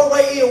decisions, one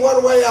way in,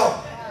 one way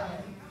out.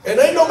 And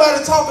ain't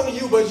nobody talking to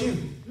you but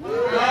you.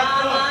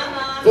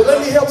 But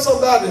let me help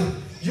somebody.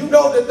 You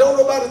know that don't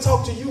nobody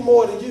talk to you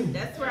more than you.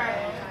 That's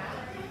right.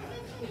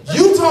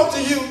 You talk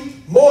to you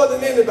more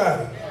than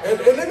anybody. And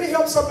let me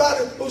help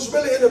somebody who's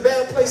really in a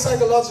bad place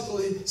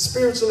psychologically,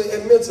 spiritually,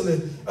 and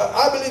mentally.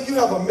 I believe you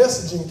have a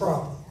messaging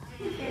problem.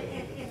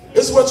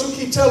 It's what you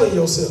keep telling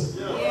yourself.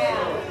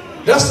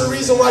 That's the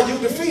reason why you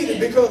defeated.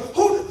 Because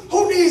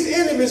who needs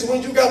enemies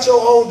when you got your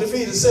own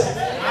defeated self?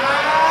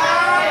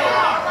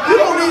 You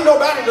don't need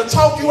nobody to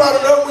talk you out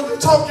of that when you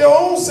talk your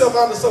own self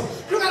out of something.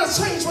 You got to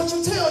change what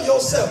you tell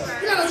yourself.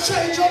 You got to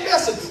change your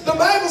message. The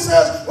Bible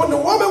says when the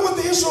woman with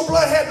the issue of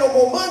blood had no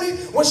more money,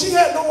 when she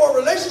had no more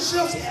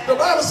relationships, the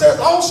Bible says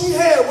all she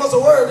had was a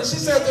word. And she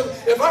said,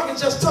 if I can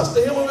just touch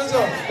the hem of his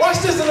garment. Watch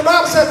this, and the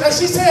Bible says, and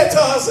she said to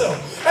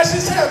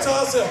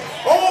herself,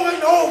 over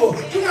and over,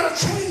 you got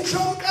to change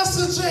your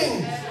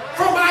messaging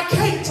from I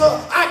can't to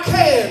I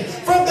can,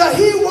 from the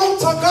he won't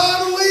to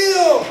God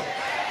will.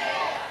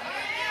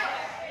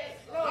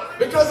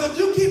 Because if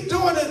you keep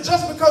doing it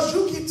just because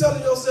you keep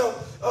telling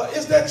yourself,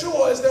 is that you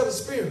or is that a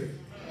spirit?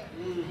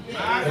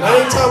 And I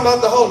ain't talking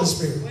about the Holy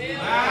Spirit.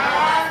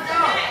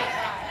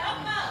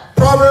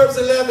 Proverbs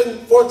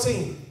 11,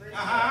 14.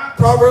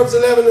 Proverbs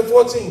 11 and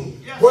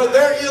 14. Where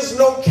there is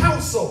no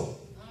counsel,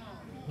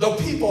 the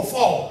people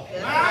fall.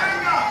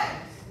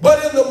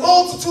 But in the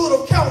multitude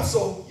of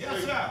counsel,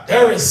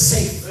 there is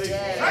safety.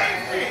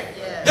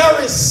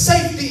 There is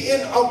safety in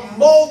a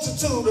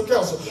multitude of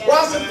counsel.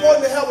 Why is it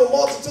important to have a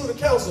multitude of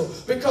counsel?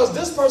 Because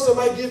this person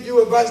might give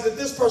you advice that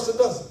this person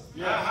doesn't.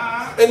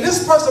 And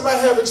this person might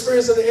have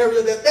experience in the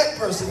area that that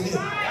person did.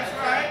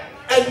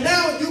 And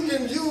now you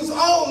can use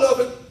all of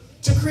it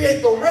to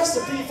create the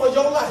recipe for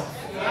your life.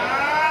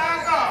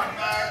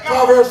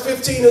 Proverbs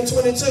 15 and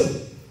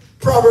 22.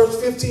 Proverbs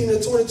 15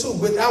 and 22.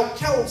 Without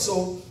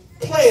counsel,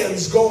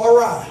 plans go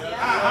awry.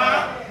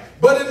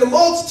 But in the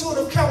multitude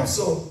of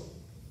counsel,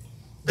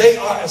 they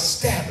are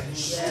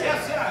established.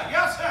 Yes, sir.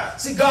 Yes, sir.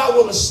 See, God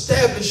will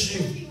establish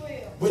you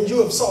when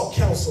you have sought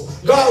counsel.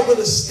 God will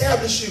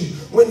establish you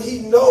when he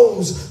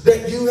knows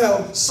that you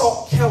have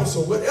sought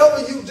counsel.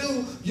 Whatever you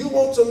do, you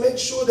want to make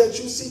sure that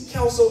you seek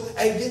counsel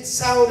and get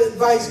sound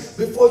advice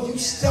before you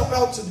step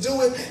out to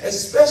do it,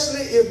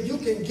 especially if you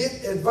can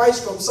get advice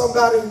from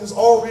somebody who's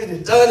already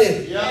done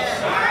it.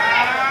 Yes.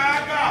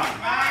 My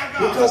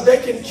God. Because they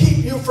can keep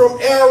you from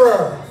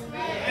error.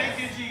 Thank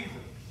you, Jesus.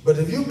 But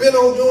if you've been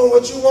on doing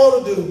what you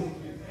want to do,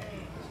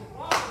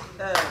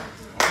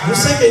 you're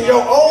seeking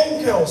your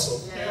own counsel,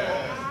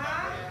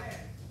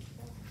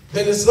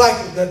 then it's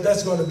likely that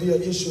that's going to be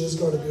an issue. It's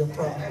going to be a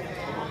problem.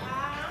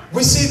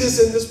 We see this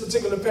in this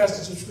particular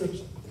passage of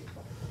Scripture.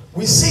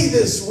 We see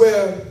this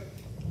where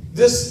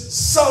this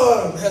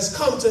son has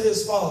come to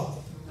his father.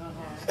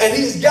 And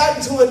he's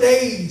gotten to an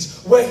age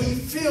where he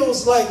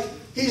feels like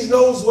he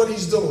knows what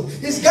he's doing.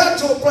 He's gotten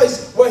to a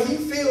place where he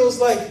feels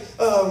like,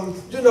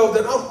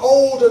 that I'm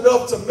old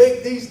enough to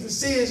make these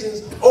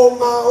decisions on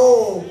my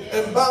own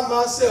and by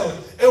myself.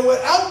 And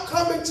without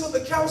coming to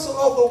the counsel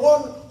of the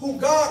one who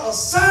God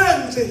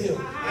assigned to him,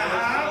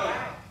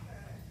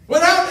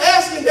 without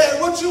asking Dad,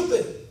 what you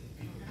think?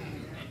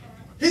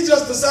 He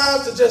just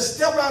decides to just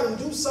step out and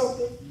do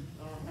something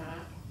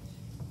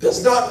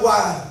that's not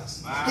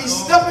wise. He's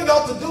stepping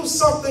out to do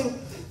something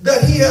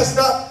that he has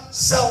not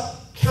sought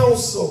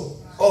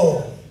counsel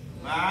on.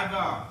 My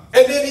God.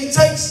 And then he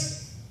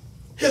takes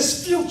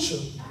his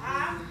future.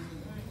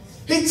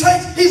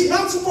 He's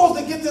not supposed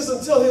to get this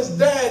until his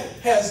dad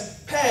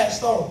has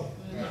passed on.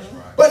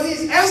 But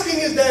he's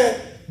asking his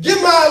dad,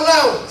 give my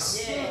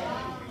allowance.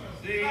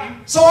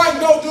 so I can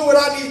go do what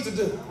I need to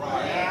do.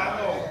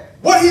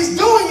 What he's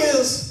doing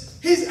is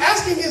he's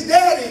asking his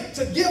daddy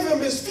to give him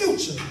his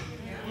future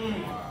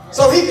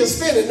so he can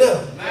spend it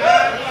now.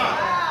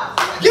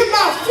 Give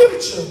my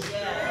future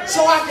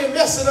so I can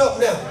mess it up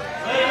now.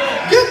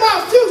 Give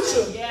my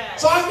future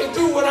so I can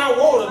do what I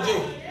want to do.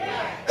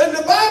 And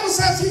the Bible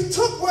says he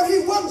took what he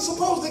wasn't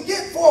supposed to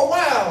get for a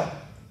while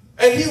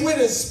and he went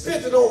and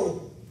spent it on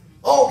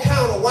all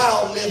kind of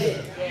wild living.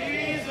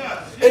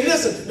 And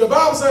listen, the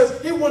Bible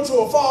says he went to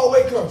a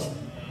faraway country.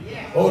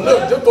 Oh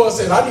look, this boy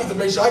said, I need to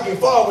make sure I get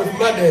far away from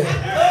my dad.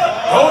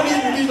 I don't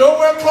need to be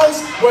nowhere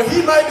close where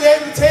he might be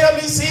able to tell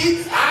me,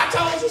 see, I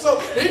told you so.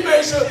 He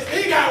made sure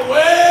he got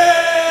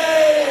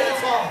way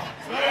far.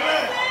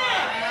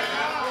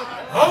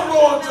 I'm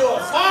going to a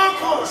far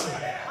country.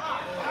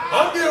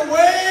 I'm getting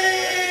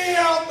way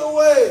out the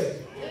way.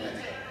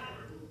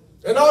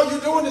 And all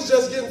you're doing is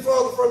just getting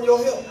further from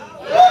your help.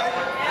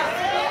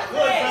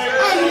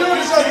 All you're doing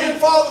is just getting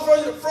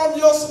farther from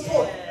your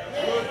support.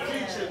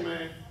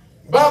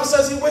 The Bible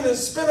says he went and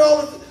spent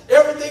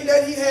everything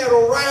that he had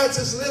on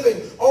riotous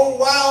living, on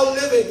wild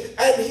living,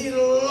 and he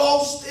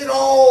lost it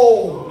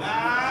all.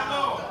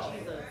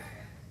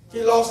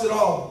 He lost it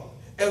all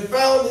and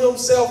found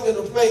himself in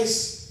a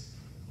place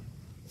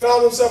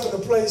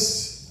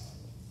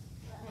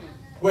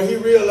where he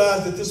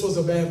realized that this was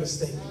a bad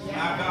mistake.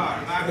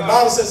 And the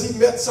Bible says he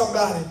met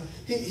somebody.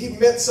 He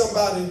met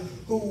somebody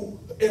who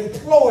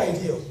employed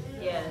him.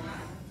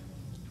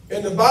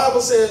 And the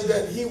Bible says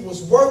that he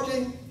was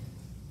working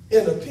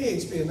in a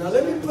pig's pen. Now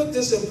let me put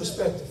this in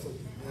perspective for you.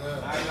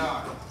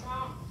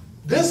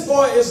 This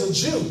boy is a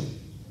Jew.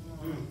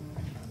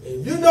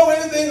 If you know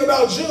anything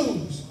about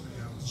Jews,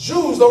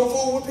 Jews don't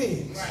fool with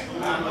pigs.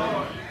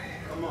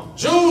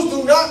 Jews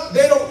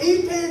they don't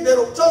eat pig, they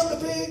don't touch the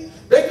pig.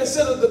 They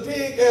consider the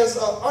pig as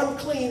an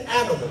unclean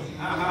animal.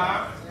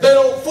 They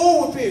don't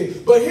fool with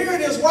pig. But here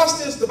it is, watch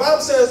this. The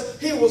Bible says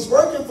he was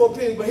working for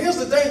pig, but here's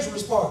the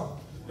dangerous part.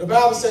 The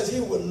Bible says he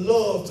would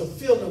love to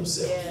fill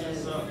himself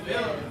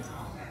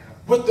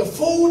with the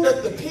food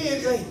that the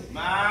pigs ate.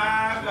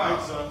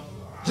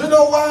 You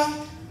know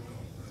why?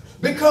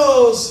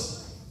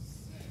 Because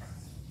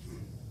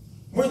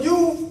when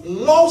you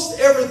lost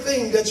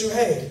everything that you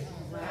had,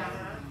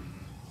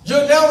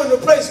 you're now in the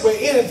place where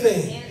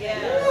anything,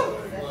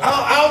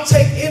 I'll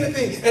take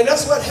anything. And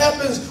that's what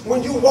happens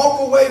when you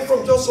walk away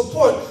from your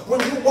support,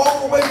 when you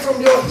walk away from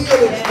your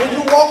healing, when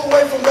you walk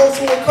away from those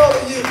who will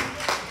cover you.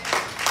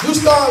 You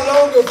start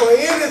longing for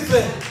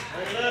anything,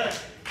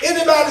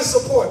 anybody's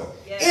support,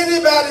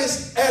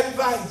 anybody's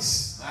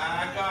advice.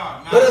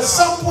 But at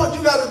some point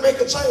you got to make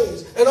a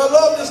change. And I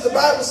love this. The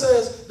Bible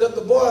says that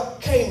the boy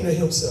came to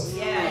himself.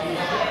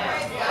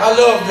 I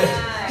love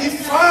that. He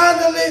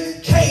finally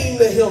came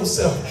to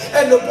himself.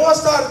 And the boy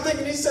started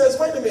thinking, he says,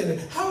 wait a minute,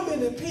 how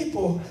many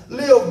people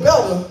live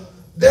better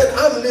than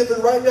I'm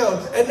living right now?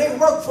 And they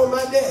work for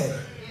my dad.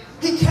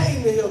 He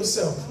came to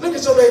himself. Look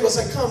at your neighbor and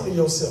say, come to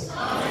yourself.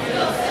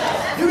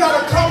 You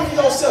got to come to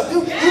yourself.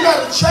 You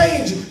got to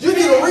change. You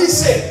need a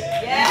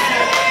reset.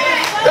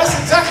 That's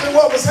exactly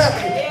what was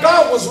happening.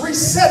 God was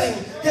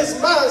resetting his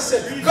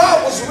mindset.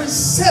 God was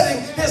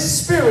resetting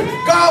his spirit.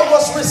 God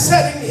was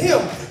resetting him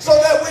so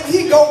that when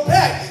he go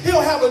back,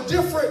 he'll have a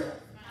different,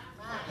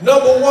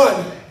 number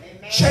one,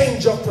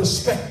 change of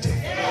perspective.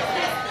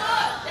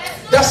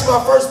 That's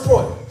my first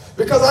point.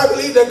 Because I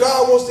believe that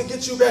God wants to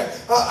get you back.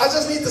 I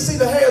just need to see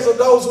the hands of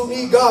those who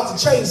need God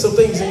to change some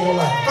things in your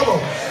life. Come on.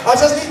 I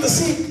just need to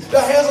see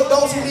the hands of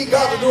those who need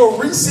God to do a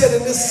reset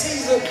in this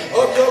season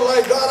of your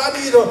life. God,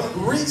 I need a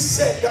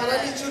reset. God,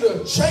 I need you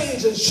to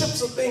change and shift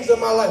some things in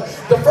my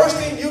life. The first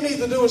thing you need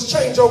to do is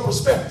change your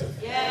perspective.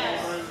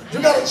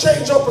 You got to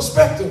change your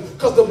perspective,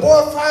 because the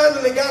boy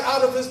finally got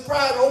out of his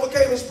pride,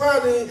 overcame his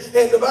pride,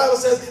 and the Bible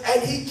says,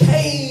 and he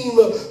came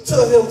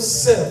to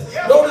himself.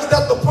 Notice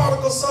that the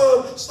prodigal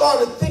son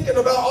started thinking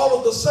about all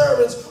of the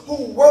servants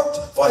who worked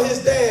for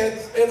his dad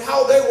and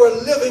how they were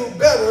living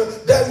better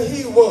than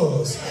he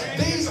was.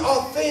 These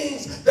are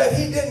things that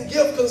he didn't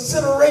give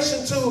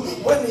consideration to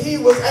when he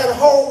was at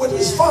home with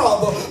his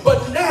father,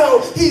 but now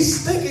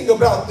he's thinking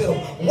about them.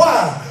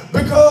 Why?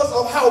 Because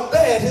of how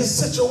bad his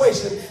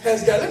situation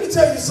has got. Let me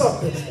tell you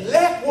something.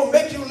 Lack will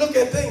make you look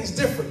at things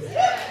differently.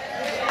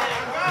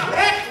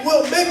 Lack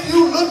will make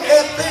you look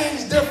at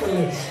things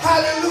differently.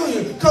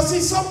 Hallelujah. Because see,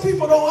 some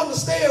people don't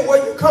understand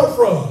where you come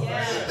from.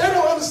 They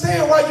don't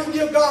understand why you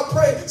give God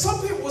praise. Some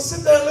people will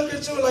sit there and look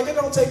at you like, it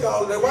don't take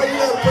all of that. Why you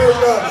gotta praise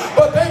God?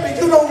 But baby,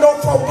 you don't know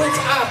from whence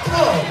I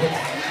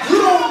come.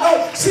 You don't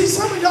know. See,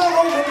 some of y'all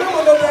don't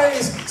remember the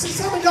days. See,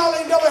 some of y'all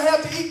ain't never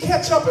had to eat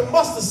ketchup and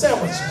mustard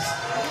sandwiches.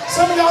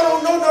 Some of y'all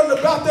don't know nothing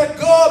about that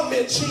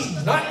government cheese.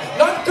 Not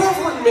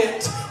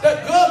government,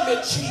 that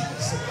government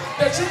cheese.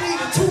 That you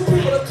needed two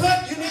people to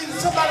cut. You needed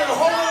somebody to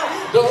hold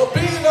the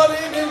bean on it,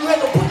 and then you had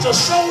to put your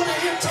shoulder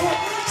into it.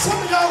 Some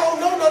of y'all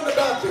don't know nothing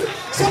about this.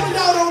 Some of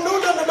y'all don't know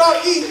nothing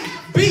about eating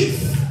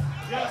beef.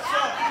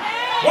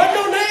 Wasn't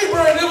no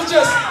neighbor, and it was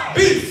just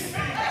beef.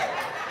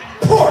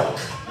 Pork.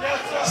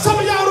 Some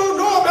of y'all don't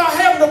know about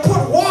having to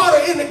put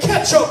water in the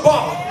ketchup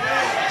bottle.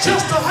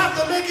 just to have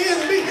to make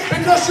ends meet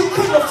because you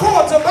couldn't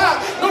afford to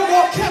buy no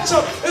more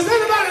ketchup. Does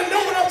anybody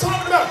know what I'm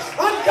talking about?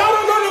 Y'all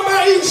don't know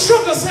about eating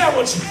sugar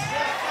sandwiches.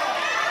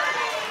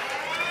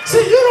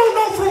 See, you don't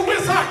know from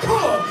whence I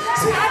come.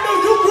 See, I know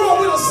you grew up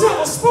with a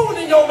silver spoon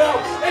in your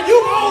mouth, and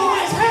you've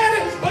always had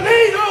it, but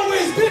they ain't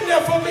always been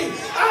there for me.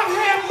 I've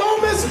had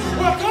moments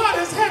where God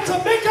has had to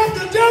make up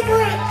the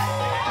difference.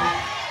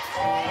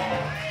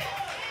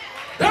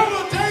 There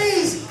were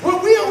days when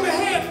we only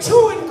had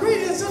 2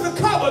 ingredients in the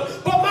cupboard,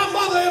 but my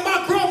mother and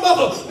my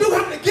grandmother knew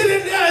how to get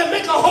in there and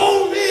make a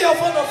whole meal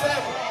for the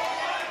family.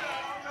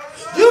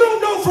 You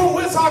don't know from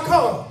whence I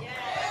come.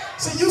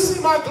 See, you see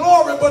my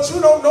glory, but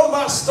you don't know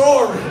my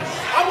story.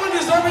 I wonder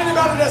if there's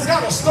anybody that's got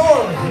a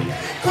story.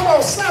 Come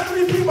on, slap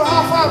 3 people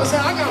high five and say,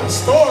 I got a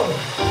story.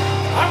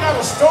 I got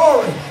a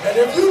story. And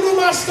if you knew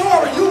my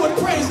story, you would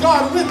praise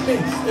God with me.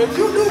 If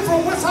you knew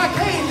from whence I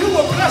came, you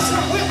would bless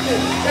him with me.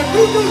 If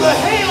you knew the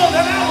hell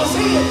that I was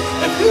in,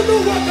 if you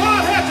knew what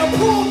God had to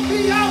pull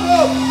me out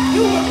of,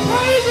 you would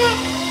praise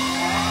him.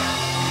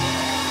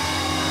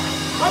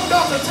 I'm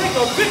about to take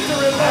a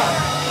victory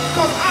now.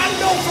 Because I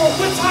know from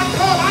which I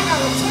come, I got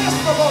a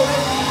testimony.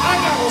 I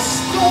got a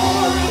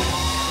story.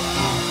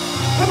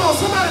 Come on,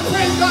 somebody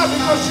praise God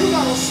because you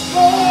got a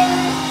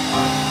story.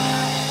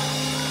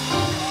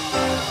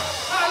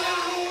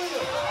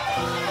 Hallelujah.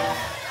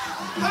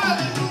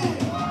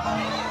 Hallelujah.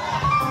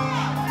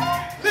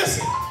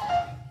 Listen,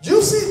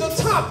 you see the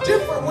top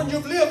different when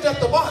you've lived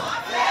at the bottom.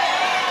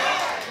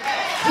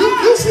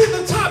 You see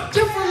the top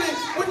differently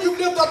when you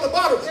lived at the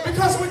bottom,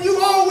 because when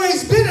you've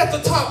always been at the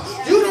top,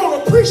 you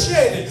don't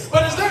appreciate it.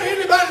 But is there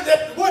anybody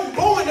that wasn't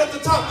born at the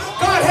top?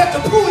 God had to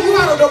pull you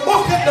out of the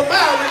muck and the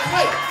mire and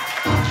clay.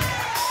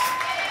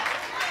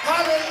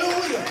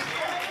 Hallelujah.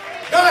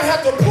 God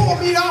had to pull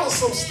me out of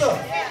some stuff.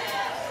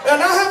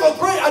 And I have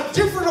a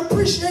different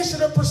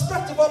appreciation and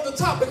perspective of the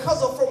top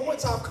because of from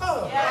whence I've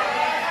come.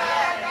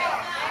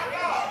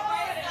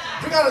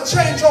 You got to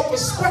change your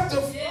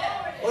perspective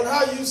on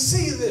how you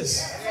see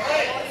this.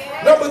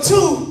 Number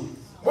 2,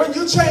 when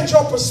you change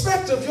your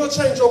perspective, you'll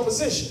change your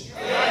position.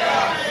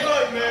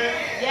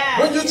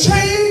 When you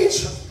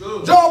change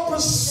your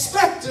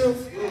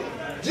perspective,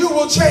 you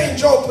will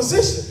change your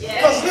position.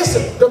 Because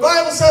listen, the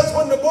Bible says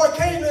when the boy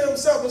came to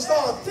himself and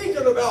started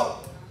thinking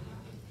about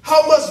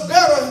how much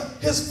better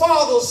his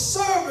father's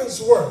servants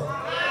were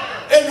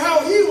and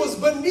how he was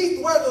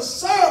beneath where the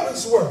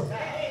servants were,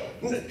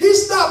 he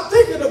stopped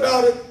thinking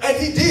about it and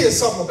he did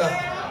something about it.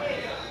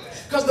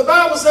 Because the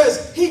Bible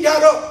says he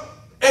got up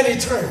and he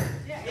turned.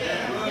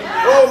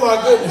 Oh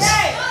my goodness.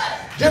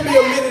 Give me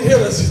a minute here.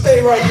 Let's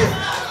stay right here.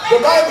 The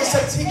Bible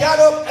says he got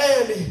up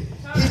and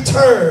he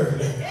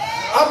turned.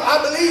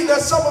 I believe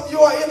that some of you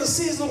are in a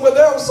season where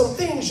there are some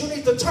things you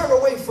need to turn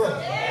away from.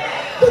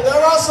 That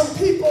there are some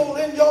people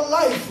in your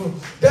life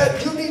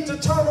that you need to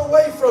turn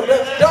away from.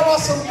 That there are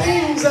some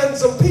things and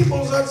some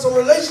people and some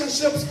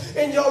relationships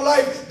in your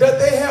life that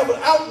they have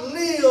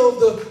outlived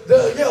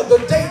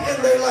the date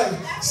in their life.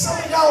 Some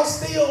of y'all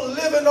still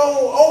living on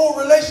old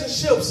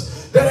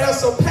relationships that have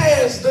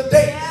surpassed the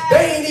date.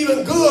 They ain't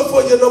even good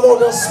for you no more.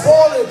 They're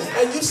spoiling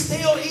and you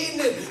still eating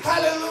it.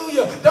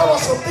 Hallelujah. There are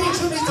some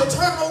things you need to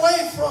turn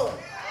away from.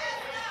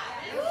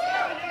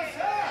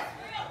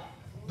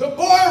 The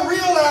boy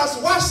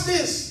realized, watch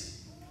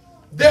this,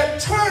 that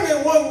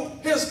turning was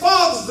his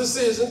father's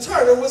decision,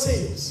 turning was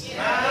his.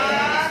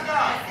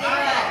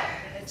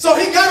 So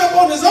he got up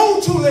on his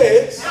own 2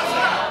 legs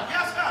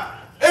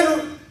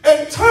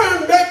and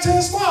turned back to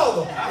his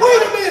father.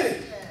 Wait a minute.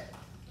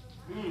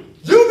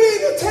 You mean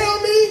to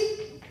tell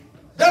me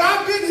that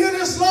I've been here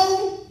this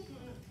long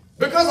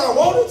because I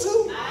wanted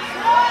to?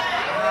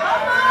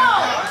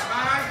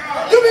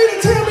 You mean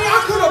to tell me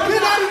I could have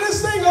been out of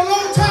this thing a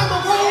long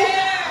time ago?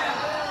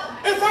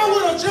 If I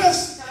would have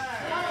just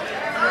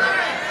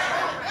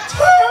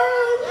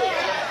turned.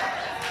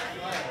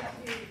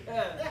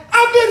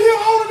 I've been here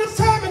all of this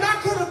time and I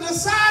could have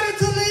decided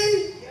to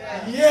leave.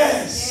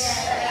 Yes.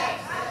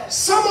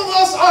 Some of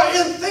us are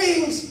in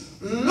things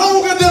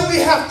longer than we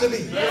have to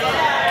be.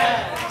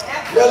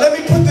 Yeah, let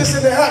me put this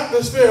in the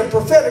atmosphere and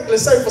prophetically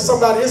say for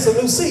somebody, it's a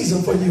new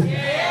season for you.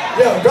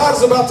 Yeah, God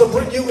is about to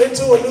bring you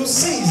into a new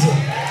season.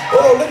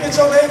 Oh, look at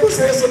your neighbor and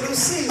say it's a new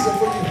season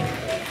for you.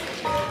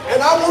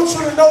 And I want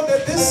you to know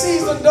that this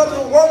season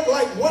doesn't work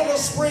like winter,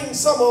 spring,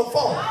 summer, and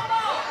fall.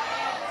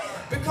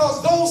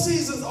 Because those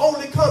seasons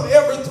only come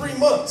every 3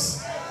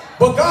 months.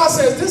 But God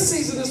says this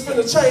season is going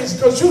to change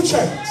because you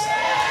changed.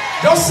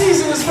 Your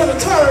season is going to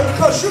turn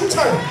because you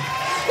turned.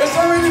 Is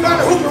there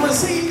anybody who can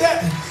receive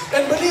that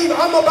and believe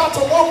I'm about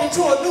to walk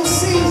into a new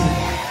season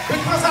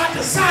because I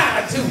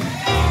decided to?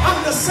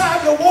 I'm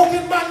deciding to walk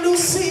in my new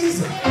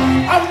season.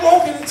 I'm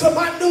walking into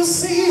my new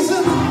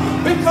season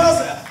because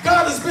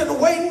God has been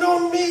waiting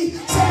on me.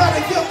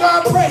 Somebody give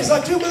God praise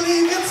like you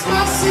believe it's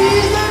my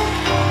season.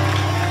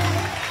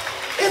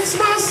 It's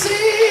my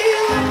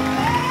season.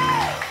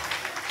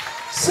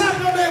 Slap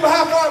your neighbor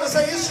high five and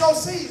say, it's your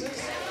season.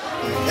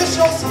 It's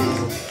your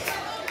season.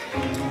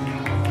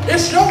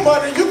 It's your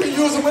money. You can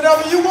use it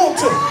whenever you want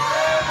to.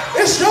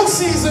 It's your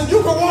season.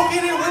 You can walk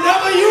in it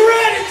whenever you're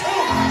ready to.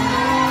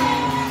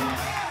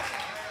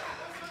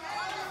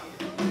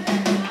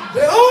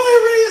 The only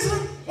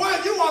reason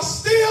why you are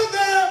still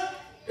there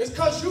is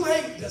because you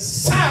ain't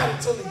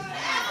decided to leave.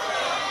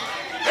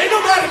 Ain't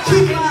nobody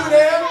keeping you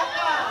there.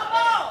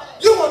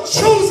 You are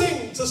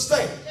choosing to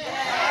stay.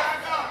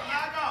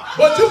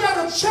 But you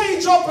got to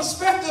change your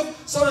perspective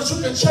so that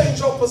you can change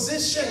your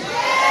position.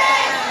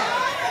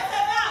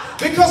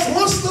 Because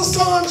once the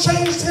son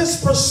changed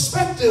his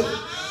perspective,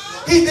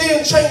 he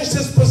then changed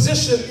his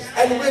position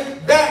and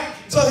went back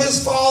to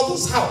his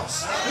father's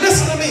house.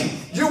 Listen to me.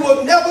 You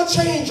will never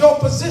change your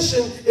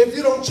position if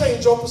you don't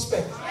change your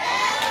perspective.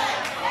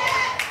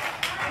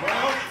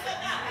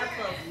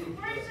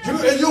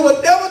 You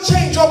will never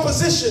change your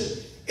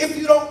position if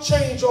you don't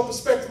change your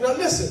perspective. Now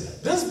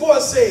listen, this boy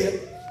said,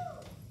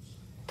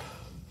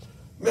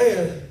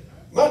 man,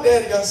 my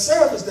daddy got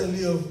servants that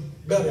live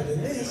better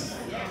than this.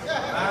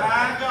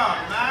 My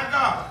God, my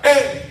God.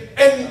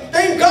 And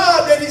thank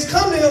God that he's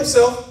come to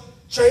himself,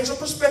 changed your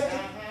perspective.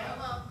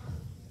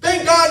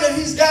 Thank God that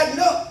he's gotten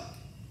up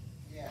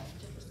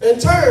and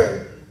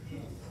turned,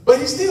 but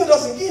he still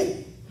doesn't get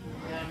it.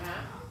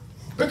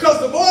 Because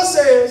the boy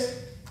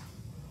says,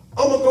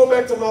 I'm going to go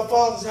back to my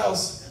father's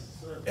house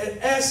and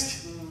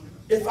ask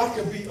if I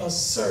could be a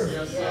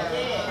servant.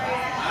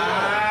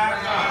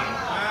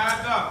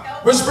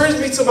 Which brings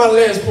me to my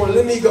last point.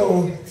 Let me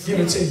go give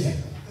it to you.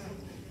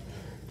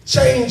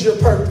 Change your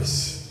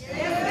purpose.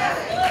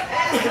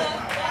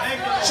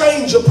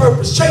 Change your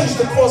purpose. Change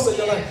the course of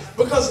your life.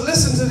 Because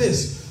listen to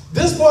this.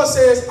 This boy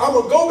says, I'm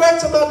going to go back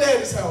to my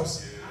daddy's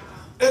house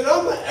and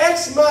I'm going to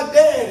ask my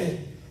daddy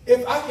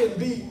if I can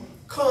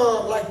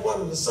become like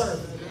one of the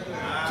servants.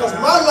 Because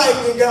my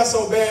life ain't got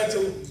so bad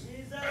too.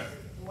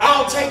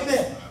 I'll take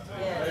that.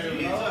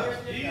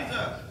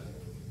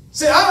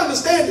 See, I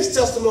understand this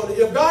testimony.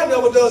 If God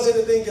never does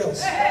anything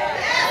else.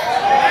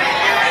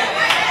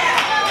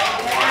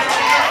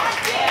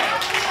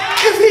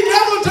 If he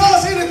never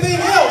does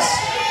anything else,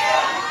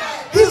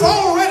 he's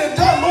already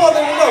done more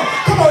than enough.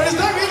 Come on, is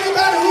there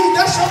anybody who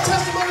that's your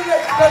testimony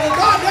that if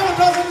God never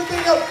does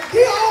anything else,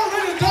 he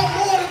already done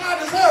more than I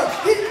deserve.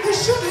 He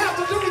shouldn't have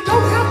to do it. He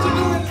don't have to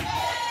do it.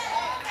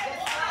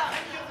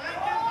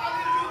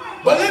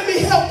 But let me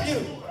help you.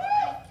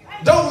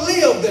 Don't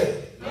live there.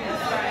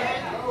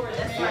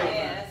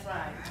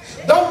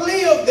 Don't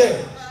live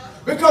there.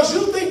 Because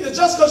you think that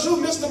just because you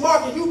missed the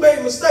mark and you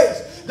made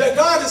mistakes, that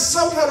God is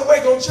some kind of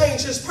way going to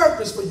change his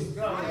purpose for you.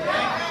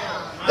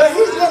 That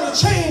he's going to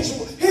change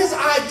his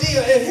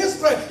idea and his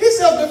plan. He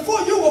said,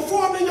 before you were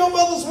formed in your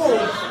mother's womb,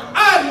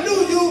 I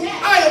knew you,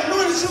 I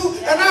anointed you,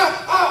 and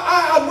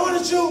I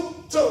anointed you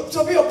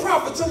to be a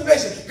prophet to the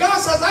nation. God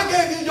says, I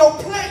gave you your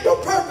plan, your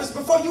purpose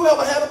before you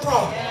ever had a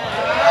problem.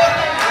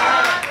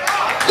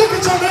 Look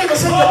at your neighbor and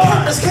say, your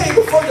purpose came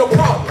before your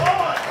problem.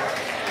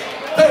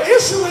 The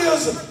issue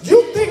is,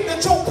 you think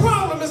that your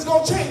problem is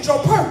going to change your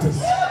purpose.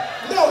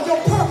 No, your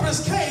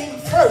purpose came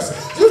first.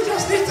 You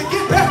just need to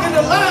get back in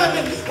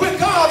alignment with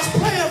God's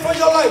plan for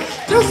your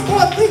life. This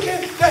boy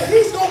thinking that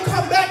he's going to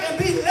come back and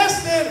be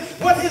less than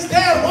what his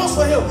dad wants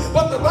for him.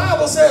 But the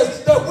Bible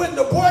says that when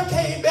the boy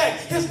came back,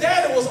 his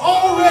daddy was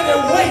already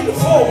waiting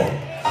for him.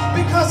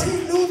 Because he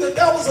knew that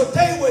there was a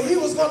day where he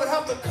was going to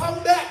have to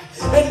come back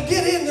and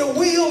get in the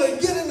wheel and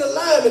get in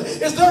alignment.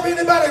 Is there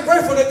anybody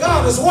grateful that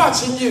God is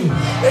watching you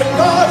and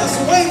God is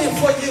waiting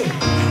for you?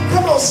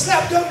 Come on,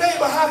 slap your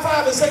neighbor high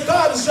five and say,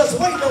 God is just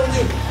waiting on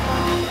you.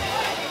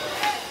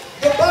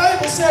 The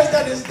Bible says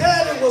that his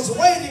daddy was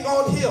waiting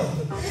on him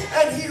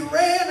and he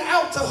ran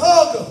out to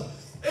hug him.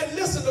 And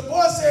listen, the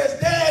boy says,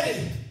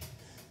 Daddy,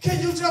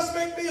 can you just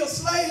make me a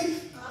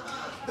slave?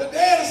 The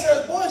daddy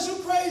says, boy, is you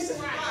crazy?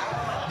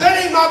 That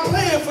ain't my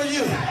plan for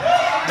you.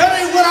 That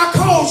ain't what I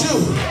called you.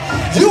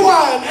 You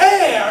are an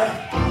heir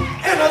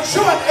and a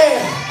joint heir.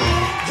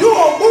 You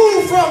will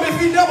move from, if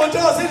he never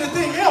does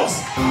anything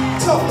else,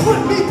 to put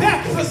me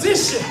back in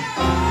position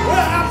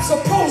where I'm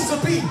supposed to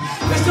be.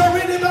 Is there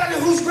anybody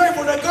who's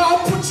grateful that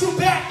God put you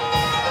back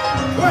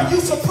where you're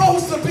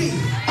supposed to be?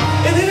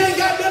 And it ain't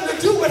got nothing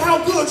to do with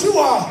how good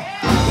you are,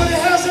 but it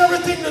has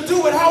everything to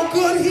do with how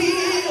good he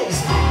is.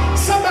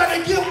 Somebody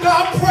give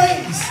God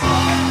praise.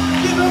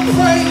 Give him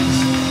praise.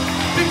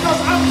 Because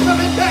I'm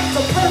coming back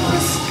to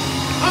purpose.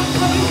 I'm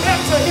coming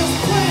back to his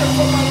plan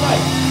for my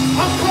life.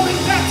 I'm coming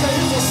back to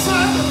his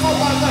assignment for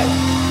my life.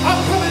 I'm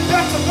coming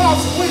back to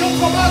God's will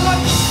for my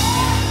life.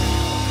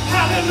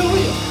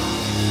 Hallelujah.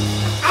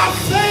 I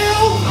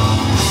failed,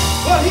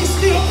 but he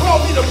still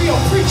called me to be a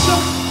preacher.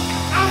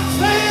 I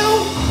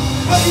failed,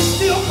 but he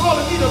still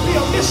calling me to be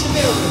a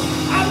missionary.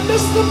 I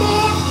missed the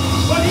mark,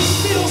 but he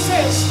still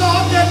said,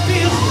 start that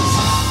business,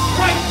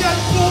 write that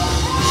book,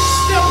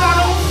 step out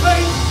on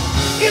faith.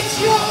 It's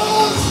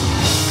yours.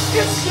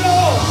 It's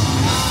yours.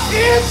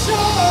 It's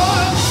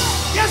yours.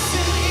 Yes,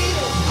 it is.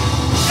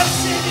 Yes,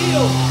 it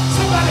is.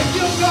 Somebody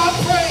give God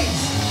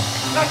praise.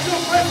 Like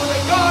you're grateful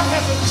that God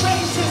hasn't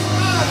changed his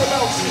mind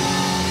about you.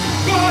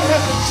 God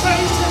hasn't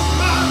changed his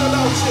mind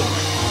about you.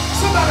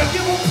 Somebody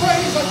give him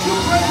praise. Are you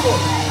grateful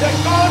that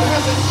God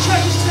hasn't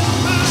changed his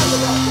mind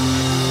about me?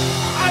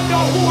 I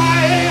know who I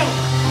am,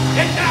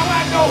 and now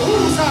I know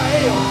whose I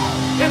am.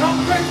 And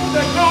I'm grateful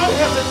that God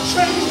hasn't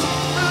changed his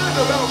mind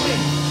about me.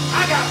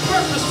 I got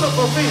purpose to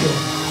fulfill.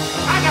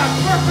 I got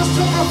purpose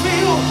to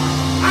fulfill.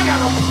 I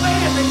got a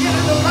plan to get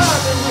in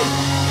alignment with.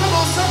 Come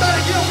on, somebody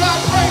give God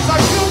praise.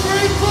 Are you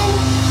grateful?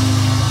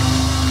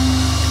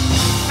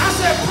 I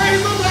said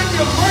praise him like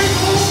you're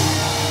grateful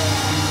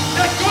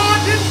that God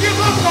didn't give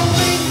up on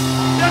me,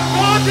 that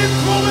God didn't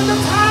throw in the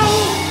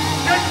towel,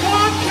 that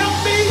God kept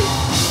me,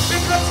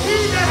 because he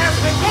that has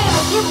begun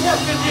a good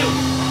work in you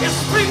is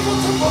faithful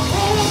to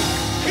perform.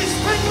 He's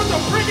faithful to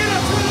bring it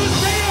until his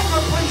day of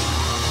completion.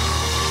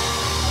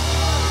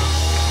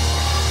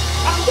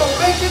 I'm gonna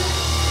make it.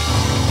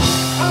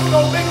 I'm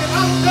gonna make it.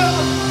 I'm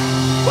done.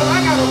 But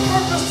I got a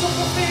purpose to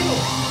fulfill.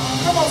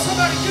 Come on,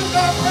 somebody give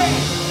God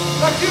praise.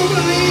 Like you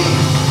believe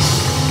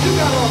you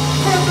got a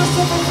purpose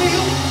to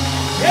fulfill.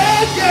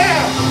 Yeah, yeah.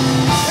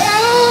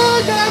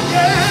 Yeah, yeah,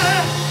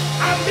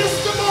 yeah. I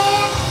missed the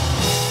mark,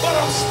 but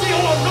I'm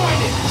still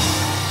anointed.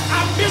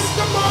 I missed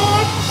the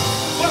mark,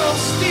 but I'm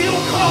still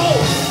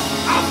called.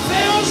 I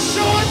fell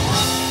short,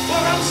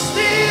 but I'm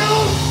still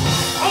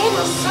on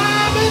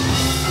assignment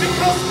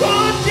because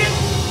God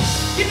didn't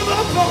give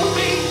up on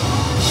me.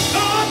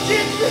 God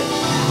didn't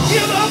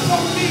give up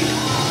on me.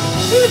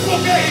 People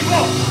gave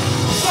up,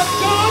 but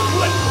God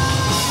wouldn't.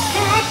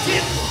 God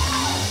didn't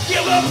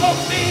give up on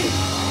me.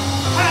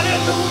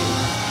 Hallelujah.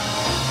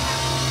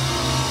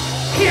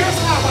 Here's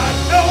how I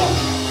know.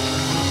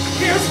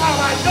 Here's how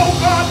I know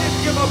God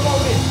didn't give up on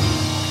me.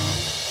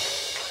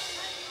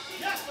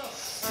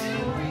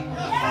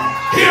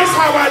 Here's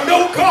how I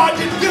know God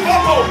didn't give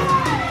up on me.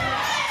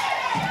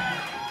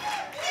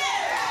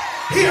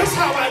 Here's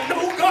how I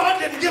know God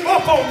didn't give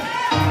up on me.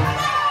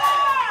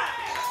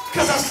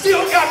 Because I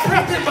still got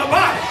breath in my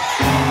body.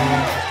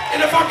 And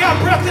if I got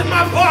breath in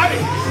my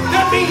body,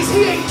 that means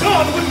he ain't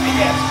done with me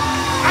yet.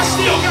 I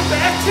still got the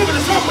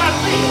activities on my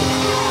limbs.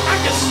 I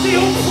can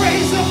still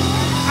praise him.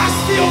 I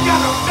still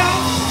got a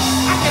mouth.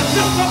 I can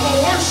lift up a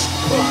worship.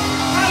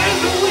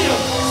 Hallelujah.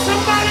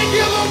 Somebody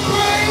give him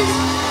praise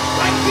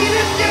like he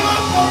didn't give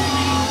up on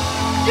me.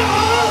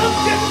 God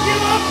didn't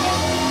give up on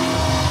me.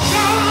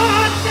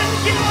 God didn't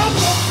give up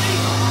on me.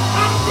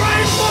 I'm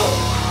grateful.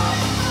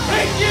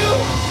 Thank you.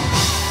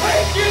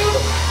 Thank you.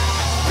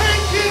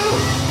 Thank you.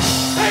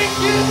 Thank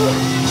you.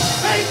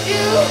 Thank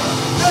you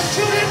that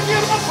you didn't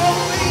give up on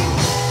me.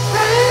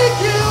 Thank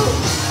you.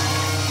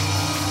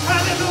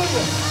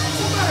 Hallelujah.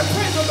 Somebody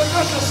praise him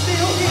because you're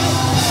still here.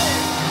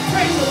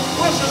 Praise him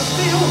because you're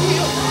still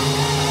here.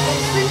 I'm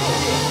still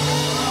here.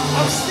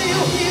 I'm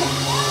still here.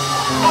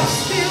 I'm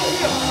still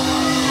here.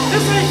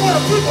 This ain't for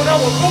the people that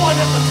were born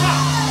at the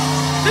top.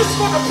 This is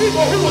for the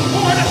people who were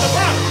born at the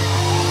bottom.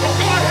 And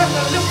God has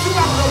to lift you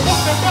out of the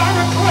muck and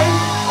mire and clay.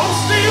 I'm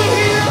still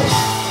here.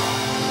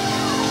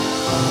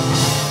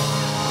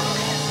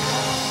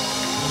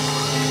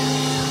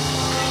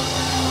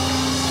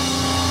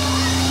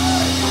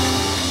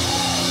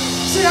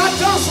 See, I've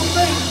done some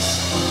things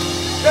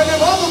that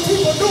if other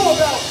people knew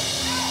about,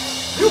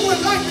 you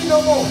wouldn't like me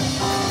no more.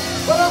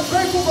 But I'm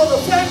grateful for the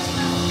fact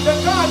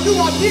that God knew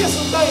I did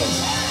some things,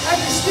 and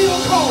he still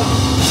called me.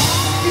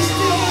 He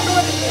still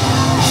anointed me.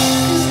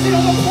 He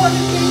still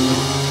appointed me.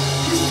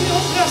 He still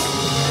blessed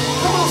me.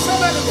 Come on,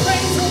 somebody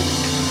praise him.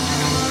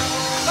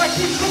 Like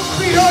he looked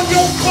beyond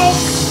your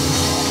faults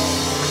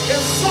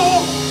and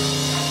saw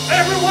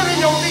every one of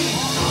your needs.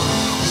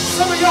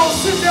 Some of y'all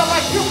sit there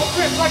like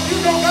hypocrites, like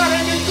you know God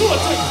ain't been good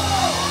to you.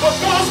 But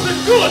God's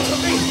been good to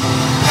me.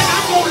 And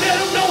I'm going to let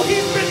him know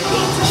he's been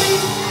good to me.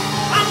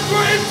 I'm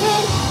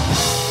grateful.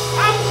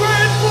 I'm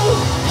grateful.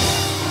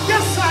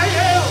 Yes, I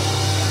am.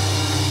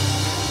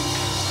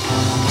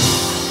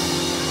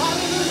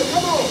 Hallelujah.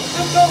 Come on.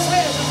 Lift those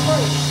hands and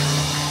pray.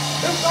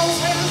 Lift those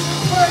hands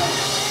and pray.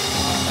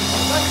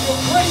 Like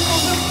you're grateful,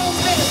 lift those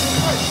hands and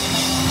pray.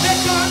 Let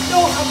God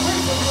know how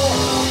grateful you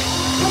are.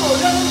 Come on,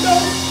 let him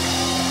know.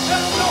 Let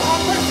him know how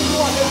grateful you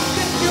are. That he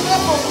didn't give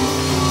up on you.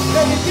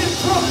 That he didn't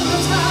throw in the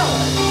towel.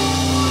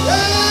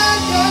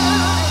 Yeah,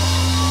 yeah.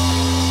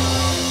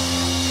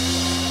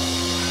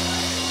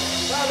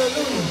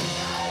 Hallelujah.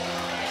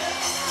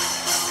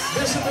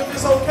 Bishop, if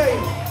it's okay,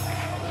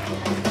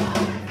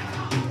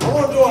 I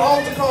want to do an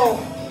altar call.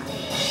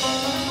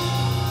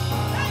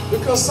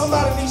 Because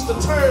somebody needs to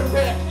turn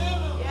back.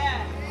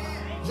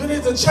 You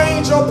need to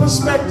change your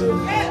perspective.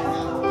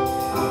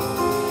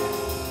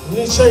 You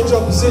need to change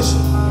your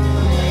position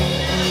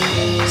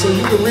so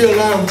you can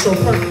realign with your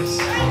purpose.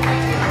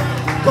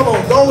 Come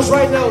on, those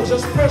right now,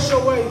 just press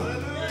your way.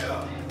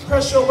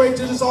 Press your way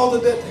to this altar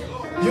that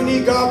you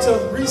need God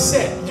to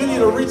reset. You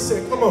need a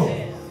reset. Come on.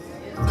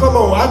 Come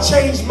on. I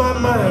changed my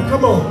mind.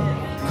 Come on.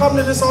 Come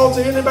to this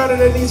altar. Anybody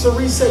that needs a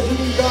reset, you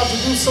need God to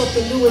do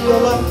something new in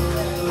your life.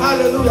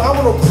 Hallelujah. I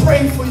want to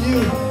pray for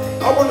you.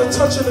 I want to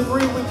touch and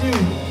agree with you.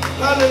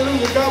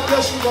 Hallelujah. God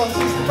bless you, God.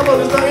 Come on.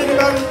 Is there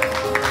anybody?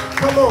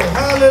 Come on.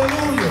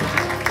 Hallelujah.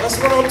 That's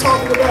what I'm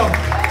talking about.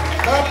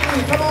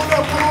 Hallelujah. Come on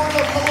up. Come on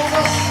up. Come on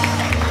up.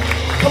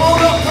 Come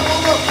on up, come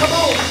on up, come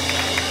on.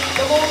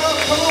 Come on up,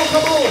 come on,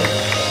 come on.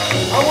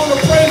 I want to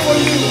pray for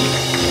you.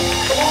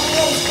 Come on,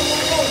 folks, come on,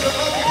 folks. The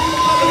other people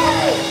coming,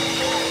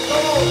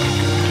 come on.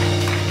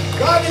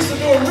 God needs to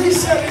do a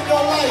reset in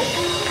your life.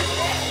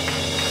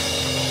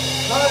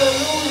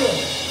 Hallelujah.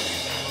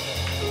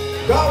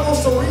 God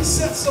wants to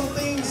reset some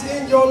things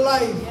in your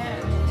life.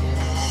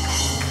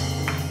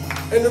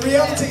 And the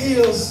reality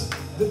is,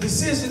 the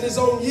decision is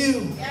on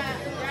you.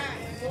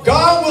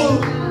 God will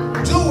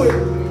do it,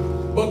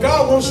 but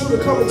God wants you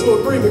to come into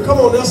agreement. Come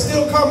on, they're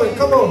still coming.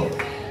 Come on.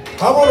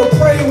 I want to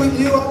pray with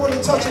you. I want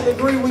to touch and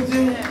agree with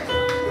you.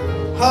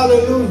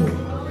 Hallelujah.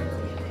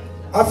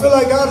 I feel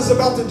like God is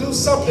about to do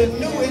something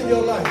new in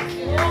your life.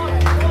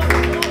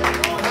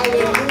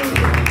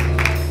 Hallelujah.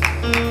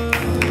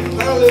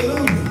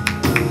 Hallelujah.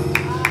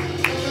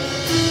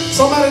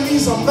 Somebody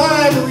needs a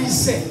mind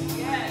reset.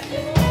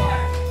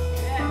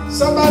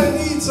 Somebody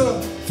needs a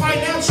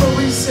financial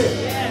reset.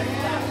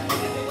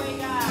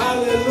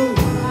 Hallelujah.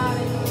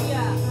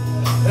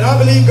 And I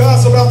believe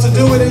God's about to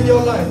do it in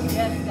your life.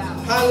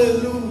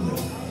 Hallelujah.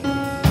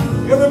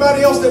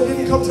 Everybody else that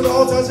didn't come to the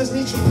altar, I just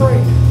need you to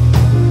pray.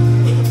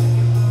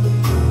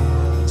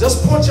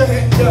 Just point your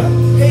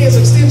hands,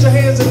 extend your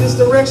hands in this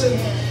direction.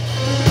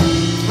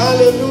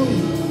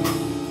 Hallelujah.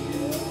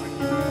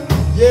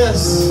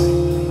 Yes.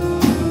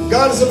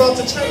 God is about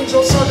to change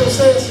your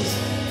circumstances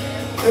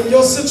and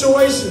your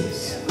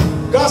situations.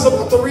 God's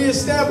about to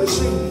reestablish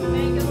you.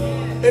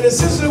 And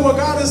essentially what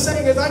God is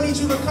saying is, I need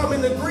you to come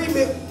in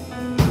agreement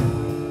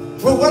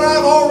with what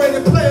I've already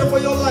planned for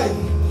your life.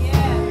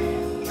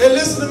 And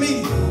listen to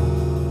me.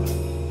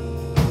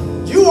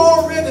 You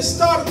already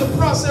started the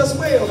process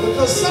well,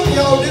 because some of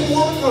y'all didn't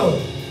want to come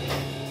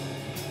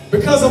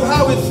because of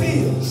how it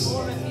feels.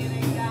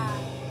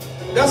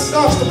 That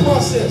starts the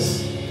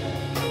process.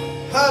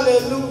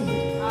 Hallelujah.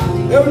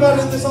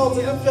 Everybody at this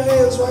altar, lift your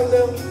hands right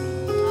now.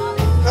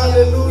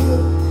 Hallelujah.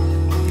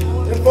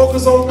 And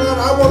focus on God.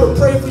 I want to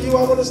pray for you.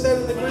 I want to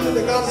stand in agreement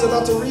that God is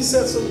about to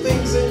reset some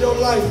things in your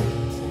life.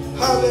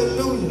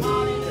 Hallelujah.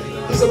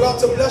 He's about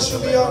to bless you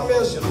beyond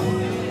measure.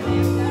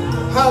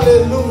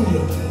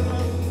 Hallelujah.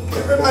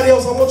 Everybody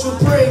else, I want you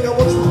praying. I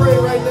want you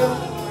praying right now.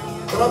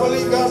 But I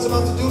believe God's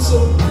about to do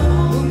some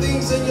new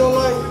things in your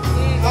life.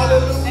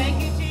 Hallelujah. Thank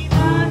you, Jesus.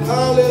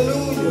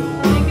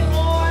 Hallelujah. Thank you,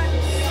 Lord.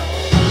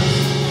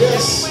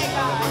 Yes.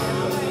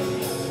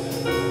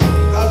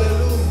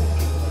 Hallelujah.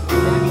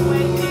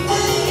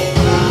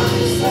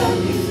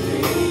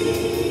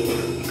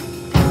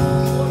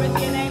 Glory to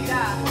your name,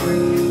 God.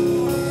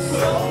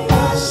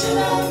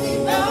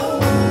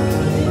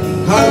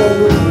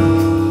 Hallelujah.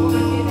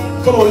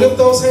 Come on, lift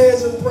those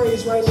hands and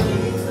praise right now.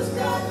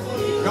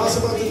 God's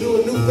about to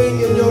do a new thing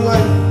in your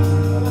life.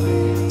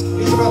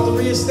 He's about to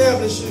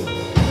reestablish you.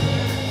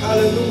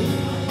 Hallelujah.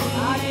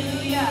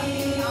 Hallelujah.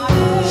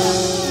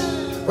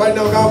 Right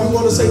now, God, we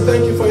want to say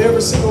thank you for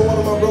every single one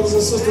of my brothers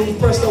and sisters who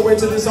pressed their way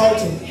to this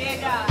altar.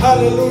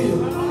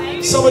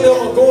 Hallelujah. Some of them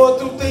are going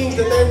through things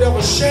that they've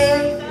never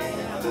shared,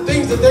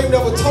 things that they've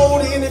never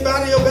told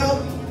anybody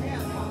about,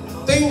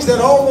 things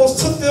that almost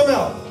took them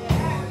out.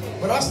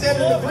 But I stand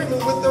in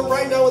agreement with them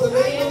right now in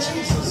the name of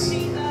Jesus.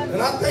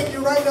 And I thank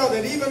you right now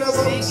that even as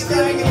I'm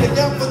standing in the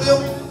gap for them,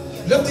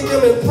 lifting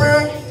them in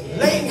prayer,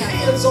 laying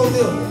hands on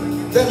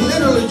them, that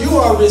literally you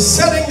are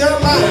resetting their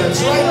minds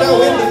right now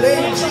in the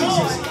name of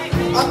Jesus.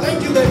 I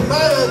thank you that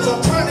minds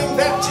are turning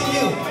back to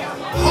you.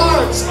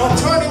 Hearts are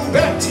turning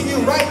back to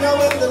you right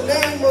now in the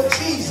name of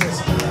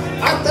Jesus.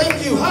 I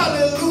thank you,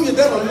 hallelujah,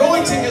 that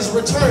anointing is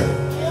returning.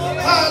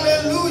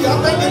 Hallelujah. I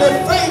thank you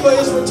that favor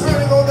is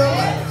returning on their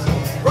lives.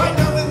 Right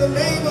now in the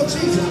name of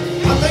Jesus.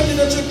 I thank you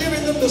that you're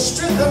giving them the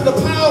strength and the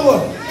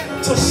power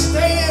to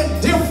stand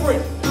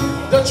different.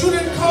 That you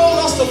didn't call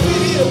us to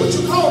fit in, but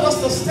you called us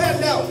to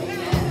stand out.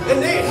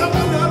 And they help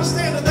them to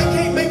understand that they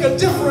can't make a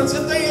difference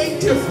if they ain't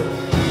different.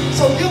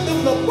 So give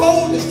them the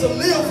boldness to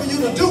live for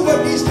you, to do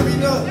what needs to be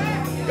done.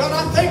 God,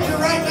 I thank you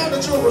right now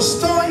that you're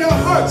restoring their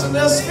hearts and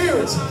their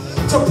spirits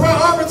to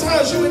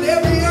prioritize you in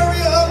every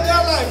area of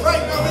their life right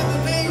now in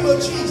the name of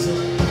Jesus.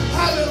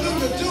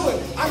 Hallelujah, do it.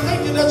 I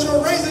thank you that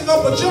you're raising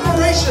up a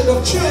generation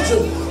of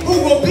children who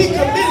will be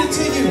committed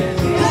to you,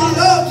 who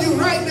love you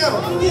right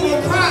now, who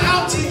will cry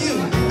out to you,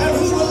 and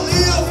who will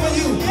live for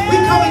you. We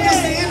come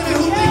against the enemy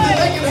who think that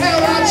they can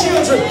have our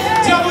children.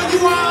 Devil,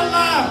 you are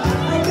alive.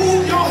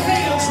 Remove your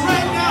hands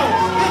right now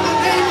in the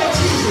name of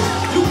Jesus.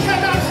 You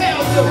cannot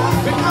have them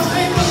because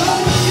they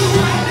belong to you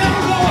right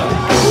now, Lord.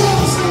 You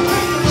want to say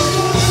thank you for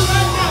doing it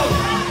right now.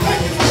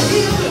 Thank you for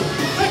healing.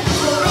 Thank you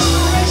for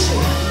restoration.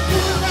 Do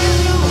it right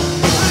now.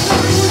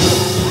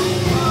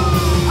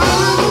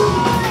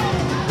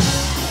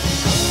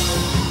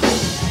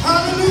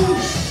 Hallelujah.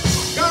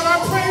 God, I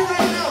pray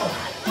right now.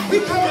 We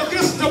come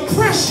against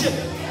depression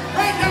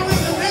right now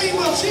in the name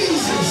of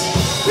Jesus.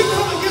 We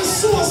come against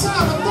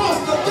suicidal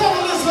thoughts. The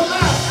devil is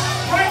alive.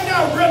 Right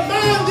now,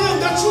 remind them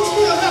that you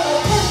still have a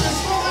purpose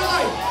for their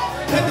life.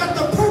 And that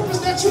the purpose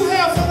that you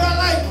have for their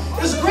life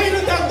is greater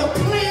than the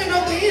plan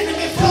of the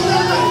enemy for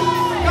their life.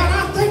 God,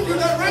 I thank you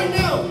that right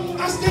now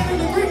I stand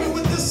in agreement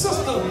with this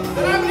sister.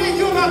 That I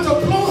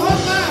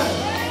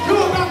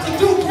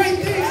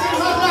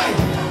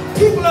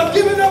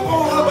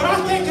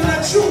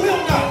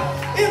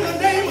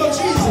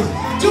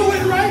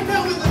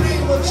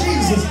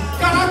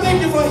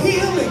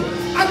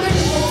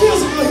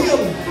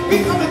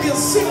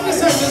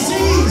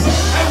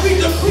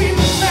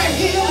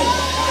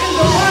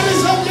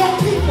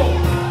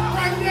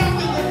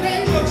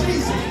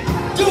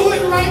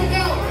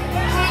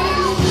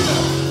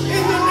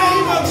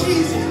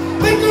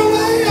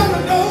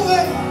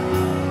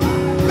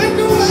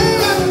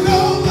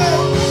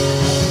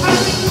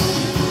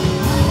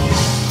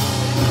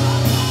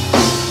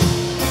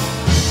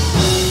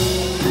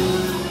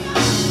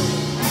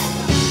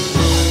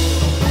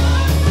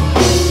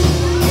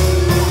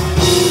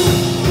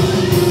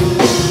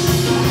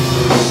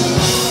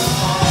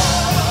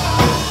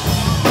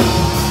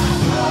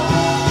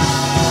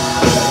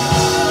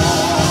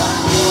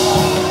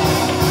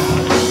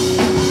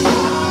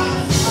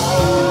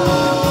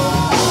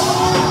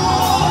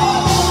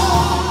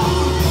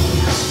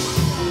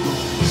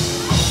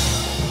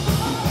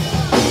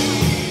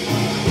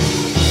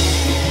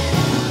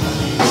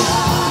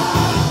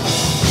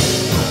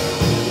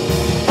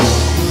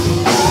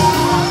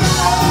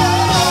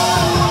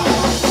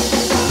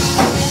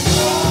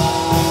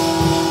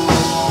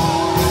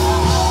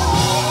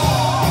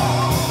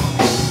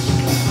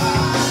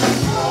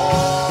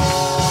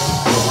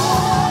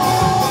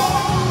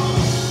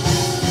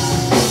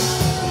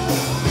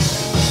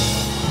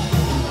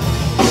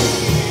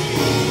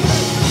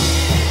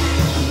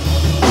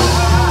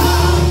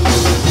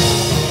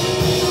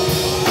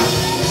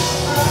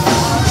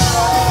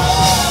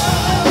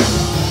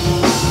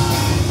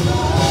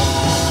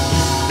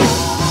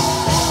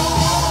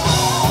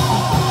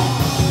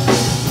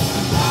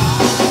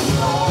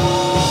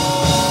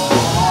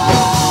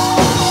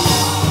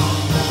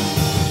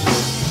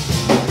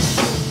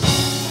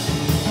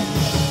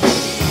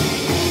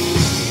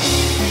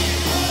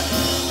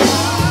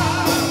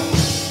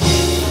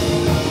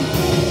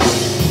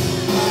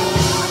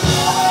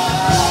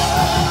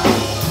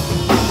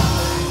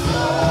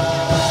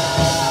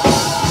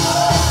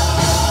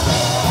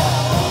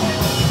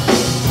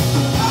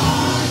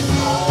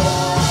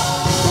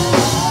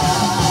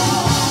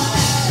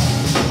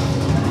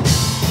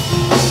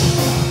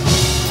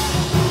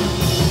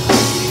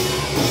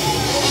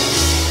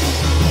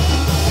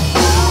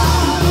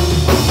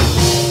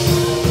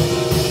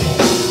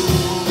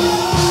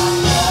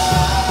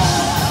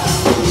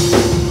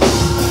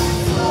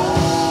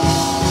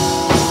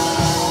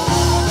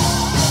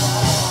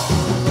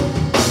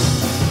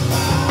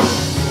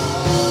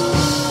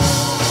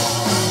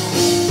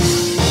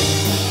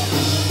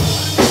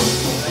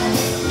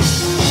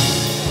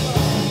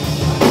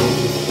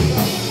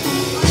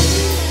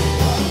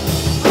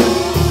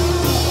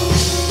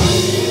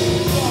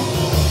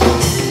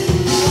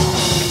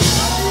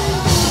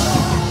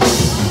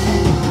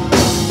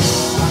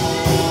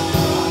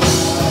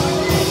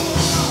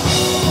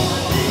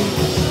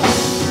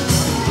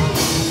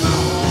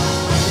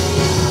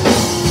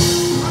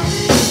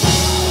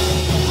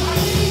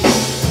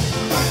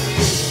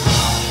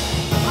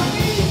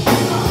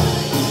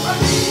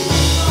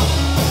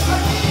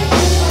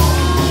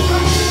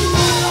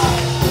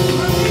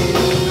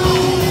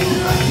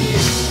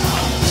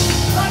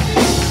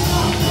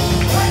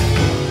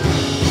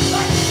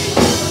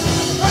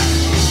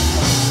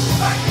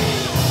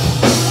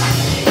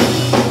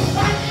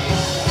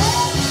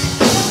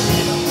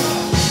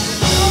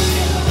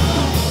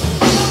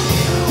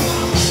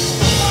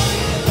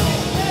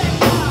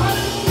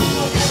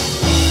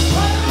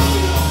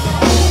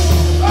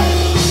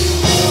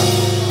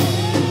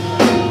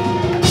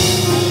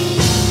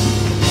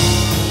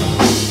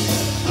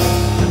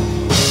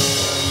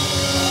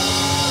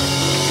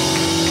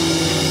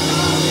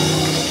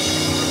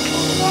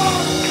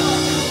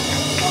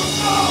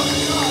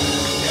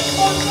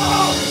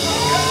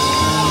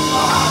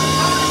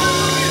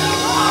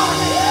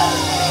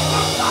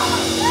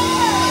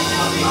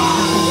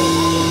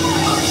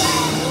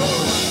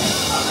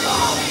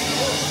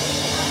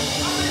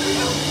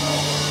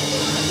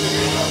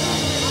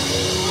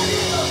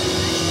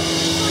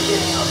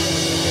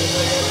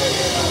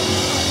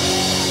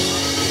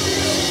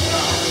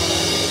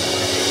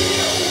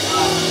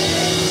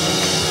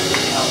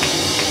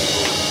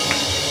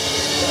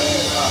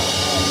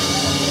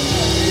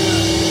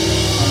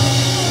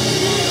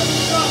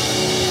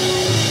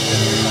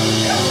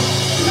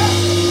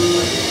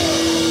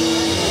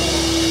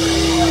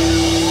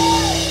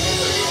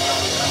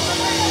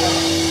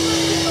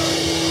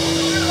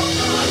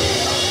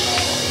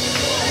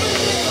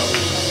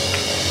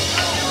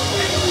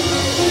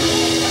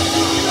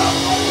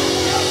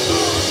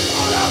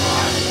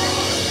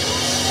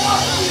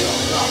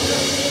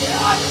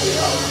Come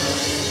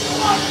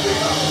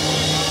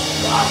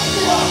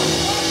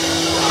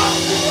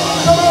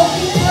on,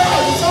 keep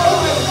praying. It's all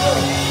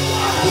right.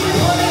 Keep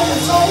praying.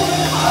 It's all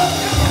right.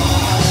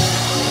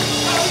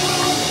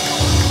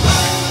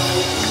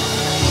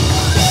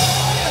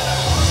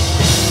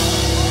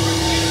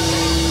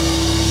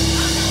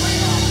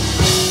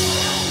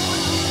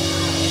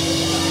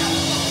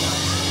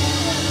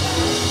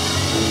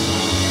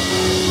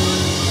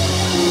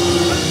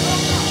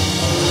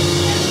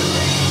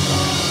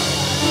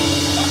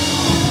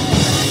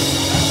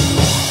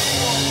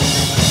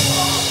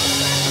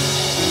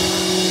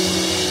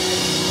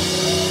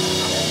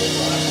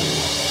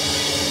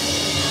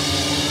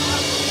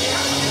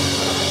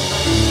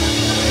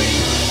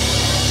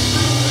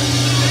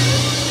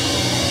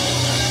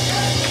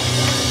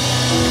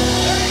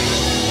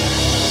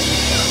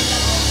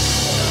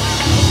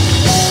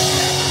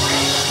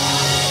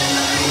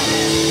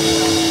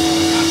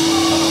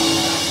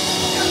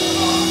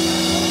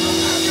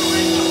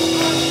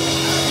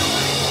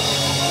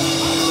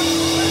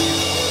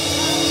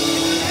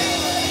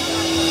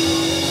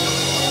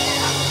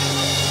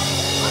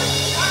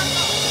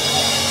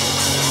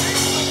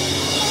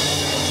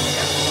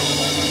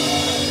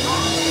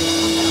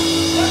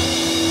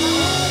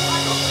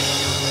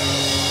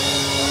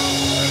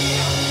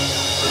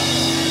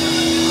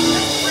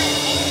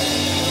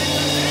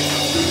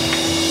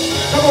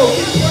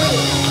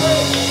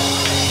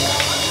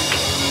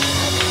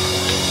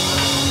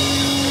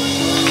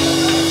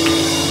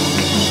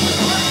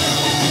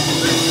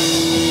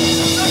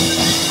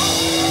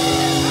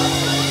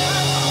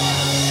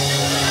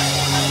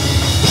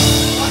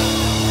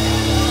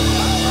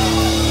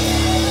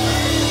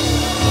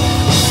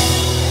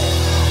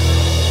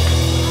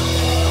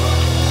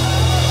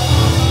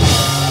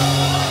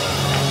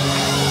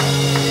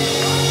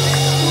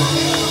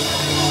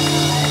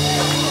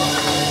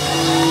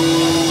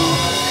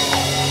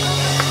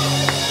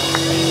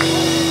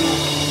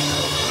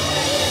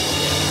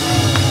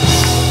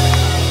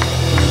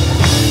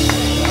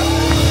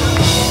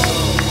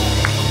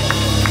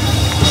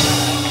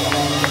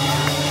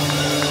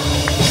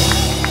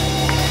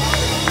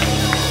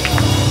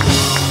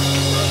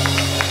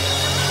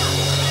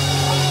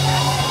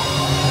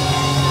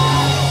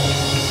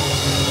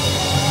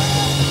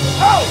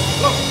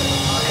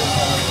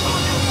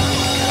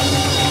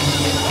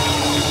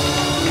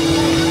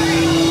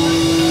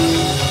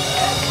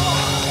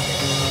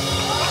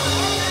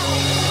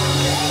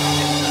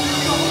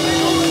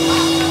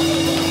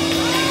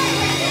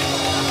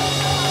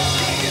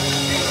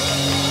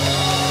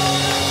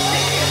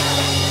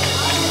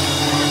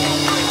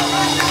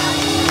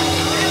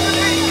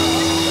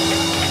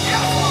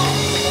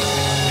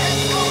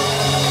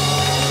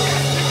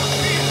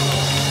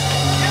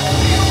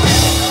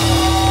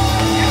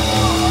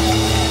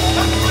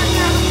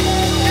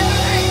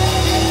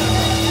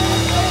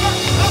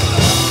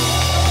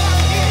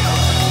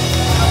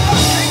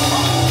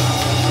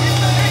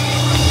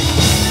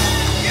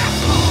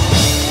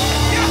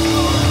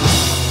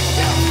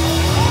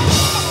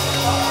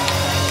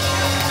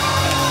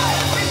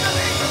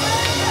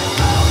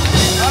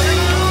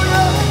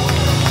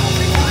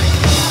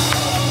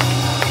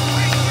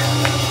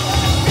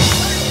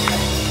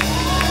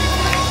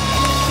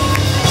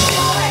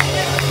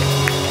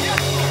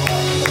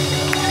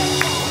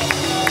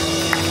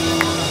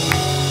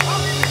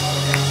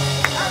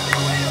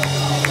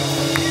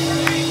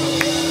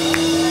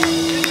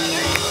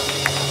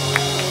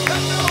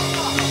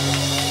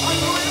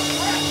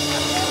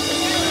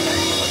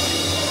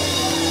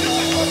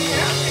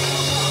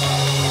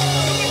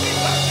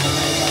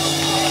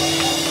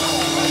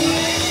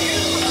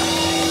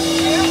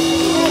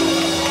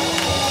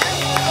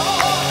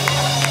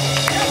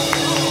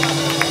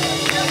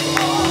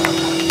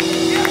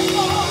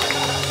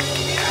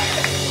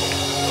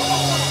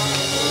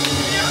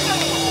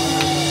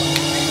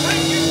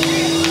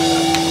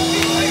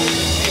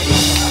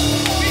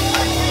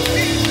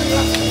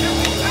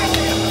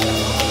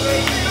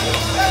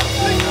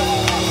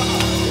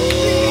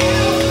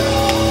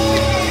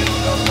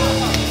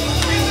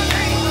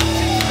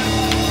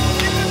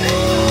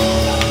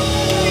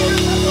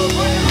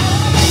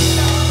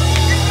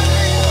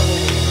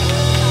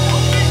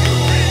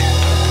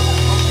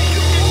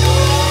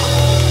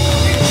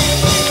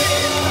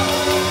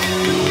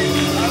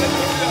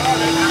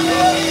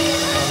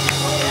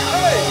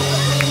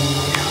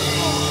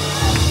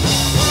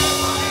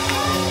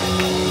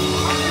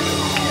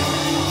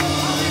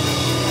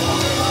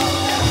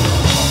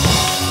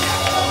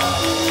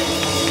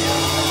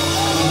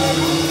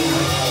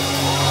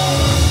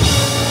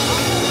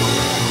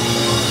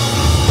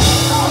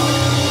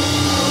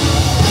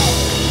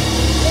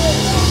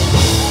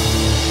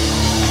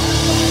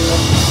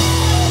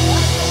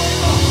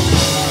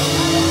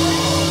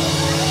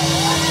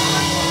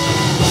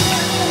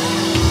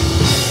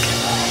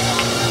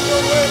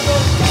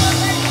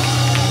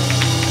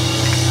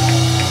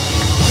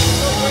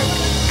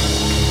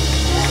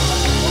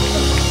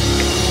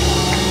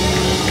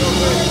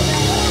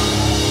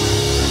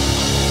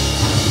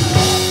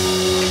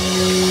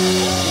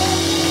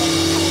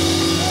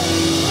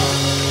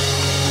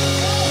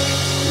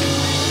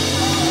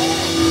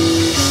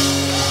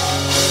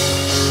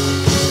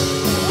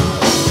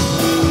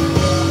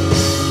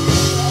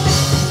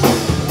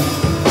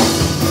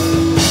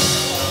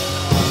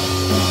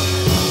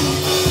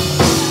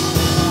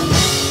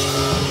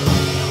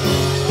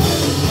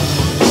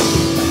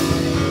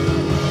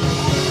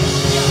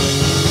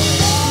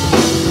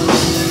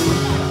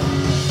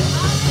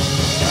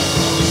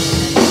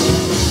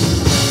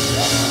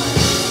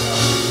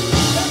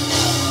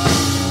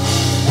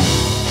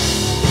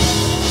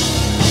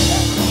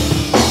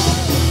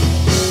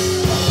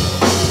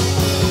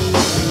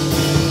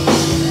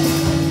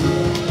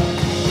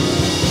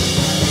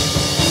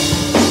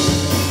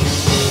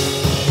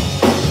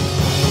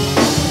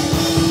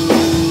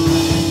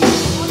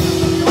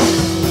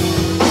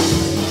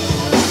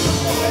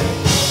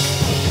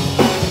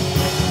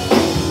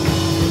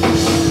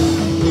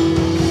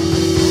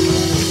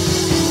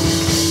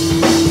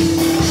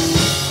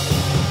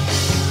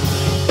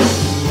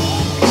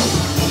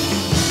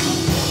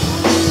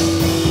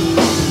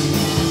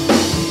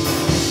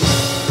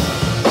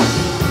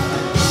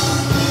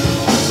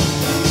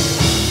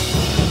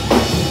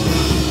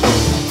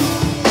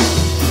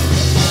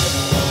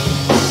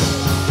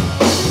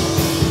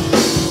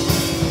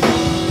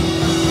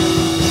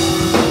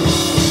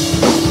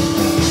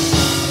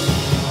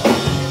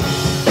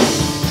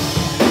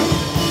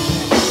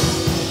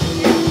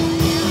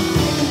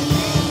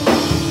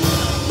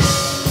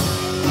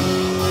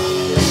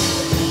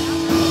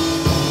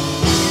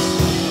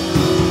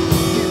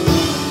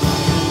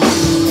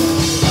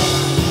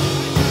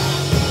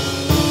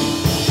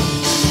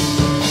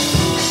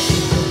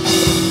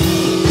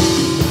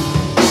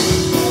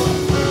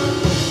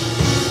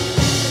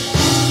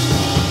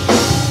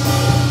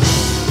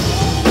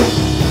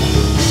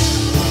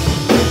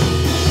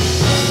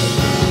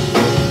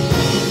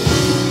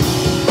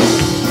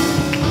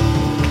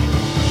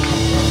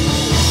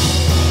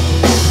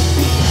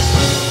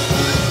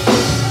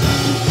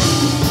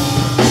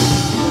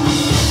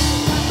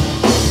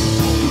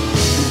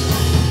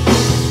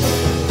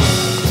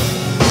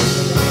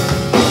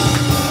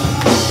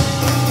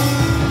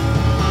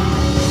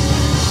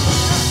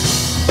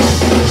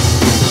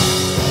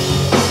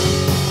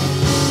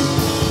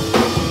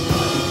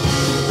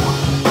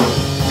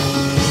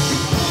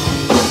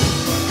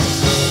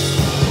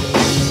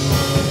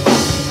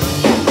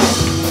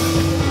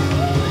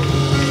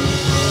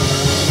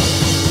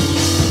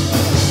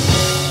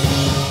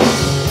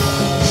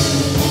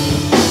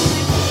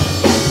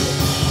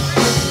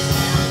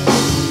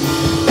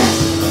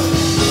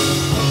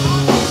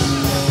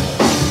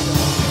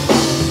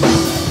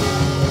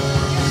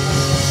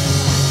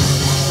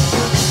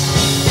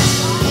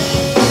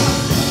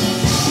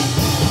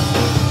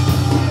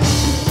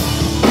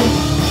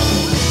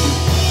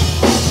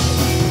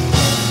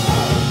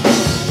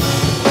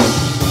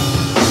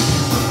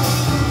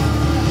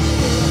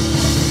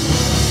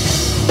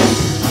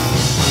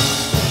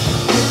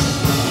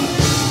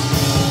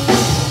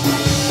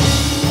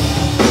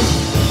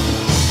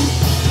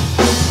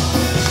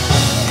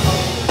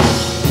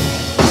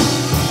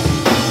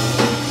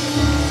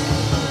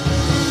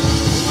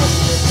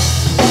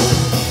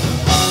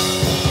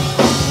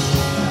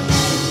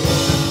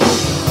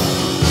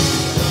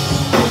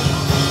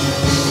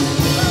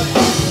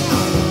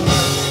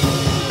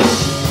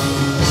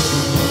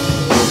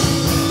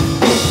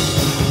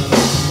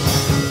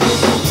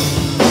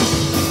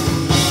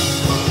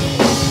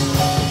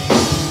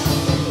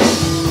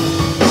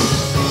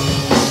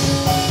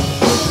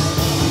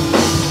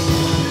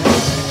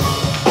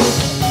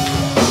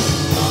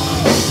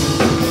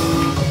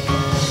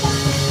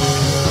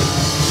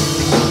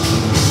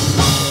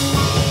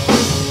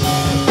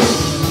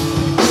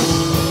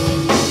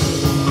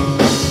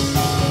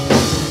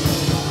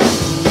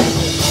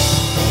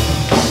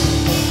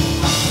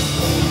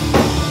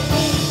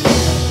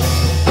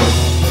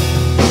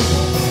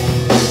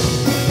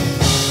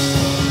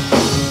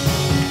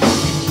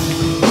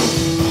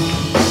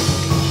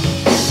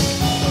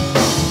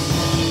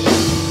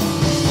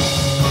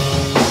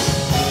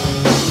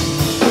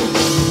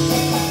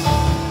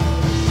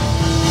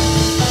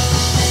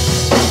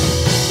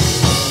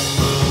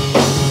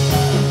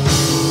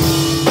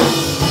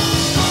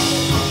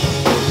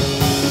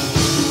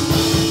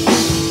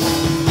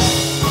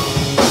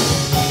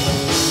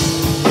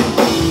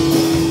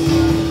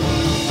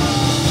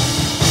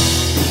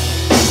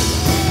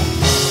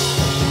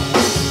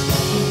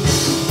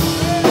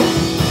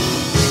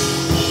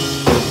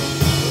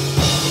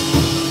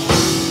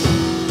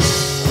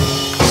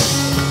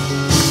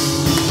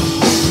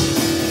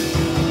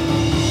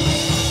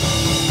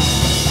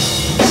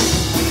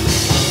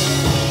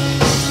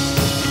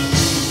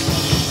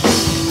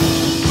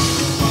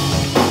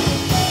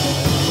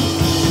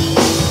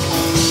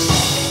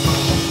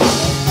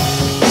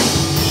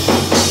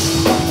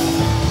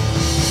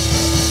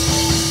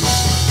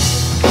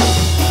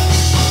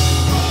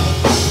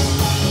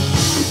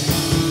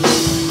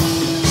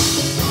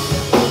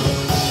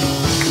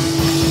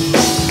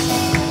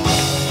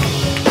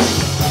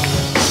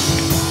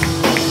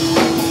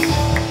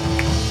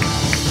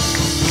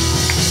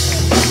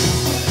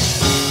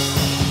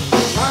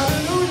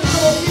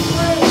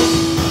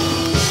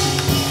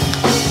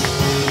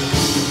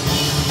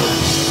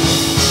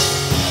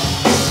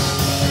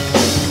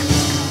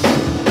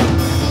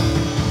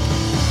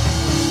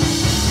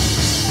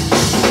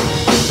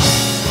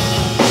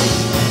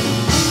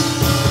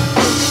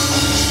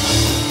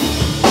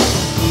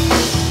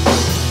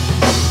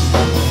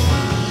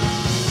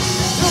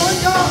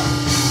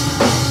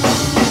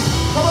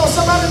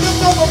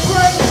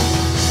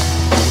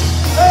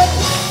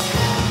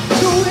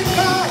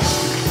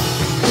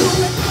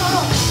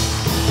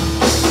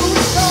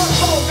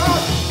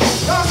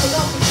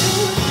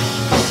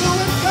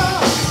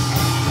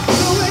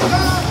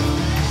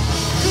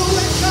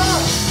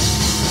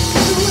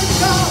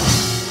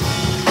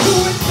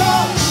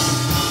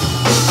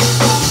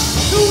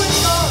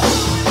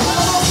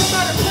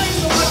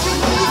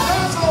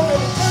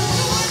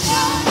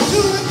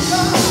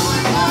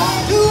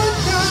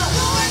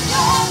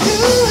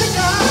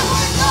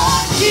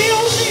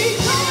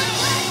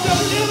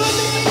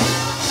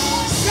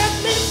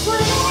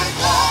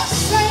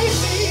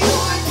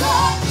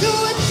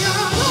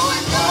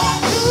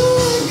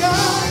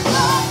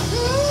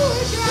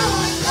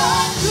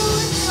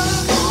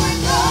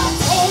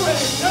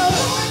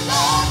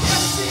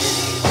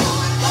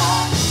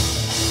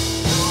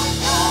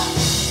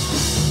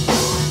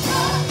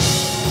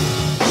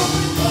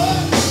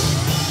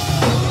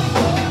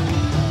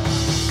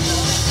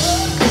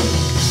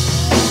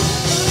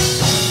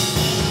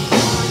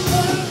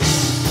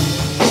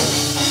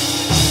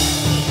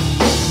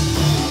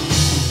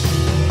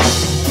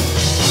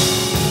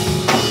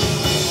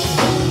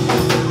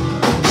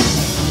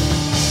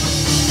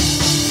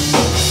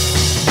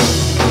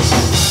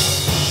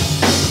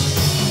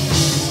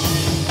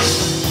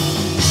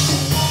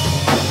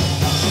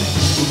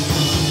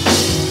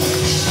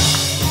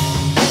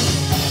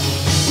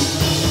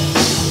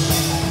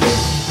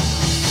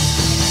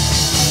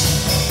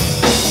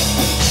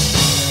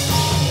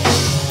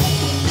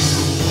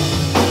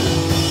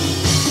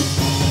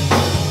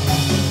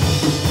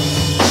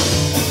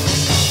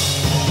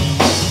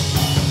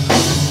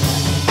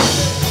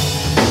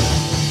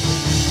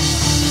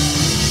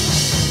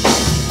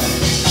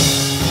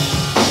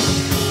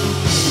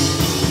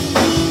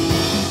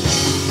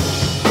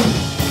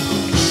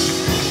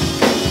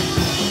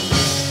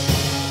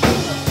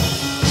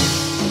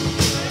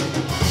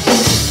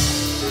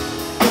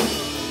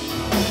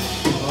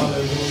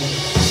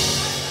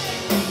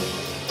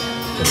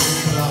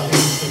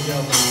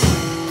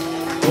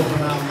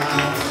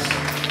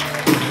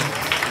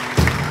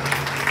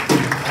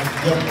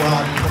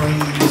 God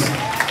praise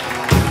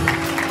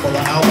for the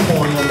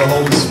outpouring of the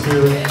Holy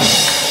Spirit.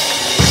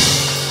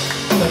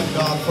 Thank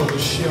God for the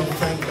shift.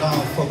 Thank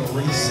God for the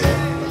reset.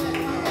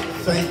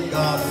 Thank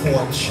God for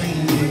a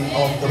changing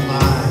of the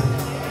mind.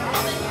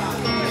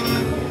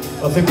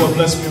 I think what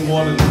blessed me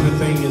more than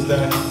anything is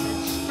that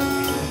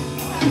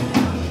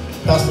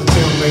Pastor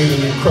Tim made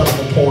an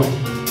incredible point.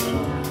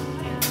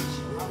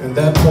 And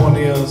that point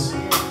is,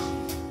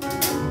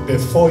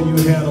 before you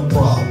had a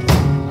problem,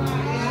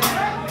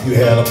 you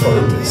had a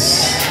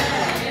purpose.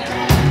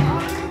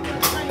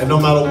 And no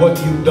matter what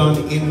you've done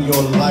in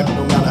your life,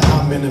 no matter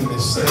how many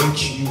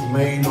mistakes you've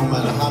made, no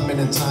matter how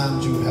many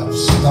times you have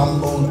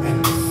stumbled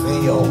and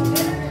failed,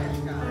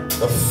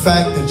 the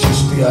fact that you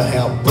still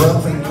have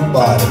breath in your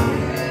body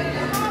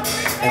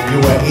and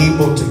you are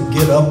able to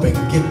get up and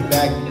get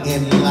back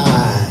in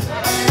line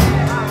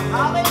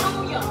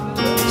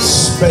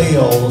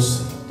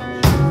spells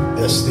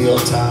there's still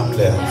time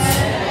left.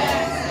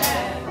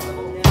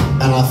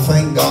 And I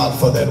thank God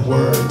for that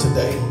word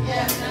today.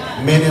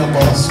 Many of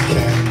us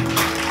can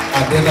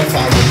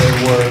identify with that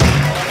word.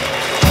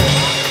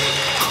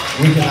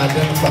 We can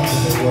identify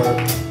with that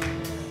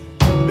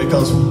word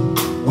because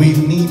we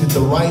needed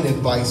the right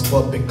advice,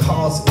 but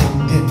because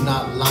it did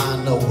not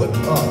line up with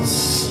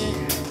us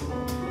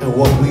and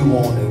what we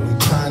wanted, we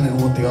turned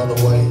and went the other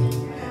way.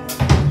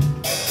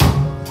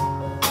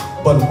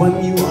 But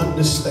when you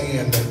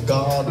understand that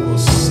God will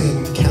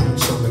send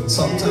counsel, and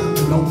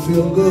sometimes it don't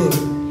feel good.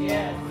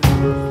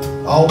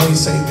 I always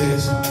say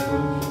this,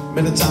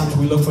 many times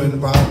we look for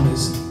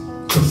environments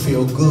to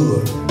feel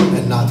good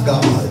and not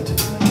God.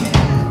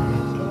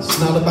 It's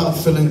not about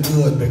feeling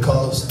good,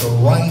 because the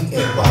right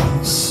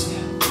advice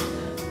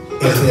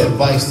is the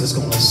advice that's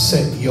going to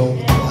set your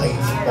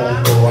life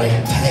on the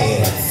right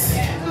path.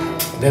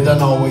 And it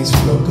doesn't always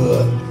feel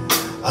good.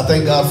 I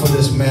thank God for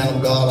this man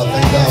of God. I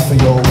thank God for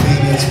your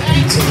obedience,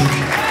 PT.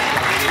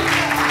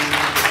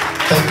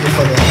 Thank you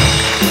for that.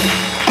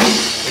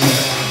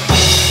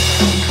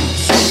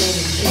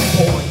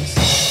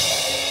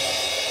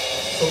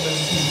 So many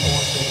key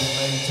points that we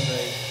made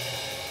today.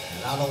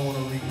 And I don't want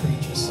to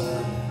repeat your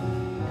sermon,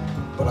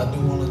 but I do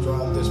want to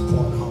drive this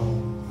point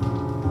home.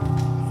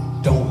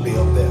 Don't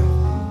live there.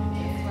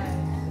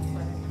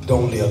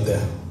 Don't live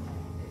there.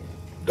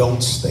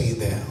 Don't stay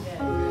there.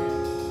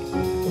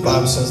 The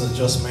Bible says a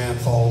just man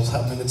falls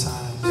how many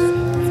times?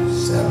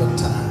 7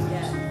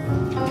 times.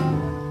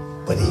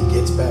 But he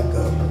gets back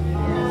up.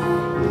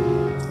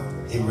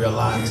 He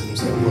realigns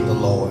himself with the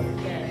Lord.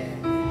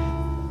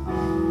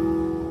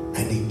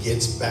 And he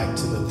gets back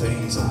to the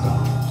things of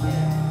God.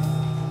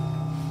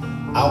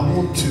 I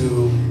want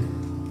to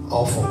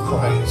offer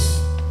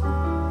Christ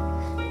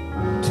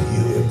to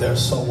you. If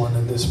there's someone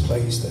in this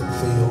place that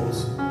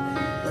feels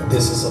that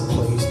this is a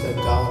place that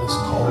God is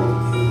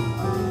calling you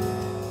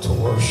to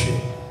worship,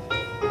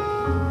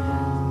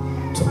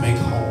 to make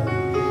home,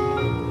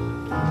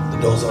 the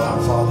doors of our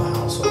Father's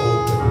house are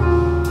open.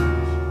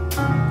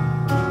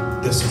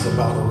 This is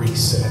about a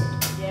reset.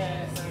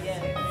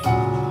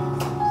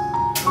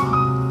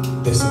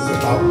 This is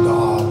about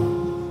God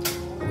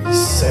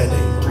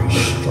resetting,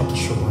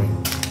 restructuring,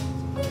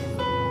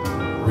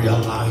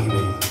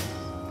 realigning,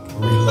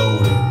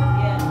 reloading.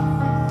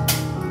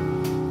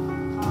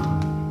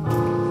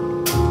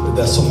 If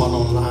there's someone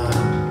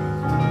online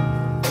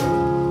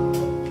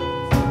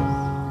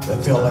that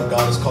feel like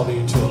God is calling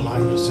you to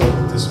align yourself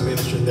with this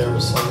ministry, there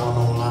is someone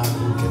online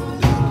who can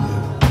lead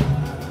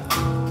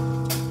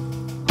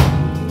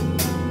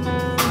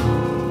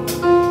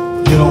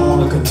you. You don't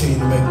want to continue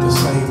to make the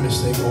same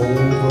mistake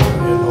over and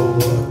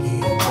over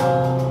again.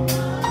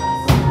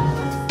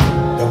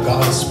 If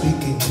God is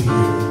speaking to you,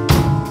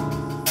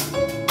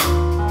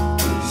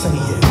 say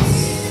yes.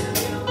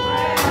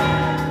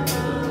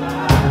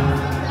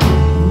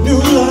 New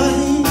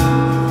life,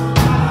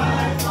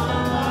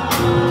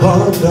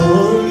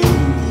 pardon.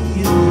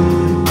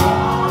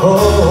 Oh,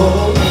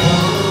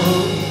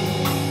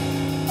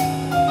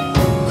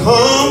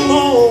 come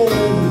on.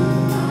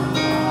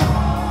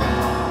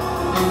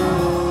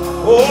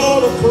 Oh,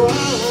 the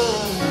pride.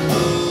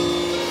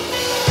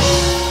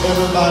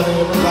 Everybody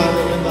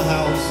in the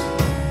house.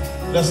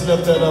 Let's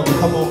lift that up.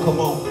 Come on, come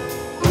on.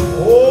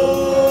 Oh,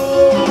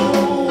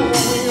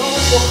 we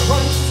offer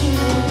Christ to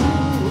you.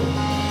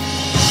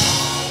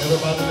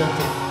 Everybody lift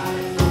it.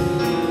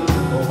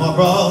 Oh, my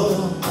brother.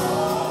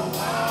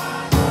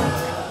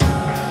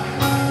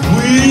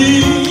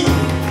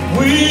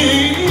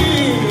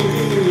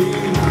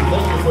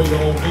 Thank you for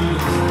your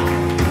obedience.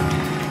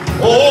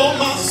 Oh,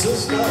 my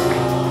sister.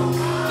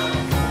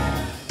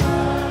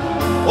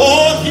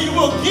 Oh, he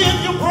will give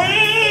you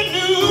brand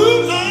new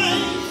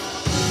life.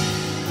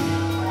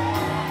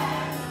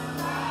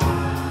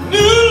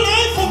 New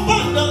life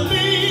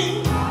abundantly.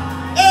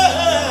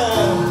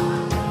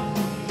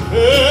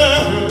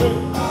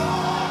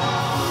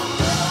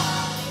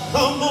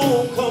 Come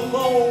on, come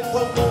on,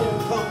 come on,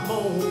 come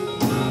on.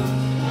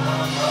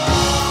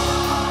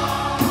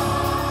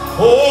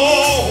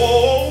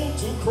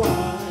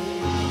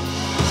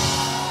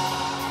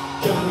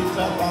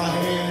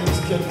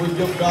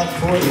 God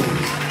praise.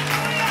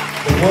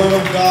 The word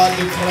of God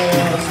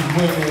declares,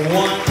 when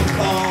one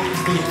comes,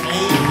 the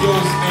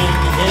angels in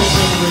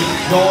heaven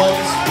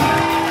rejoice.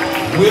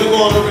 We're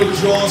going to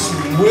rejoice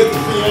with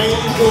the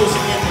angels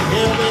in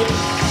heaven.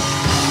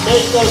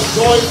 Make a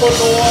joyful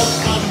noise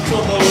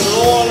unto the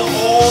Lord,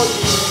 all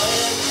ye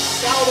land.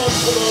 Shout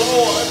unto the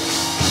Lord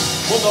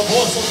with a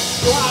voice of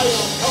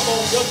triumph. Come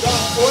on, give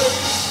God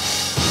praise,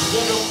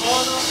 give him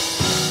honor,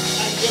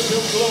 and give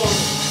him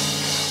glory.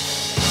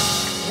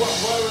 Where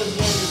is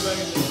Lady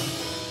Bailey?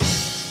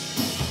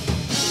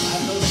 I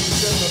know she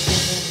shouldn't have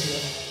been in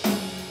here.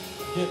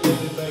 Get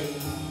Lady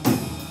Bailey.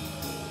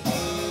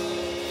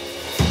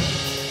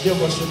 Give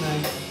us your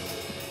name.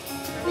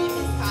 My name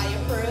is Kaya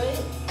Pruitt.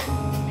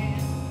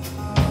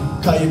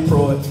 Kaya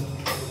Pruitt.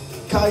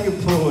 Kaya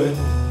Pruitt.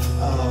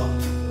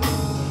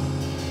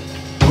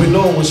 We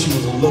know when she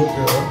was a little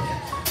girl.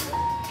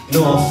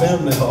 Knew her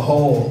family our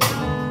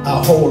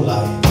whole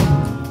life.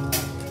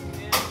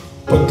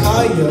 But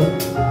Kaya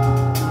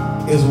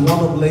is one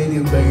of Lady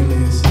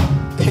Bailey's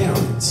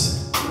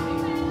parents.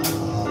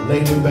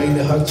 Lady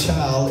Bailey, her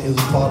child, is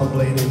part of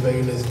Lady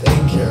Bailey's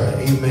daycare.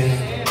 Amen.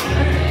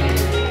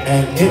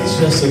 And it's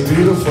just a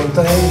beautiful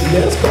thing.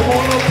 Yes, come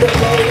on up here,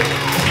 Lady.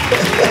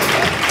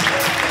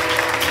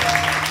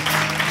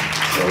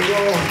 So go.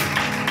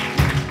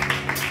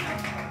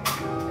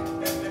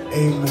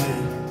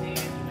 Amen.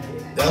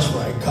 That's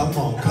right. Come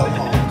on, come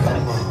on,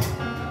 come on.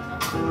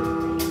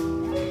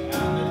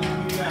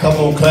 Come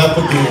on, clap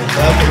again,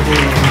 clap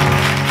again.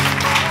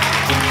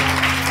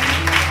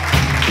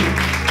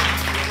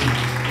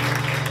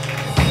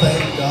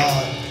 Thank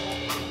God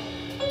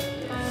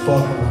for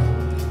her.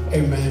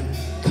 Amen.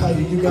 Kaya,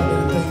 you got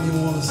anything you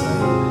want to say?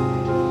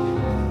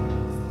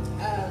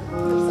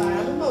 I'm sorry,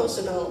 I'm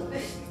emotional.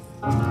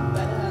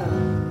 But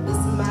this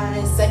is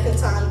my second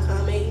time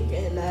coming,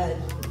 and I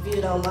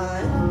viewed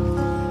online.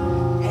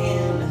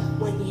 And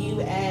when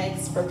you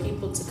asked for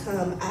people to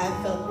come, I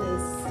felt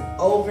this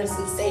over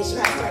sensation.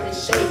 I started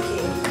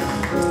shaking.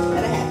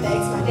 And I had to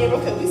ask my neighbor,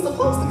 okay, we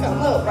supposed to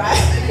come up, right?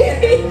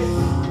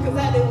 Because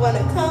I didn't want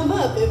to come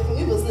up if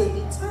we was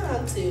in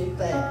time to.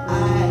 But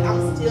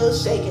I'm still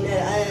shaking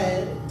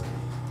it.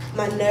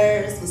 My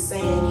nerves was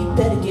saying, you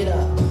better get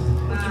up.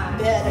 You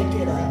better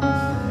get up.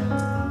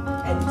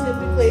 And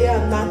typically,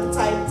 I'm not the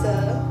type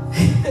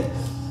to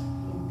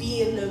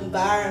be in an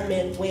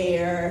environment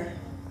where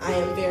I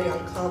am very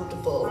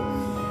uncomfortable.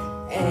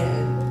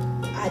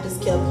 And I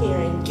just kept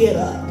hearing, get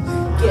up,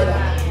 get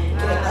up,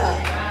 get up.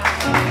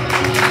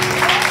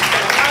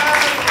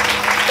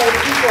 Thank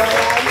you for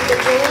allowing me to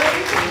join.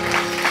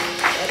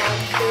 And I'm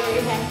very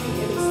happy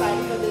and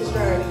excited for this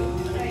journey.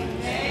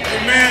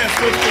 Amen,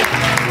 sister.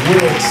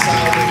 We're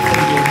excited for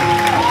you.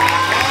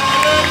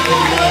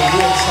 Amen.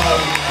 We're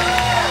excited.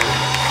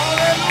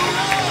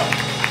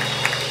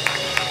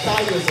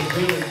 Kaya is a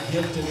very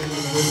gifted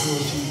individual.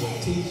 She's a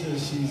teacher.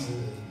 She's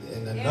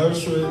in the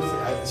nursery.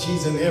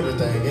 She's in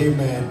everything.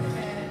 Amen.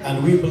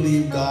 And we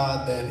believe,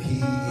 God, that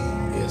He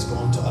is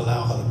going to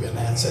allow her to be an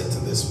asset to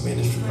this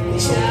ministry. We're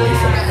so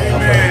grateful to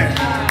have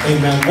her.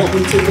 Amen. What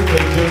we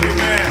typically do,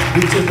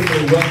 we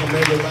typically welcome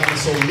everybody.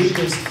 So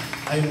leaders,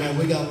 amen,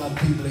 we got a lot of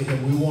people in here.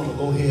 We want to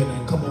go ahead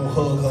and come on,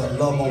 hug her,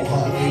 love on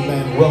her.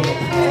 Amen. Welcome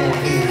all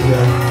in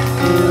here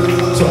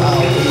to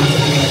our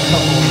meeting.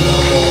 Come on,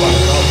 love on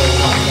her, love on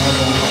her, love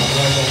on her,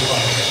 love on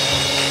her.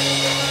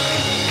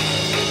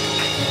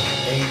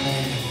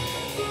 Amen.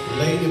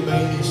 Lady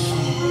Bailey,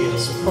 she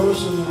is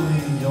personally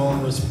your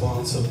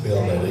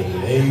responsibility.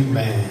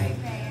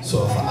 Amen.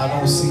 So if I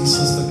don't see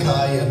Sister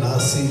Kaya and I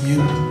see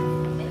you,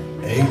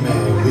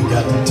 amen, we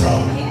got to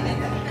talk.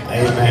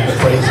 Amen.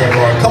 Praise the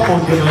Lord. Come on,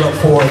 give it up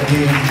for her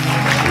again.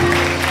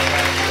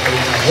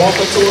 Amen. Walk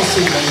up to a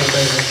seat, Lady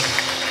Bailey.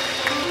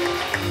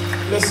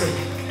 Listen,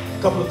 a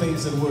couple of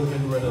things that we're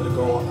getting ready to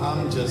go on.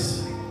 I'm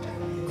just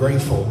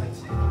grateful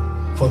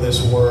for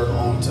this word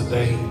on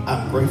today.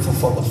 I'm grateful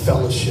for the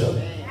fellowship.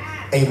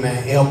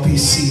 Amen.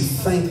 LPC,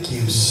 thank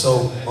you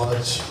so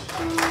much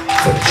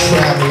for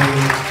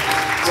traveling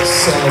to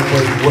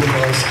celebrate with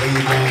us.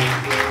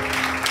 Amen.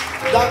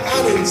 Doc, I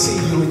didn't see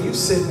you, and you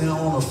sitting there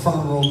on the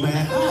front row,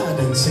 man. I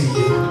didn't see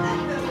you.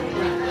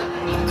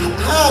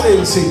 I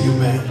didn't see you,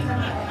 man.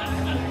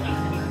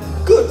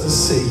 Good to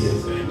see you.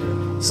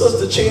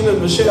 Sister China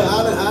and Michelle,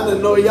 I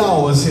didn't know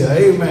y'all was here.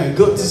 Amen.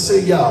 Good to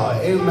see y'all.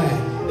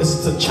 Amen.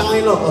 Is it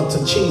China or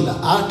China?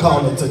 I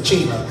call it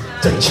China.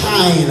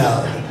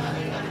 China.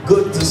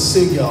 Good to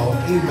see y'all.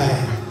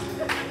 Amen.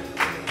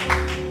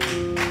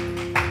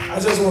 I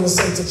just want to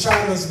say to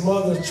China's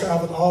mother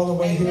traveled all the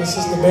way here.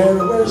 Sister Barry,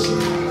 where is she?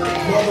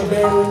 Mother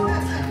Barry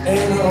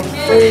and her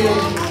friend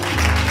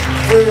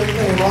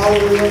came all the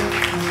way up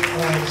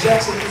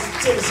Jackson,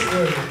 Tennessee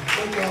area.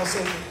 Thank y'all so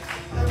much.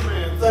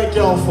 Amen. Thank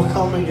y'all for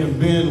coming and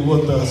being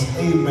with us.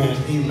 Amen.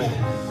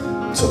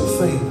 Amen. Two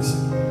things.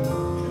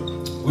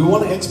 We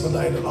want to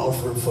expedite an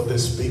offering for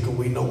this speaker.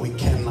 We know we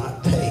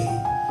cannot pay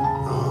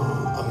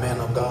a man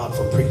of God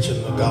for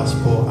preaching the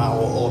gospel.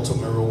 Our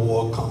ultimate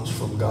reward comes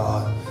from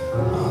God.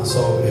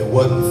 So it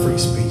wasn't free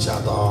speech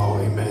after all.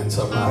 Amen.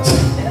 So I'm not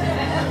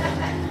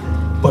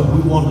But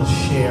we want to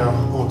share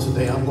on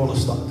today. I'm going to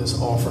start this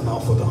offering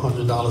off with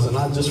 $100, and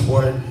I just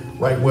worry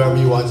right wherever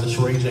you are, just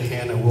raise your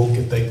hand and we'll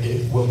get the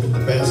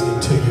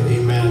basket to you.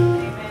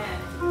 Amen.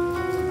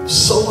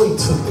 Sow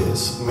into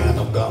this, man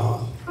of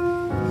God.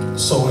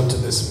 Sow into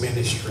this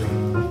ministry.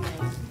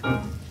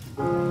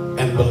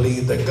 And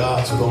believe that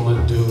God's going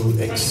to do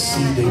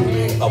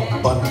exceedingly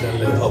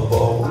abundantly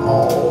above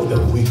all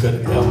that we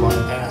could ever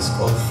ask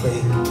or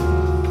think,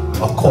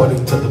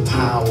 according to the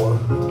power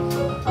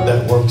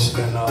that works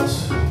in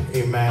us.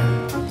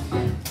 Amen.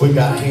 We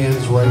got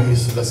hands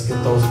raised. Let's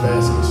get those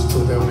baskets to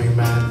them.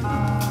 Amen.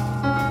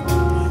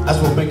 As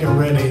we're making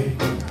ready,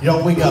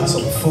 y'all, we got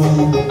some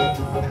food.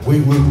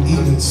 We're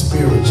eating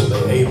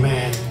spiritually.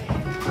 Amen.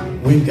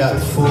 We've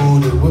got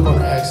food, and we're going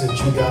to ask that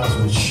you guys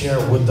would share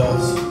with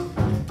us.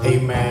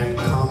 Amen.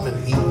 Come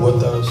and eat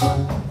with us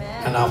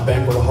in our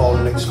banquet hall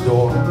next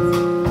door.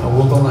 And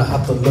we're going to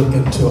have to look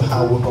into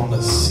how we're going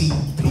to seat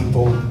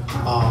people.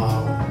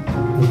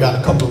 We've got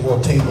a couple more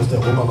tables that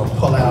we're going to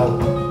pull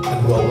out,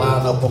 and we'll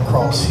line up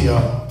across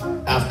here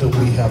after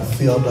we have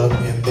filled up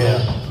in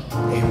there.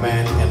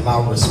 Amen. And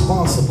my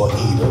responsible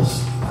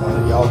eaters,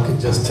 y'all can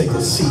just take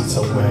a seat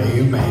somewhere.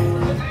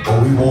 Amen.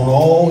 But we want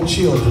all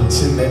children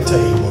sitting at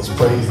tables.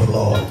 Praise the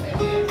Lord.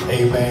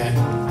 Amen.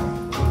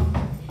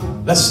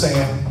 Let's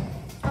stand.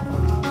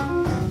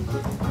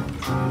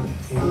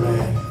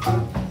 Amen.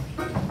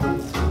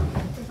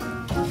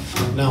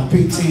 Now,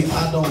 PT,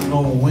 I don't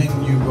know when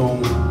you're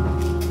going to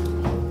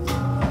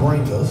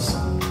bring us,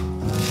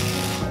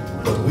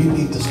 but we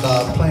need to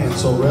start playing.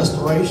 So,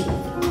 restoration,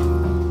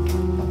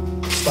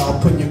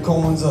 start putting your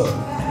coins up.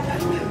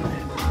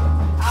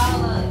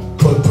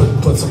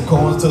 Put some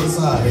coins to the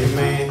side.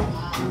 Amen.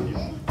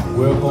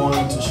 We're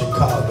going to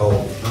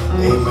Chicago.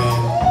 Amen.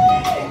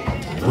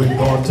 We're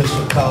going to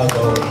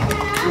Chicago,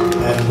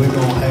 and we're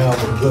going to have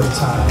a good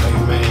time.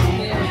 Amen.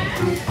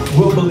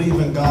 We'll believe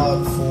in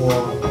God for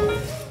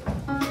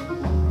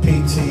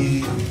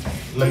PT,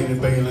 Lady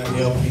Baylor, and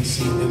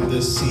LPC in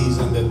this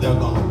season that they're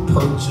going to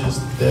purchase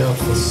their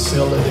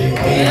facility.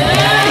 Amen.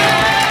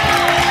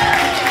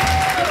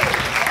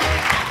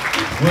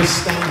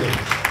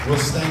 We're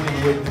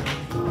standing with,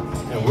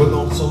 and we're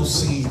going to sow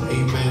seed.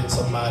 Amen,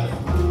 somebody.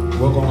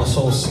 We're going to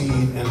sow seed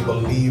and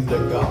believe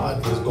that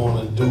God is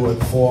going to do it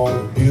for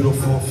a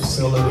beautiful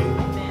facility,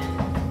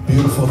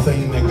 beautiful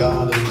thing that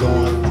God is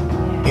doing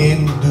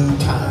in due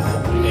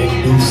time,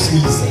 in due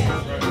season.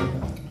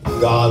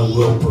 God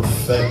will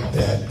perfect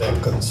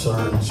that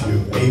concerns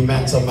you.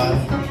 Amen, somebody.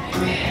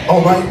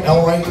 All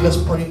right, let's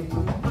pray.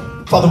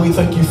 Father, we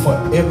thank you for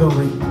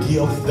every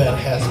gift that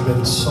has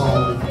been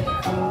sown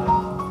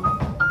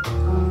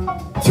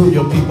through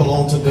your people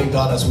on today,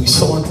 God. As we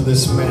sow into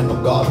this man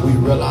of God, we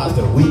realize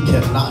that we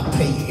cannot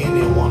pay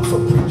anyone for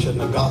preaching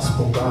the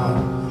gospel, God.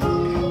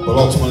 But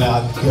ultimately,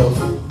 our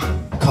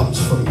gift comes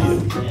from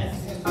you.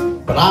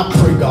 But I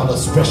pray, God, a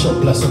special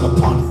blessing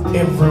upon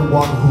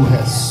everyone who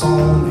has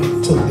sown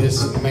into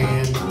this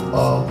man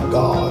of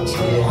God's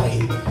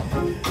life.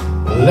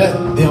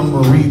 Let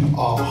them reap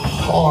a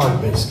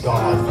harvest,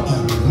 God,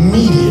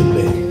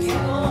 immediately.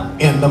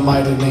 In the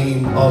mighty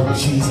name of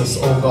Jesus,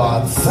 oh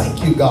God.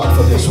 Thank you, God,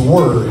 for this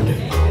word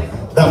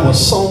that was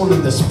sown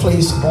in this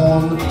place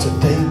on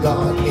today,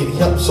 God. It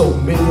helped so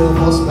many of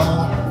us,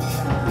 God.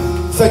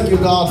 Thank you,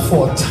 God,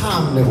 for a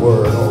timely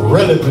word, a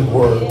relevant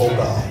word, oh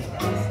God.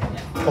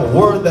 A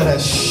word that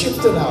has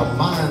shifted our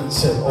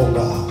mindset, oh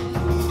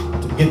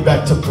God, to get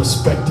back to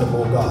perspective,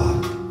 oh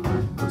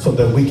God, so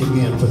that we can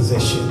be in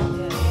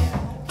position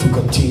to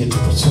continue to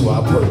pursue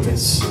our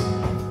purpose.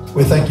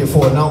 We thank you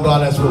for it. Now,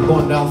 God, as we're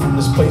going down from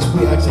this place,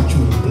 we ask that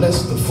you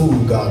bless the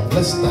food, God.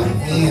 Bless the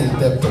hands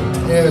that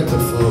prepared the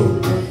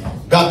food.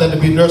 God, that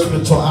it be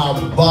nourishment to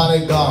our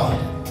body, God.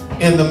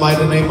 In the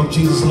mighty name of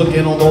Jesus, look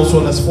in on those who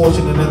are less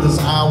fortunate in this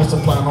hour,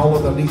 supplying all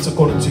of their needs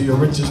according to your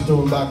riches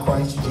through and by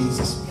Christ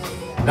Jesus.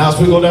 Now, as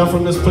we go down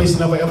from this place,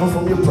 never ever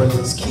from your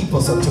presence, keep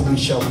us until we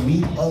shall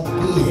meet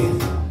again.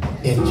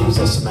 In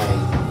Jesus'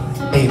 name,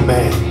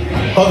 amen.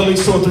 Hug at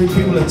least 2 or 3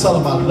 people and tell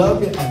them I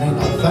love you, and ain't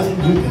a thing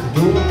you can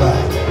do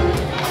about it.